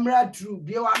emra true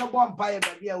bi wa no bompa ya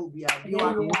ba bia obi a bi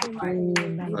wa no bompa.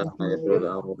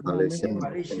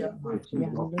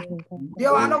 Bi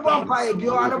wa no bompa bi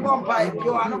wa no bompa bi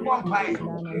wa no bompa.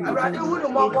 Awrade hunu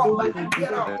mobo ba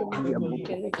bia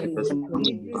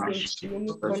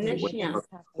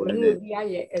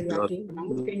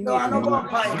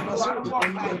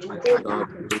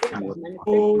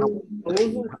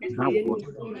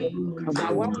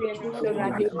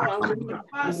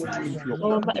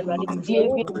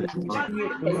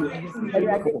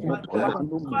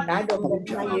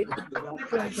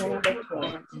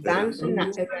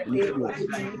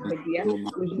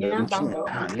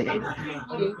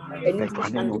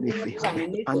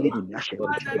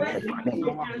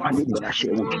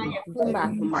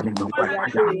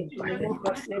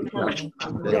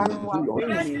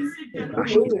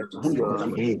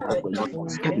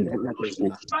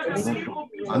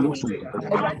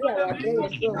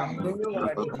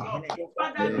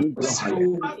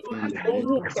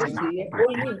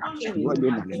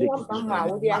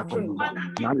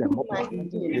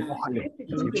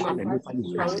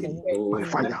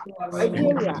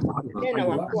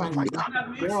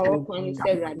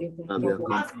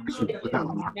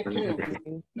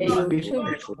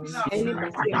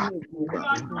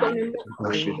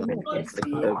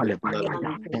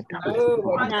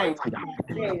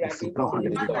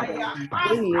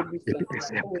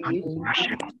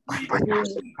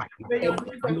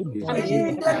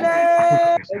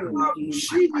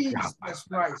Jesus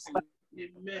Christ.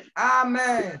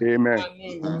 Amen. Amen.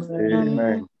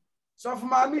 Amen. So for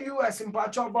mommy, you are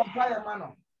sympathetic about fire,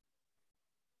 man.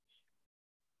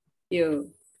 Yo,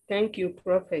 thank you,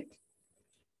 Prophet.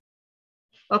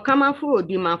 Okamafo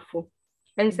odimafo.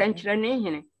 Ensenkyere ne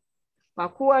hene.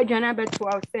 Wako adwana beto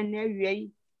a sen na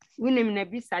wiei. Wunim na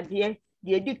bisade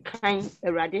de edi kan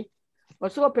Awurade.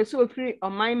 Oso opese ofiri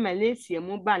oman Malaysia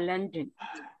mu ba London.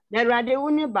 Na Awurade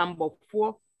woni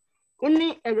bambofo.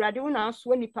 Woni Awurade wona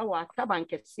aso nipa wa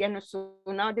tabankese no so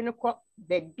na ode ne kɔ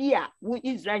bebi a wo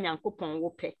Israel Nyankopɔn wo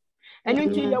pɛ. Enu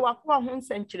nti ye wako ho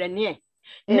nsenkyere ne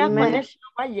na connection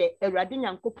wa ye Awurade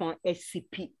Nyankopɔn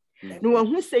asipi. No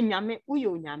wahu se nyame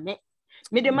uyo nyame.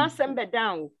 Me de masem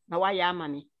bedan o na wa ya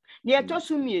amame. Ne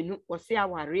etosu mienu ose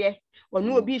aware.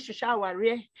 Onu obi hwehwe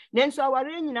aware. Nenso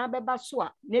aware nyina beba so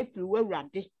a na firi wa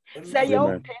Awurade. Se ye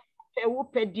wo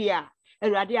pɛ dia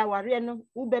Awurade aware no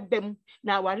wo bebam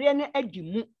na aware no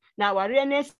adimu na aware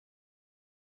no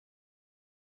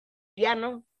dia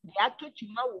no dia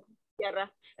tochuma wo yara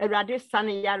Awurade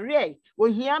sane yare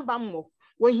ohia bammo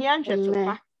ohia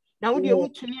nhwesopa na wo de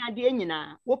wutumi ade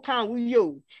nyina wo kan wo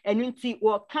yo enu nti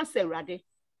wo kasa Awurade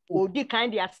wo di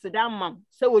kan de aseda mam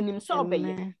se wonim se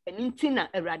obeye enu nti na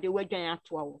Awurade wadwan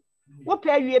atoa wo wo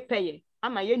pɛ awie pɛye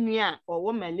ama ye nua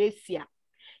owo Malaysia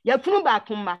ya funu ba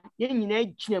kumba ye nyina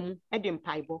gyinamu e de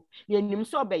mpaibo ye nim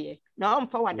se obeye na o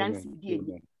mpa wadanse die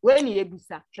ni we ni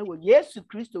ebusa e wo Yesu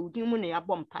Kristo udin mu na ya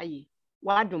bɔ mpaye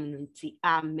wadom no nti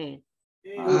amen.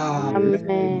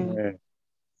 Amen.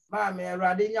 Mami,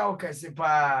 Awurade nya wo kɛse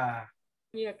pa.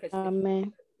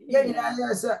 Amen. Ye nyina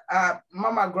yes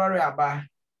Mama Gloria ba.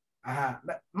 Aha.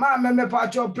 Mama me pa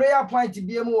cho prayer point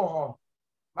bi emu wo ho.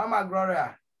 Mama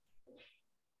Gloria.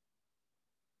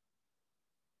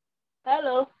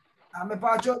 Hello. Me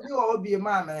pa cho bi wo bi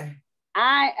mama.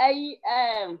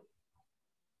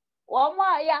 One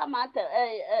more ya matter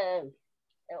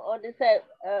or they say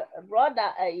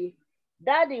brother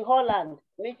Daddy Holland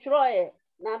me Troy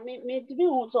na me to be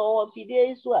who so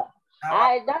fide isu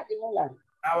Daddy Holland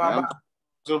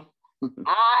So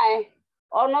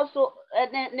ono so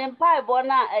ne mpa bo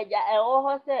na eja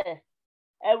ho se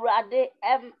Awurade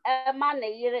ma ne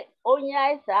yire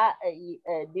onya isa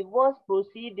divorce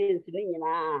proceedings ni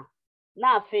nyina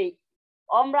na afi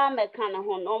omra meka ne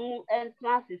ho no mu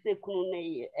entrance se kunu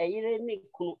ne yire ni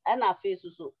kunu na afi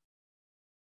so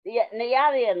ne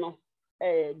yare no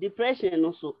depression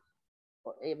no so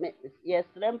yes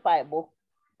rempa bo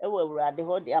e wo Awurade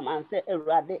ho de amanse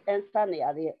Awurade ensa ne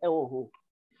yare e wo ho.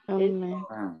 Amen.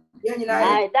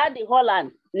 Daddy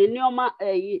Holland ne nioma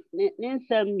ne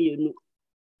nsam mienu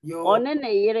one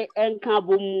ne yire enka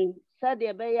bomu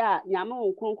sade be ya nyame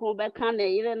nkonkron be ka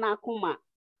ne yire na akoma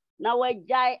na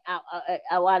wajai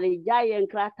aware jai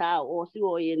enkrata o si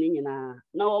o ye ne nyina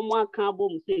na o mo aka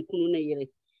bomu se kunu ne yire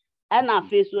ana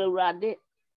fesu Awurade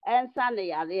ensa ne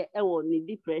yare e wo ne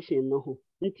depression no ho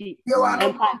nti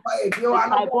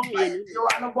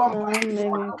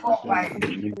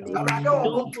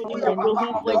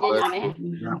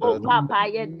papa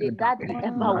ye de daddy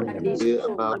eba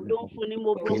wo don't funi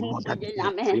mo bro hu je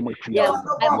nyame ye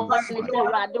e mo ni se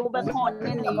Awurade wo be kon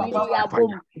ne ne yiri ya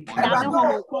bom nyame ho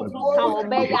mo kokru ka o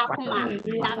be ya kuma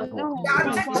nyame ho mo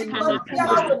kokru ka na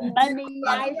kuma bani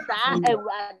ya isa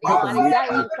Awurade aware ya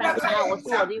ye krata wo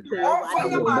so ri ko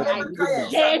Awurade wo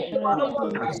ya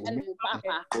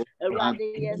papa Awurade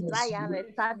Yesaya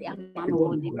resadi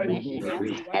amano depression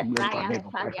Yesaya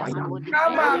resadi amano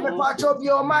grandma me pacho bi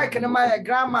o mic na my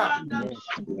grandma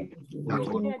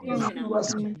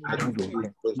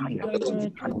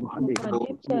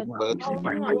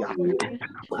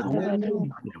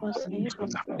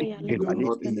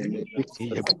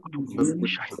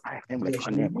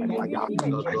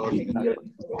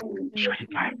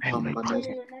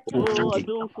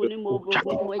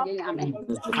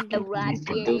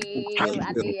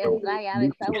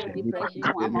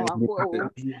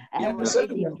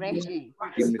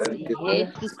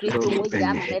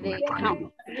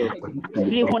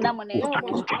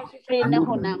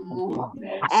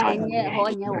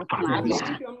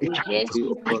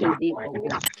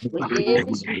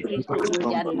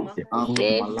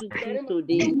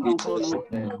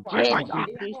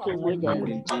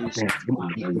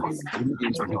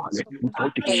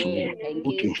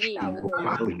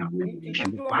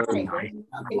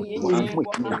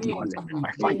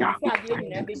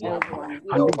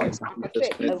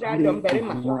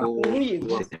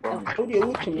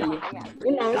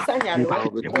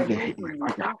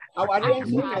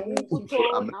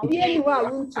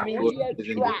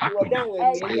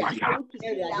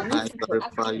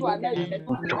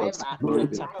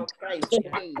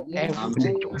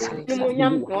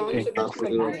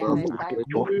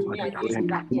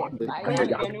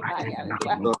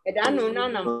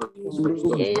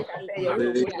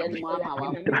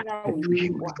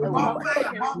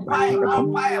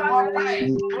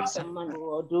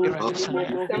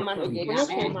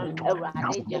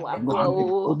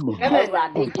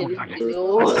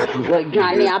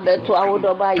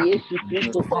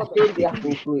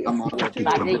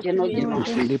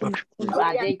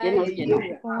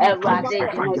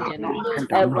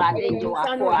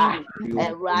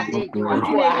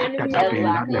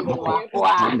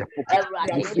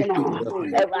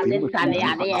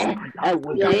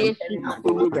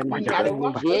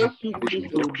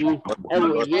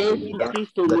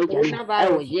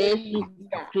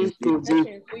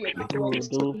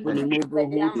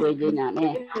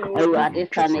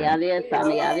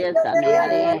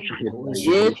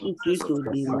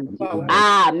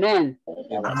Amen.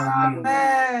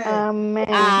 Amen.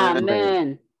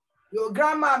 Amen. Your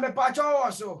grandma me pacho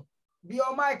also. Be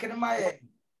your mic in my head.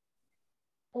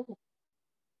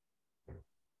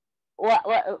 What?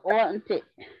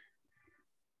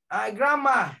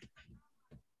 Grandma.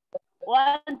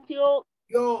 What you?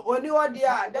 Yo, when you are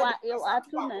there, What you are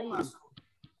tonight?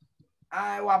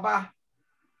 Waba.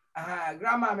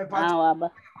 Grandma me pacho.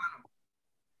 Waba.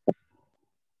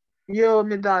 Yo,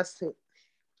 me that's it.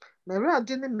 Me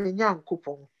radi ni me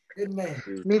nyankopon. Amen.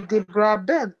 Me de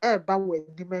braben eba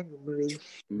weni menumre.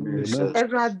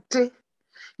 Erade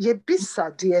ye bisa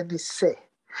de ni se.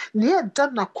 Ni eda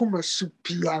na kuma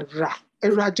supiara.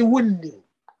 Erade woni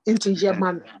inti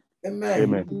yemano.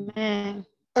 Amen.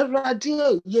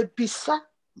 Erade ye bisa.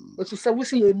 Oti se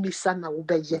wusi ye misa na wo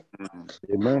beye.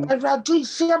 Erade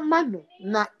yemano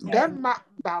na bema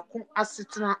ba kun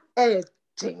asitena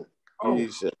ten.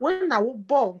 When na wo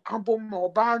born kambo ma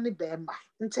oba ni bema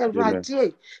nte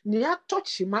Erade ni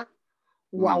atochima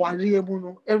wa aware mu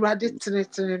no Erade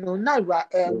tenetene no na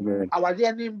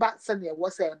aware ni mba se na wo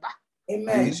se eba.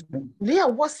 Amen. Ni a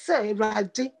wo se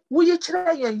Erade wo ye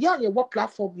kire yen ya ye wo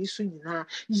platform yi so nyina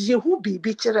ye hu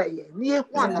bibi kire yen ni e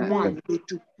hu anamo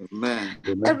ayetu.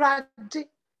 Erade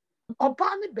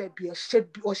oba ni baby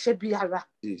o hye biara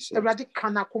Erade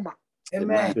kana kuma.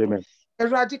 Amen.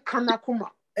 Erade kana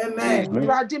kuma. Amen.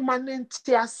 Erade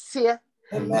manenti ase.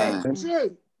 Amen.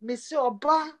 Je me se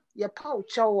oba ye pa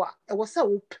uchawa e wo se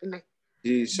wo pene.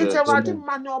 Nti Erade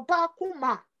mane oba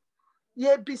kuma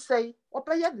ye bi sei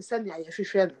obeye ni se ne aye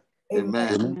hwehwe no.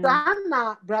 Amen.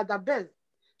 Sana brother Ben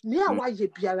ni a wa ye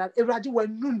biara Erade wa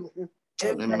nunu ho.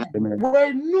 Amen.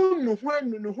 Wa nunu ho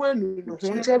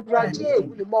nti Erade e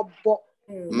wu ni mobbo.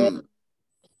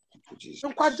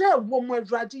 Nkwade wo mo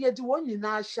Erade ye di won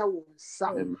nyina ahya wo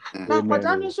nsa. Na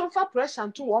nkwada no so fa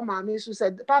pressure to wo maame so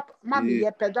said papa mami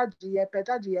ye peda ye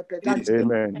peda.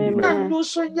 Amen. No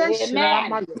so ye shira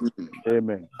ma yo.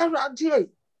 Amen. Erade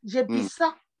ye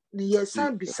bisa ni ye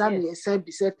san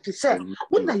bisa ti se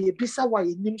wona ye bisa wa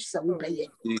ye nim se wo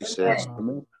beye.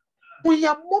 Wo ye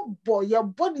mobbo ye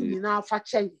boni nyina fa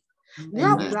kye. Ni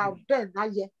abra ben na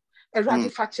ye Erade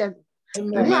fa kye.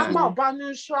 Ni ama oba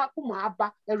no so akuma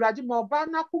aba Erade ma oba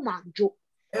na akuma njo.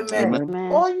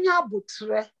 Onya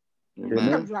butre.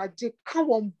 Erade ka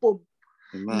won bom.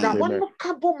 Na won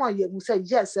ka bom aye mu say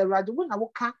yes Erade wona wo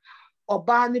ka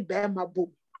oba ni be ma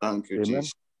bom. Thank you,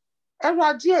 Jesus.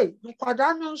 Erade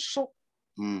nkwada no so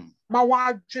ma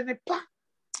wa dwene pa.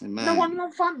 Na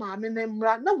won fa ma me na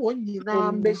mra na won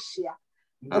nyina mbehia.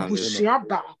 Abusua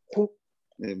ba ko.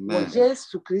 Wo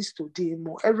Yesu Kristo di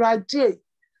mo Erade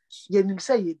yenim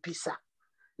say ye bisa.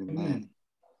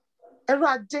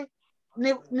 Erade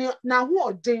na ho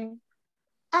odin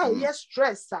yes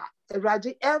stress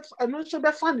erade eno so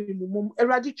be fa no mum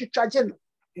erade twitwaje no.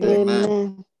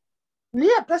 Amen. Ni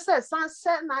e pese san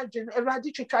se na adwen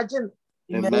erade twitwaje no.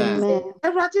 Amen.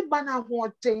 Erade bana ho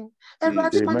odin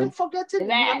erade bana forgetting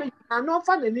me na no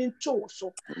fa na ni nto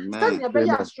so. Stand be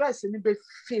ya stress ni be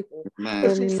fi ho.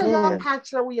 If you say ya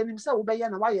catch la we yenim say wo be ya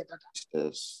na wa ye dada.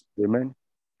 Yes. Amen.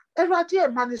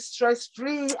 Erade man is stress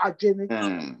free adwen.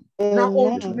 Na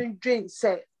on to me drink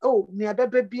say oh ni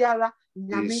abebe biara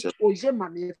nyame oye ma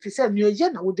me fi say ni oye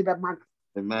na wo de be man.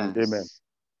 Amen. Amen.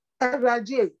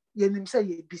 Erade yenim say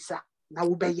ye bisa na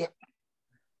wo be ye.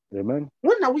 Amen.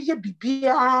 When na we ye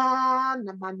bibia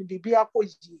na man bibia ko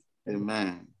yi.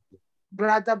 Amen.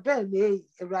 Brother Ben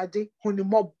Erade huni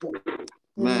mobbo.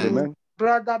 Amen.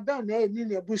 Brother Ben ni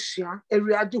ne bushia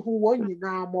Erade hu won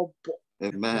nyina mobbo.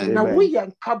 Amen. Na we ye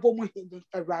nkabo mu hini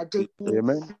Erade.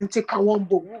 Amen. Nti ka won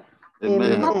bo.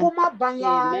 Amen. Mabbo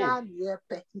mabanya ye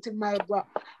pe. Nti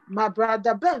my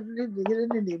brother Ben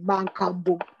ni man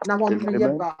kambo. Na won ye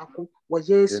ba ko wo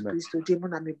Yesu Kristo di mu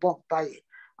na me bo paye.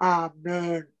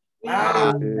 Amen.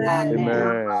 Amen.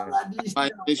 Amen.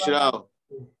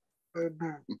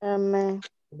 Amen.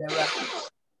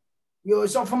 You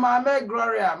so for my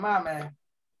Gloria, mama.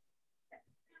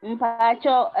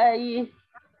 Mpacho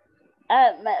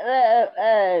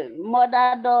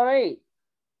Mother Dory.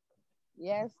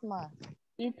 Yes, ma.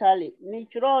 Italy.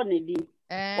 Mitroni di.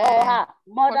 Oh ha.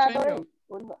 Mother Dory.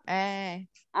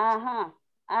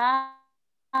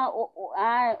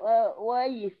 Where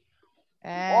is?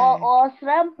 Or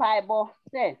Sram Pibo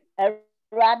say.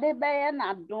 Rade be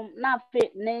na dum na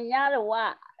fe ne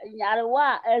yarewa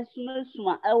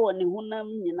esunsuma ewo ne hunam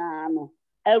nyina no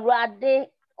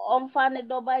Erade omfa ne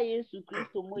doba Yesu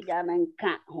Kristo moja na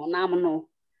nka honam no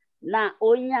na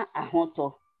onya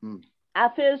ahoto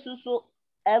afesu so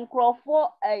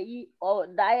enkrofo o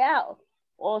daya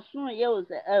osun ye o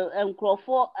se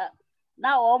enkrofo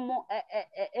na omo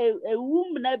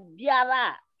ewum na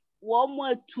biara wo mo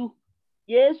atu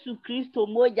Yesu Kristo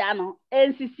moja no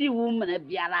ensisi wumna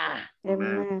biara.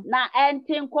 Amen. Na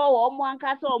enten kwa wo mo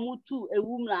ankasa o mutu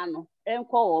ewumna no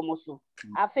enkwa wo mo so.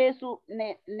 Afesu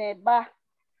ne ba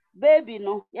baby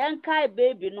no yenkai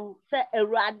baby no se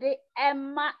Erade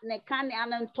emma ne kane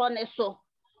anento ne so.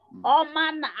 O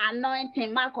man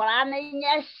anointing makora na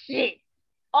nye hye.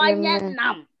 Onye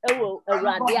nam ewo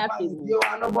Erade atemu.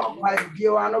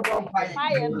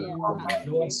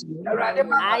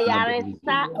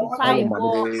 Ayaresa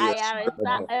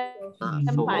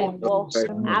mpaibo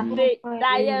afe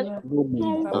daya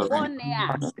tumbone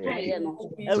a tuye no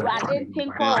Erade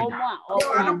ntinko omo a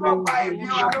omo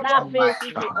na fe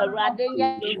susu Erade nya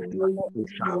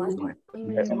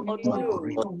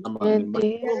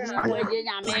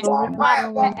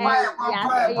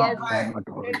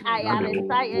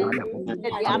ayaresa ye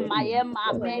amaye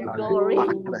ma mendori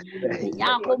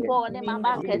nyankopo ne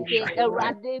mama kese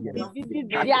Erade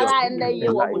biara ende ye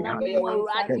wo munam ye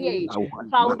Erade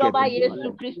faudoba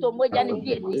Yesu Kristo moja ni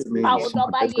siesi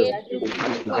faudoba Yesu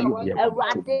Kristo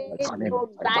Erade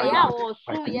daya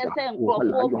osun yese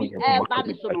nkrofo bi eba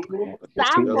ni so no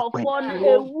sa nkrofo no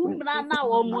ewu mra na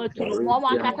wo mu aturu mo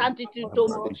akasa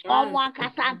ntititom mo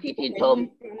akasa ntititom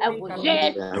ewo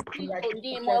Yesu Kristo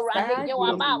ndi mo Erade je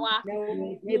wa bawa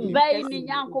ni bai ni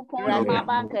nyankopon ni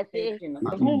maba kese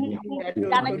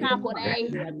dane ka ko nei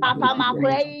papa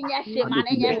makurei nya shema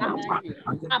ne nya na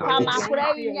papa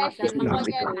makurei nya shema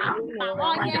onye na ma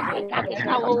onye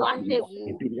keka wo wase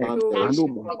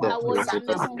keka wo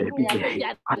nyame hu mo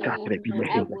ja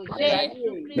ewo Yesu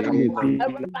Kristo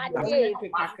Erade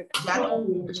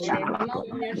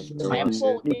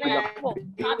tempo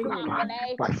papa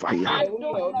makurei fado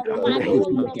no makurei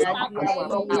nya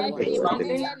shema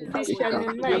ne nya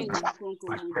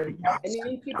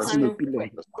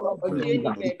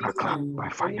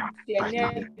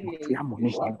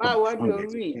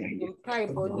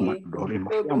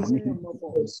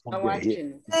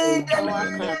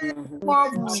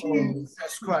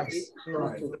Jesus Christ.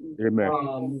 Amen.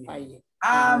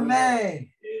 Amen.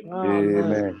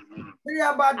 Amen.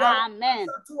 Amen.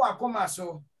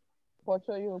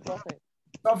 For you, prophet.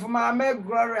 So for my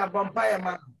Gloria Vampire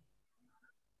man.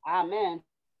 Amen.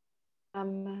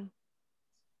 Amen.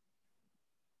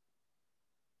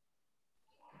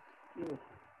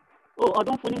 Oh, I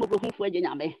don't funny mo go fu eje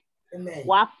nyame.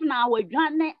 Wafuna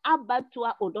wadwane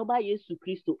abatua odoba Yesu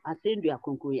Kristo asendu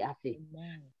akonkori ase.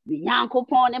 Ni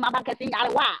nyankopon ne mabakase yare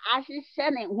wa ahihye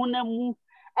ne hunamu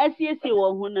asiesie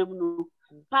wo hunam no.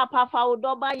 Papa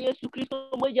Faudoba Yesu Christo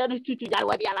Mojano Tutu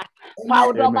Yawabiala.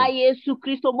 Faudoba Yesu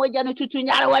Christo Mojano Tutu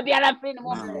Yawabiala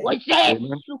Finimo. Was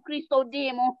Yesu Christo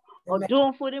Demo. Or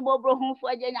don't for him over whom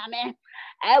for Jename.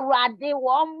 Erade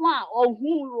Wama or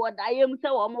who would I am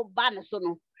so almost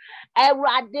banasono.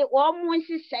 Erade almost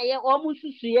say almost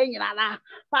seeing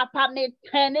Papa may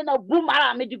turn in a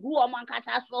boomara me the Guaman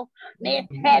Casaso. May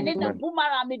turn in a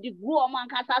boomara me the Guaman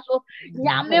Casaso.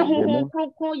 Yame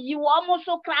who you almost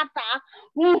so crata.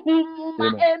 Whom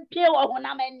MP or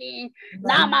Honamani.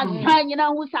 Nama hanging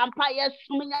out with some pious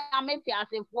swimming a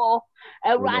metias for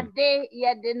Erade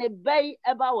yet in a bay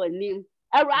about a name.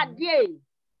 Erade.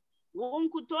 One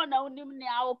could turn out him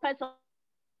now, person.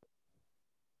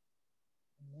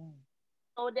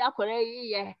 Oh, they are correct.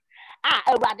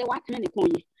 Erade, what many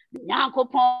pony? Yanko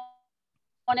Pon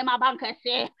on my bank,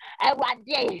 say,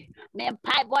 Erade, me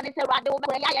pie bonnet, Erade,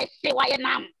 I say why you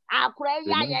nam. I pray,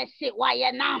 I say why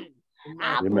you nam.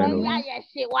 I pray, I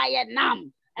say why you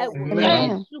nam.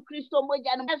 Jesus Christo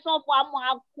Mojano, so far,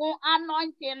 more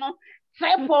anointing.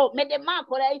 Tremble, me the mark,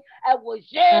 I was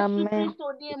Jesus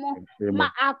Christo demo, ma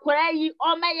aquae,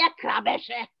 or may a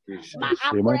crabeshe, ma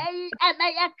aquae, and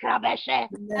may a crabeshe,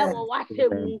 I will watch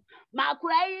him, ma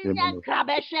aquae, and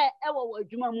crabeshe, I will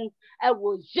jumamu, I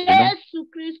was Jesus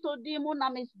Christo demo,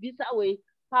 namis bisaway,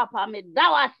 Papa me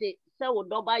dawase, so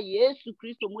doba Jesus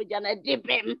Christo Mojana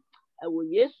dipem, I will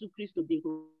Jesus Christo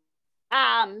demo.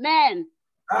 Amen.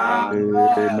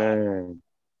 Amen.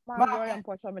 I'm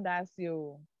for me that's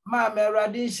you. Mama,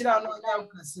 Radishra no yam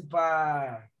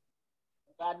kasipa.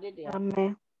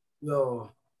 Amen. Yo.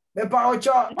 Me pa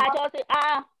ocho.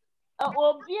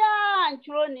 Obia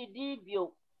antro ni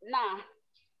dibio na.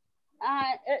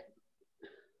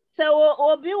 So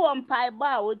obi won pai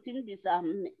ba o tin bisa.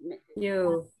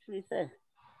 Yo.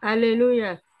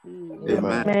 Hallelujah.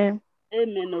 Amen.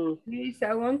 Amen. Please,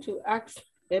 I want to ask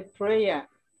a prayer.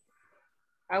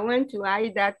 I went to eye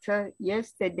doctor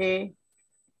yesterday,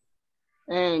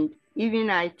 and even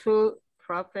I told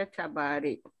Prophet about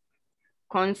it.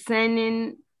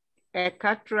 Concerning a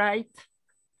cataract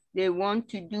they want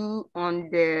to do on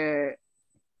the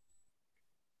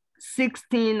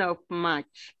 16th of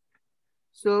March.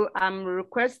 So I'm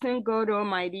requesting God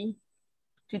Almighty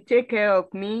to take care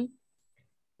of me.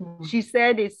 She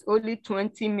said it's only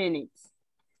 20 minutes.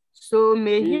 So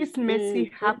may His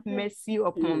mercy have mercy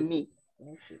upon me.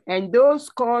 And those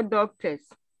called doctors,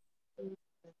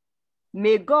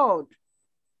 may God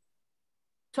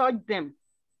touch them.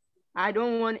 I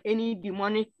don't want any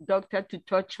demonic doctor to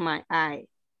touch my eye.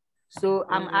 So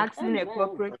I'm asking a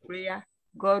corporate prayer.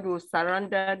 God will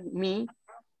surrender me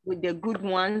with the good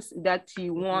ones that He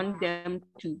wants them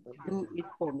to do it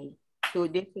for me. So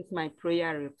this is my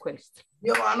prayer request.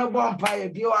 Yo, I no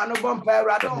vampire. Yo, I no vampire.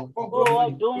 I don't.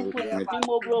 Oh, don't put him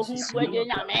over who for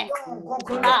Jename.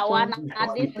 I want to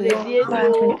this lady.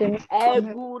 A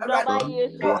good over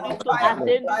years to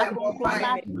attend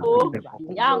to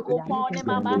Yanko Pony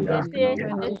Mama say, so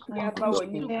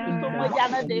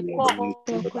much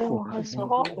they call.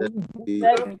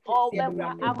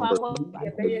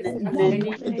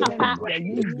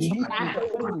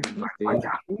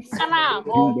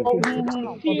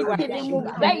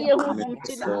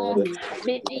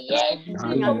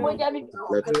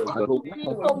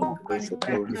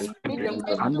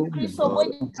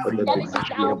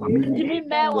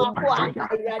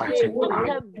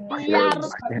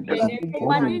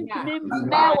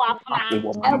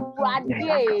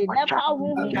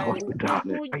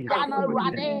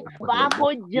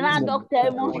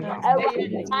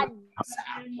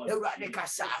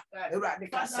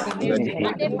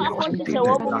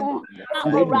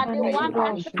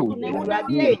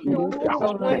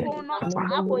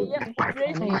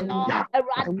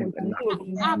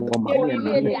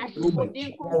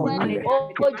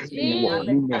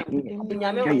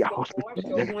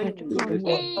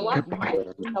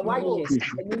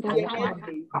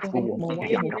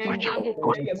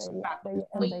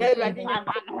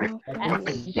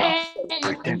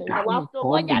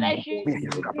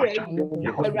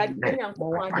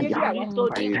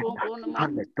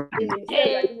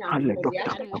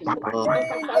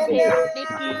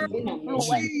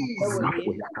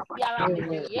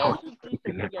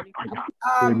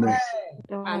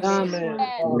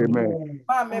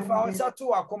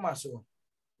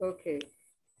 Okay.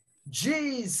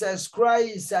 Jesus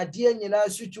Christ, adie nyina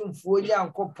sutumfuo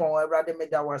Nyankopon Awurade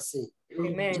meda wase.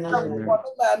 Amen.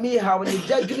 Me ha woni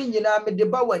jadwini nyina me de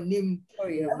ba wanim.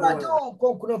 Awurade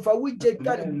onkonkunu fa wuje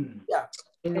twa ya.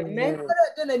 Amen.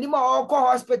 Awurade na nima okọ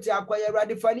hospital akoye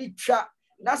Awurade fa ni twa.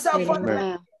 Na sa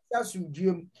fa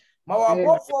asumdiem. Ma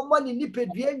wabofo mo ni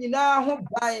nipadua nyina ho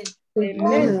ban.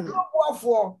 Amen.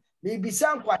 Maybe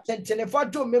some quatent for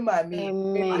to me, mammy.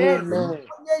 Amen.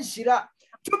 Shira.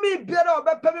 To me, better or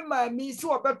better, mammy,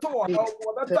 so better.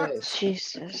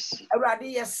 Jesus. A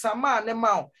radius sama ne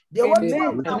mount. There was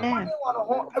one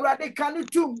already can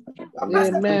too.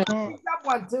 Amen.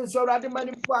 One thing so rather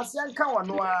many person count.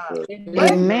 Amen.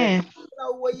 Amen.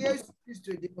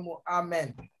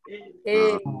 Amen.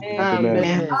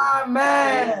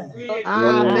 Amen.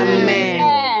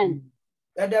 Amen.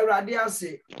 Let the radial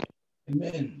say.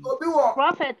 Amen.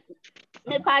 Prophet,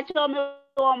 me patch on me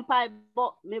one pipe,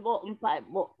 me one pipe.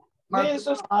 Me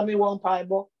so me one pipe.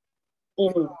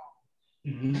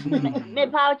 Me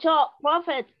patch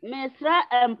prophet, me sra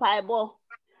pipe.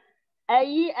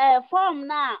 Form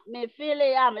na me feel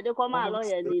ya me de come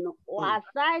lawyer ni no.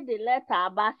 Aside the letter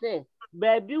ba say,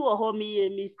 baby wo ho me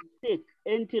mistake.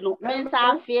 Enti no, me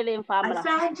sa feeling family.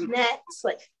 Aside next.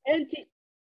 Enti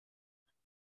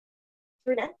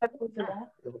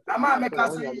Ama me ka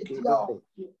say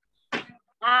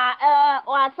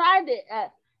aside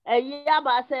ya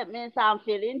ba say me sa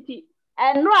feeling ti.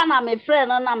 Enro na me friend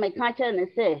na me ka che ne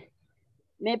say.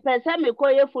 Me pese me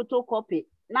koye photocopy.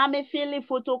 Na me feeling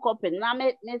photocopy. Na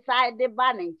me side the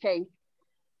ban in chain.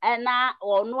 And na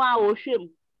or no a ohwem.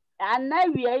 And na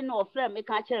we no friend me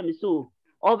ka che me so.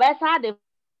 Obesa the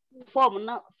form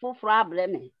na full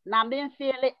problem. Na me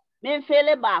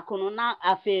feel back no na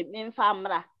afi me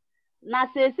famra. Na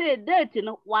say date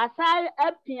no wasai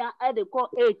apia at the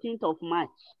 18th of March.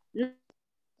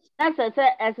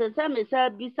 Necessary me say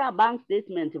bisa bank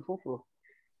statement fufu.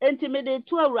 Intimidate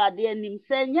to awurade anim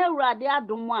senya awurade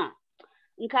adom a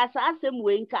nka sa asem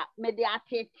we nka me de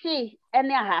atete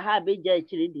ene ahaha beja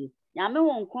akiridi nyame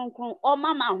won kronkron o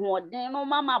mama hoden no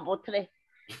mama botre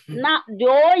na de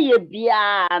oye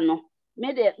bia no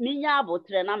me de minya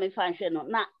botre na me fa hwe no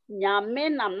na nyame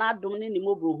nam na adom ne ni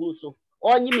mobrohu so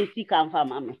onyi me sika mfa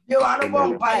mame you are no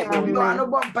vampire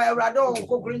awurade o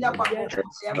kokrunya pa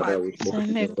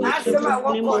asema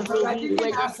wo ko awurade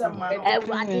ni asema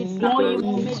awurade boy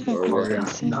mu me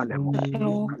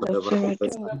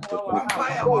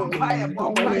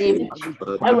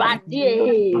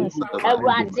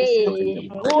awurade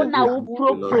una u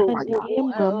propro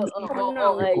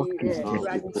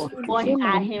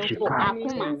ahemfo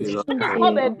akoma ko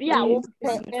ba bia wo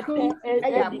pe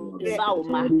ba wo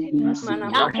ma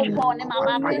akopon ne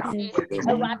mama pese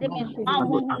awurade me ma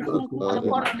ho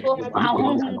korto ma ho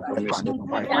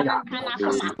jana kana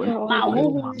kuma ma ho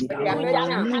jana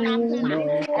kana kuma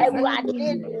awurade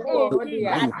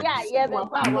ade aye be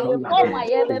ba wo ko ma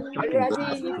ye be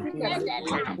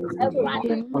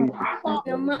awurade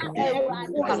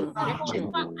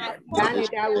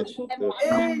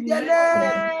in the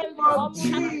name of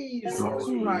Jesus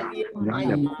Christ.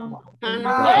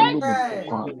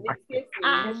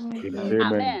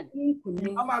 Amen.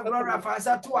 Mama Gloria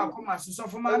Fasa to akoma so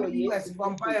for my US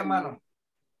vampire man.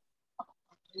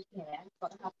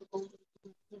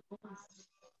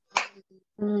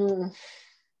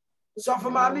 So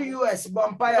for my US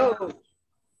vampire.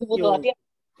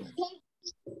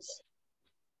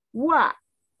 Wa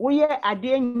woye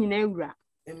ade nyina ewura.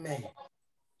 Amen.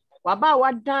 Waba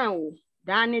wadan wo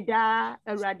dane da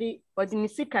awurade odini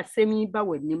sika semi ba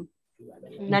wanim.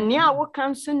 Na nea wo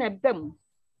kanso na bam.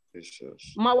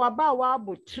 Ma waba wa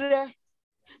botre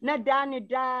na dane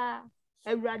da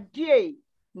awurade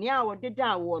nea wo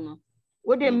deda wo no.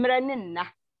 Wo de mre ne nna.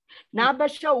 Na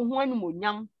abehye wo ho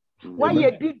anumonyam. Wa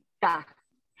ye bi da.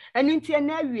 Enu ntie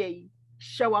na awie yi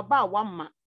hye waba wama.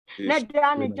 Na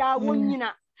dane da wo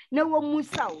nyina na wo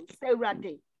musaw se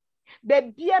awurade. Be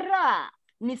biara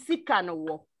ni sika no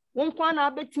wo. Wonkwa na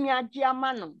abetimi agi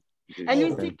ama no. Enu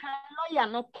nti kan lawyer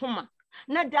no koma.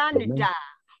 Na dane da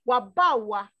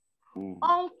wabawa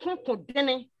onko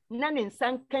dene na ne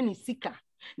nsanka ni sika.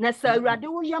 Na sa awurade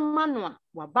wo yama no a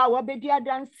wabawa bedi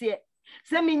adanse.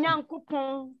 Se mi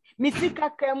nyankopon mi sika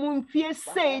ka mu mfie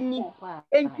seni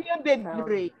enfie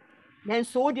bebre.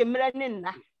 Nanso wo de mre ne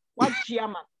nna wagi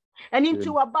ama. Enu nti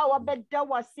wabawa beda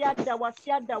wase.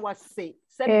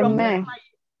 Amen.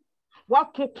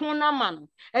 Wakukun na man.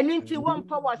 Enu nti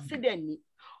wompa wasidani.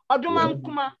 Oduma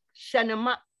nkuma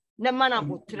hyenema na mana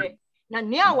botre. Na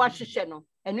nea wahyehyɛ no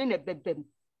enu ne bebem.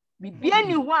 Bibia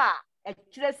ni ho a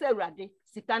ekire se awurade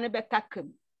sika ne beka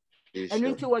kam. Enu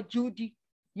nti wa Judi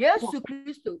Yesu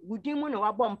Kristo wudi mu na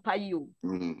wabɔ mpa yi o.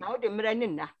 Na wo de mre ne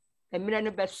nna. Emre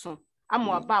ne beso.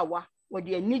 Ama wabawa wo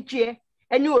de anigye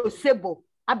ene osebo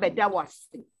abeda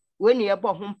wase. We ne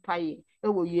yɛbɔ ho mpa yi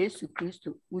ewo Yesu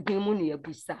Kristo wudi mu ne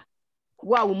yabusa.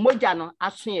 Wa wo moja no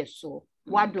aso yeso.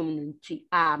 Wadom no nti.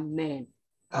 Amen.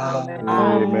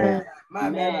 Amen.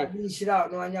 Mama, be shira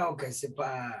no anya okese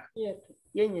pa.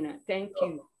 Thank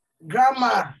you.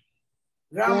 Grandma.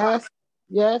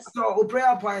 Yes. So,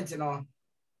 prayer point, you know.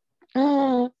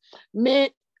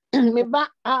 Me ba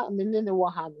me ne wo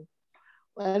ha no.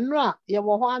 Enra ye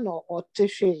wo ho ano o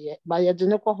tehwe ba ye de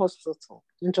ne ko hospital.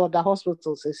 Into the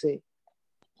hospital say.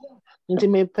 Nti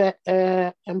me pe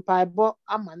empaibo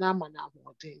amana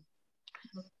hoden.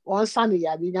 Won sane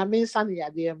yade nyame sane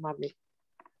yade ma me.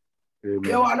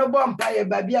 You want to bomb by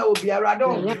baby, I will be a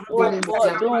radon.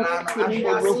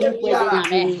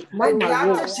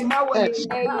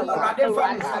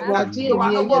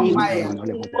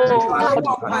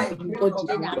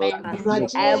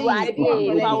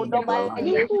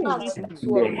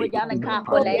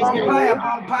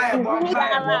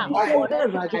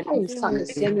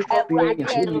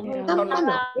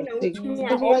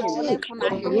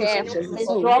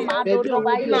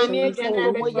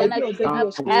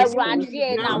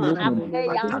 Radie na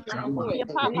ate ya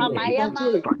papa mayema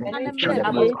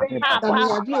anemre papa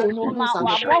ma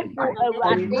wabofo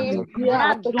radie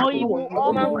na doimu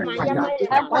omo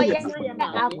emoye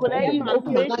akura yi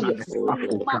operation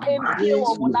ma empie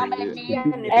wo monamani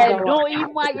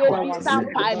doimu aye bisa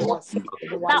paibo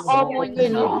na omo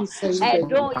nyino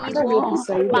doimu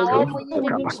ma omo nyini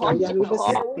bi hospital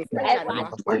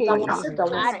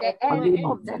at the end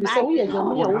of the night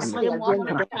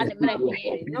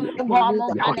Mama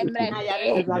Canemre,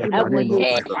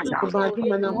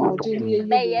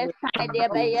 Bayer side,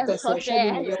 Bayer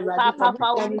social, Papa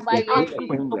by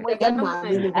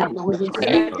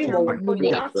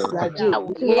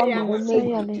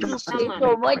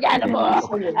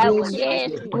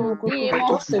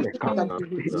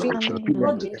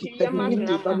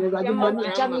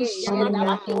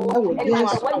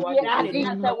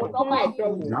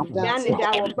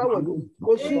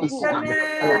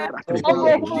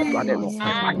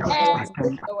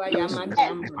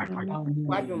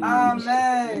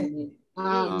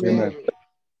Amen.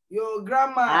 Your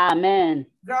grandma. Amen.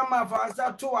 Grandma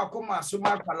faster to akoma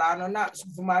suma palano na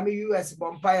sufumami US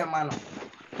bompire mano.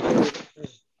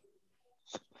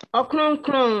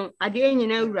 Okron ade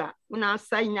nyina wura una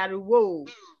asa nyare wo.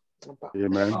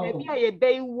 Amen. Ebi aye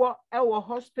be wo e wo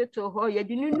hospital ho ye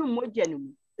di nunu moja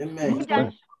num.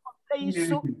 Amen.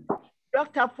 So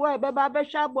Dr. Foy baba be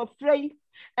sha abofrei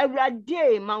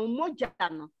Ewurade ma umoja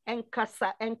no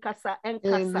enkasa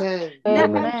na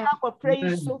be sha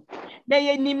abofrei so na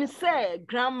ye nim se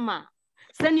grandma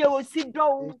sene o si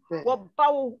do wo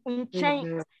ba wo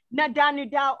nchen na dani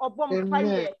da obom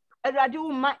paye Ewurade wo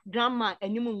ma grandma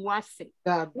anim nwase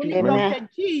Dr.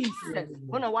 Jesus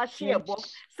ona wa shebo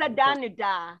se dani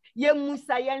da ye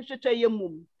musa ye nhwetwe ye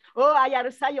mum oh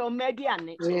ayaresa ye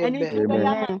omediane eni tuba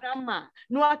ya grandma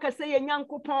no akase ye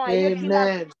nyankopon aye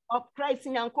kila of Christ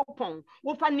nyankopon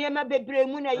wo fa niema bebre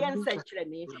mu na ye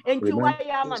nsakyereme enti wa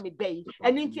ya ama me bei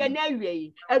eni nti na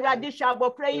awie Ewurade hya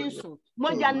abofra yi so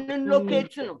moja no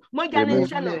locate no moja no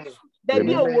channel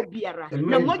baby owo biara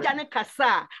na moja ne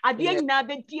kasa ade nyina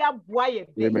be di aboa ye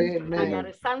be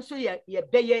ayaresa nso ye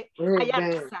beye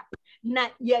ayaresa na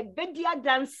ye be di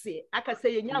adanse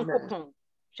akase ye nyankopon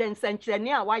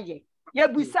hwensankyerene a waye ye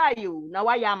busa yo na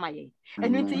waye amaye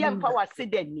enu nti ye mpa wase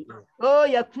dani oh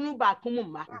ya kunu ba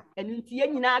komma enu nti ye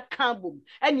nyina ka bom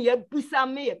ene ye busa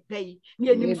me ye bai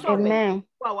ne enim so be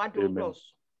wa wado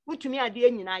dos utumi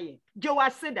ade nyina ye je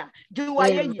wase da je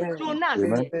waye yi jo na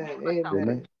ase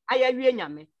aya wie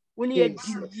nyame woni ye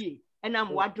diye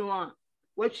enam wado a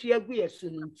watwi agu ye so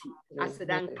nti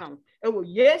asedan kan ewo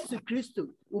Yesu Kristo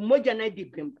umoja na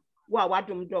dipem wa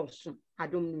wadom dos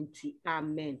adom nti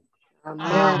amen.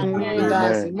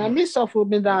 Amen. Na miss of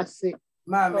obedase.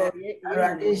 Mama,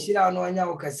 Ewurade shira no anya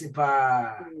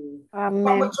okasipa.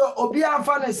 Amen. So obi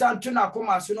afa ne santu na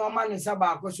koma so no ma ne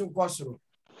saba akoso kosoro.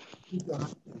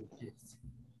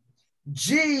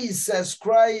 Jesus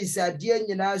Christ adie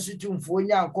nyina sutumfo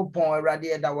nyankopon Ewurade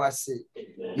eda wase.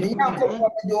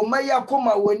 Nyankopon de o maya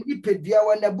koma woni pedua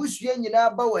wana busua nyina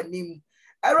ba wanim.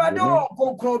 Ewurade o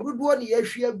kokron dodo ne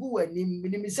yehwe agu wanim.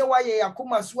 Nim se waye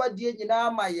yakoma so adie nyina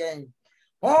ama yen.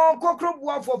 Oh, kokro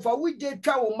buafo fa wuje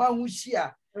twa wo ma hu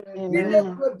hia.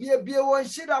 Bie won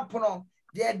shira pono.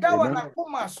 De dawa na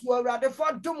koma so Ewurade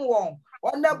fa dum won.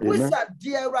 Ona busa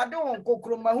de Ewurade won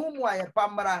kokro ma hu mu aye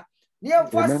pamra. Ne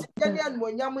fa sikani an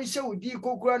monyam hye wudi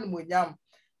kokro an monyam.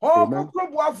 Oh, kokro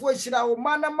buafo shira wo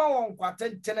ma na ma won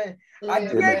kwatentene.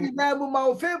 Ade ni na mu ma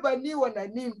o favor ni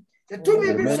wonanim. Se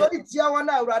tumi bi so itia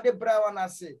wona Ewurade bra wona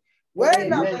se. We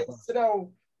na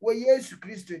Israel wo Yesu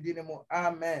Kristo dinimo.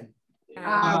 Amen.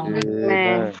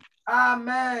 Amen.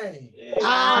 Amen.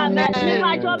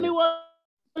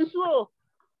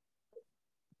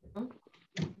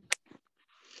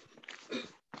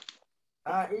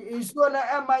 nsuo na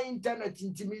ɛma internet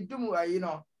ntimi dum you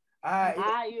know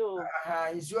ayo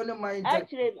nsuo no ma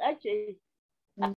internet actually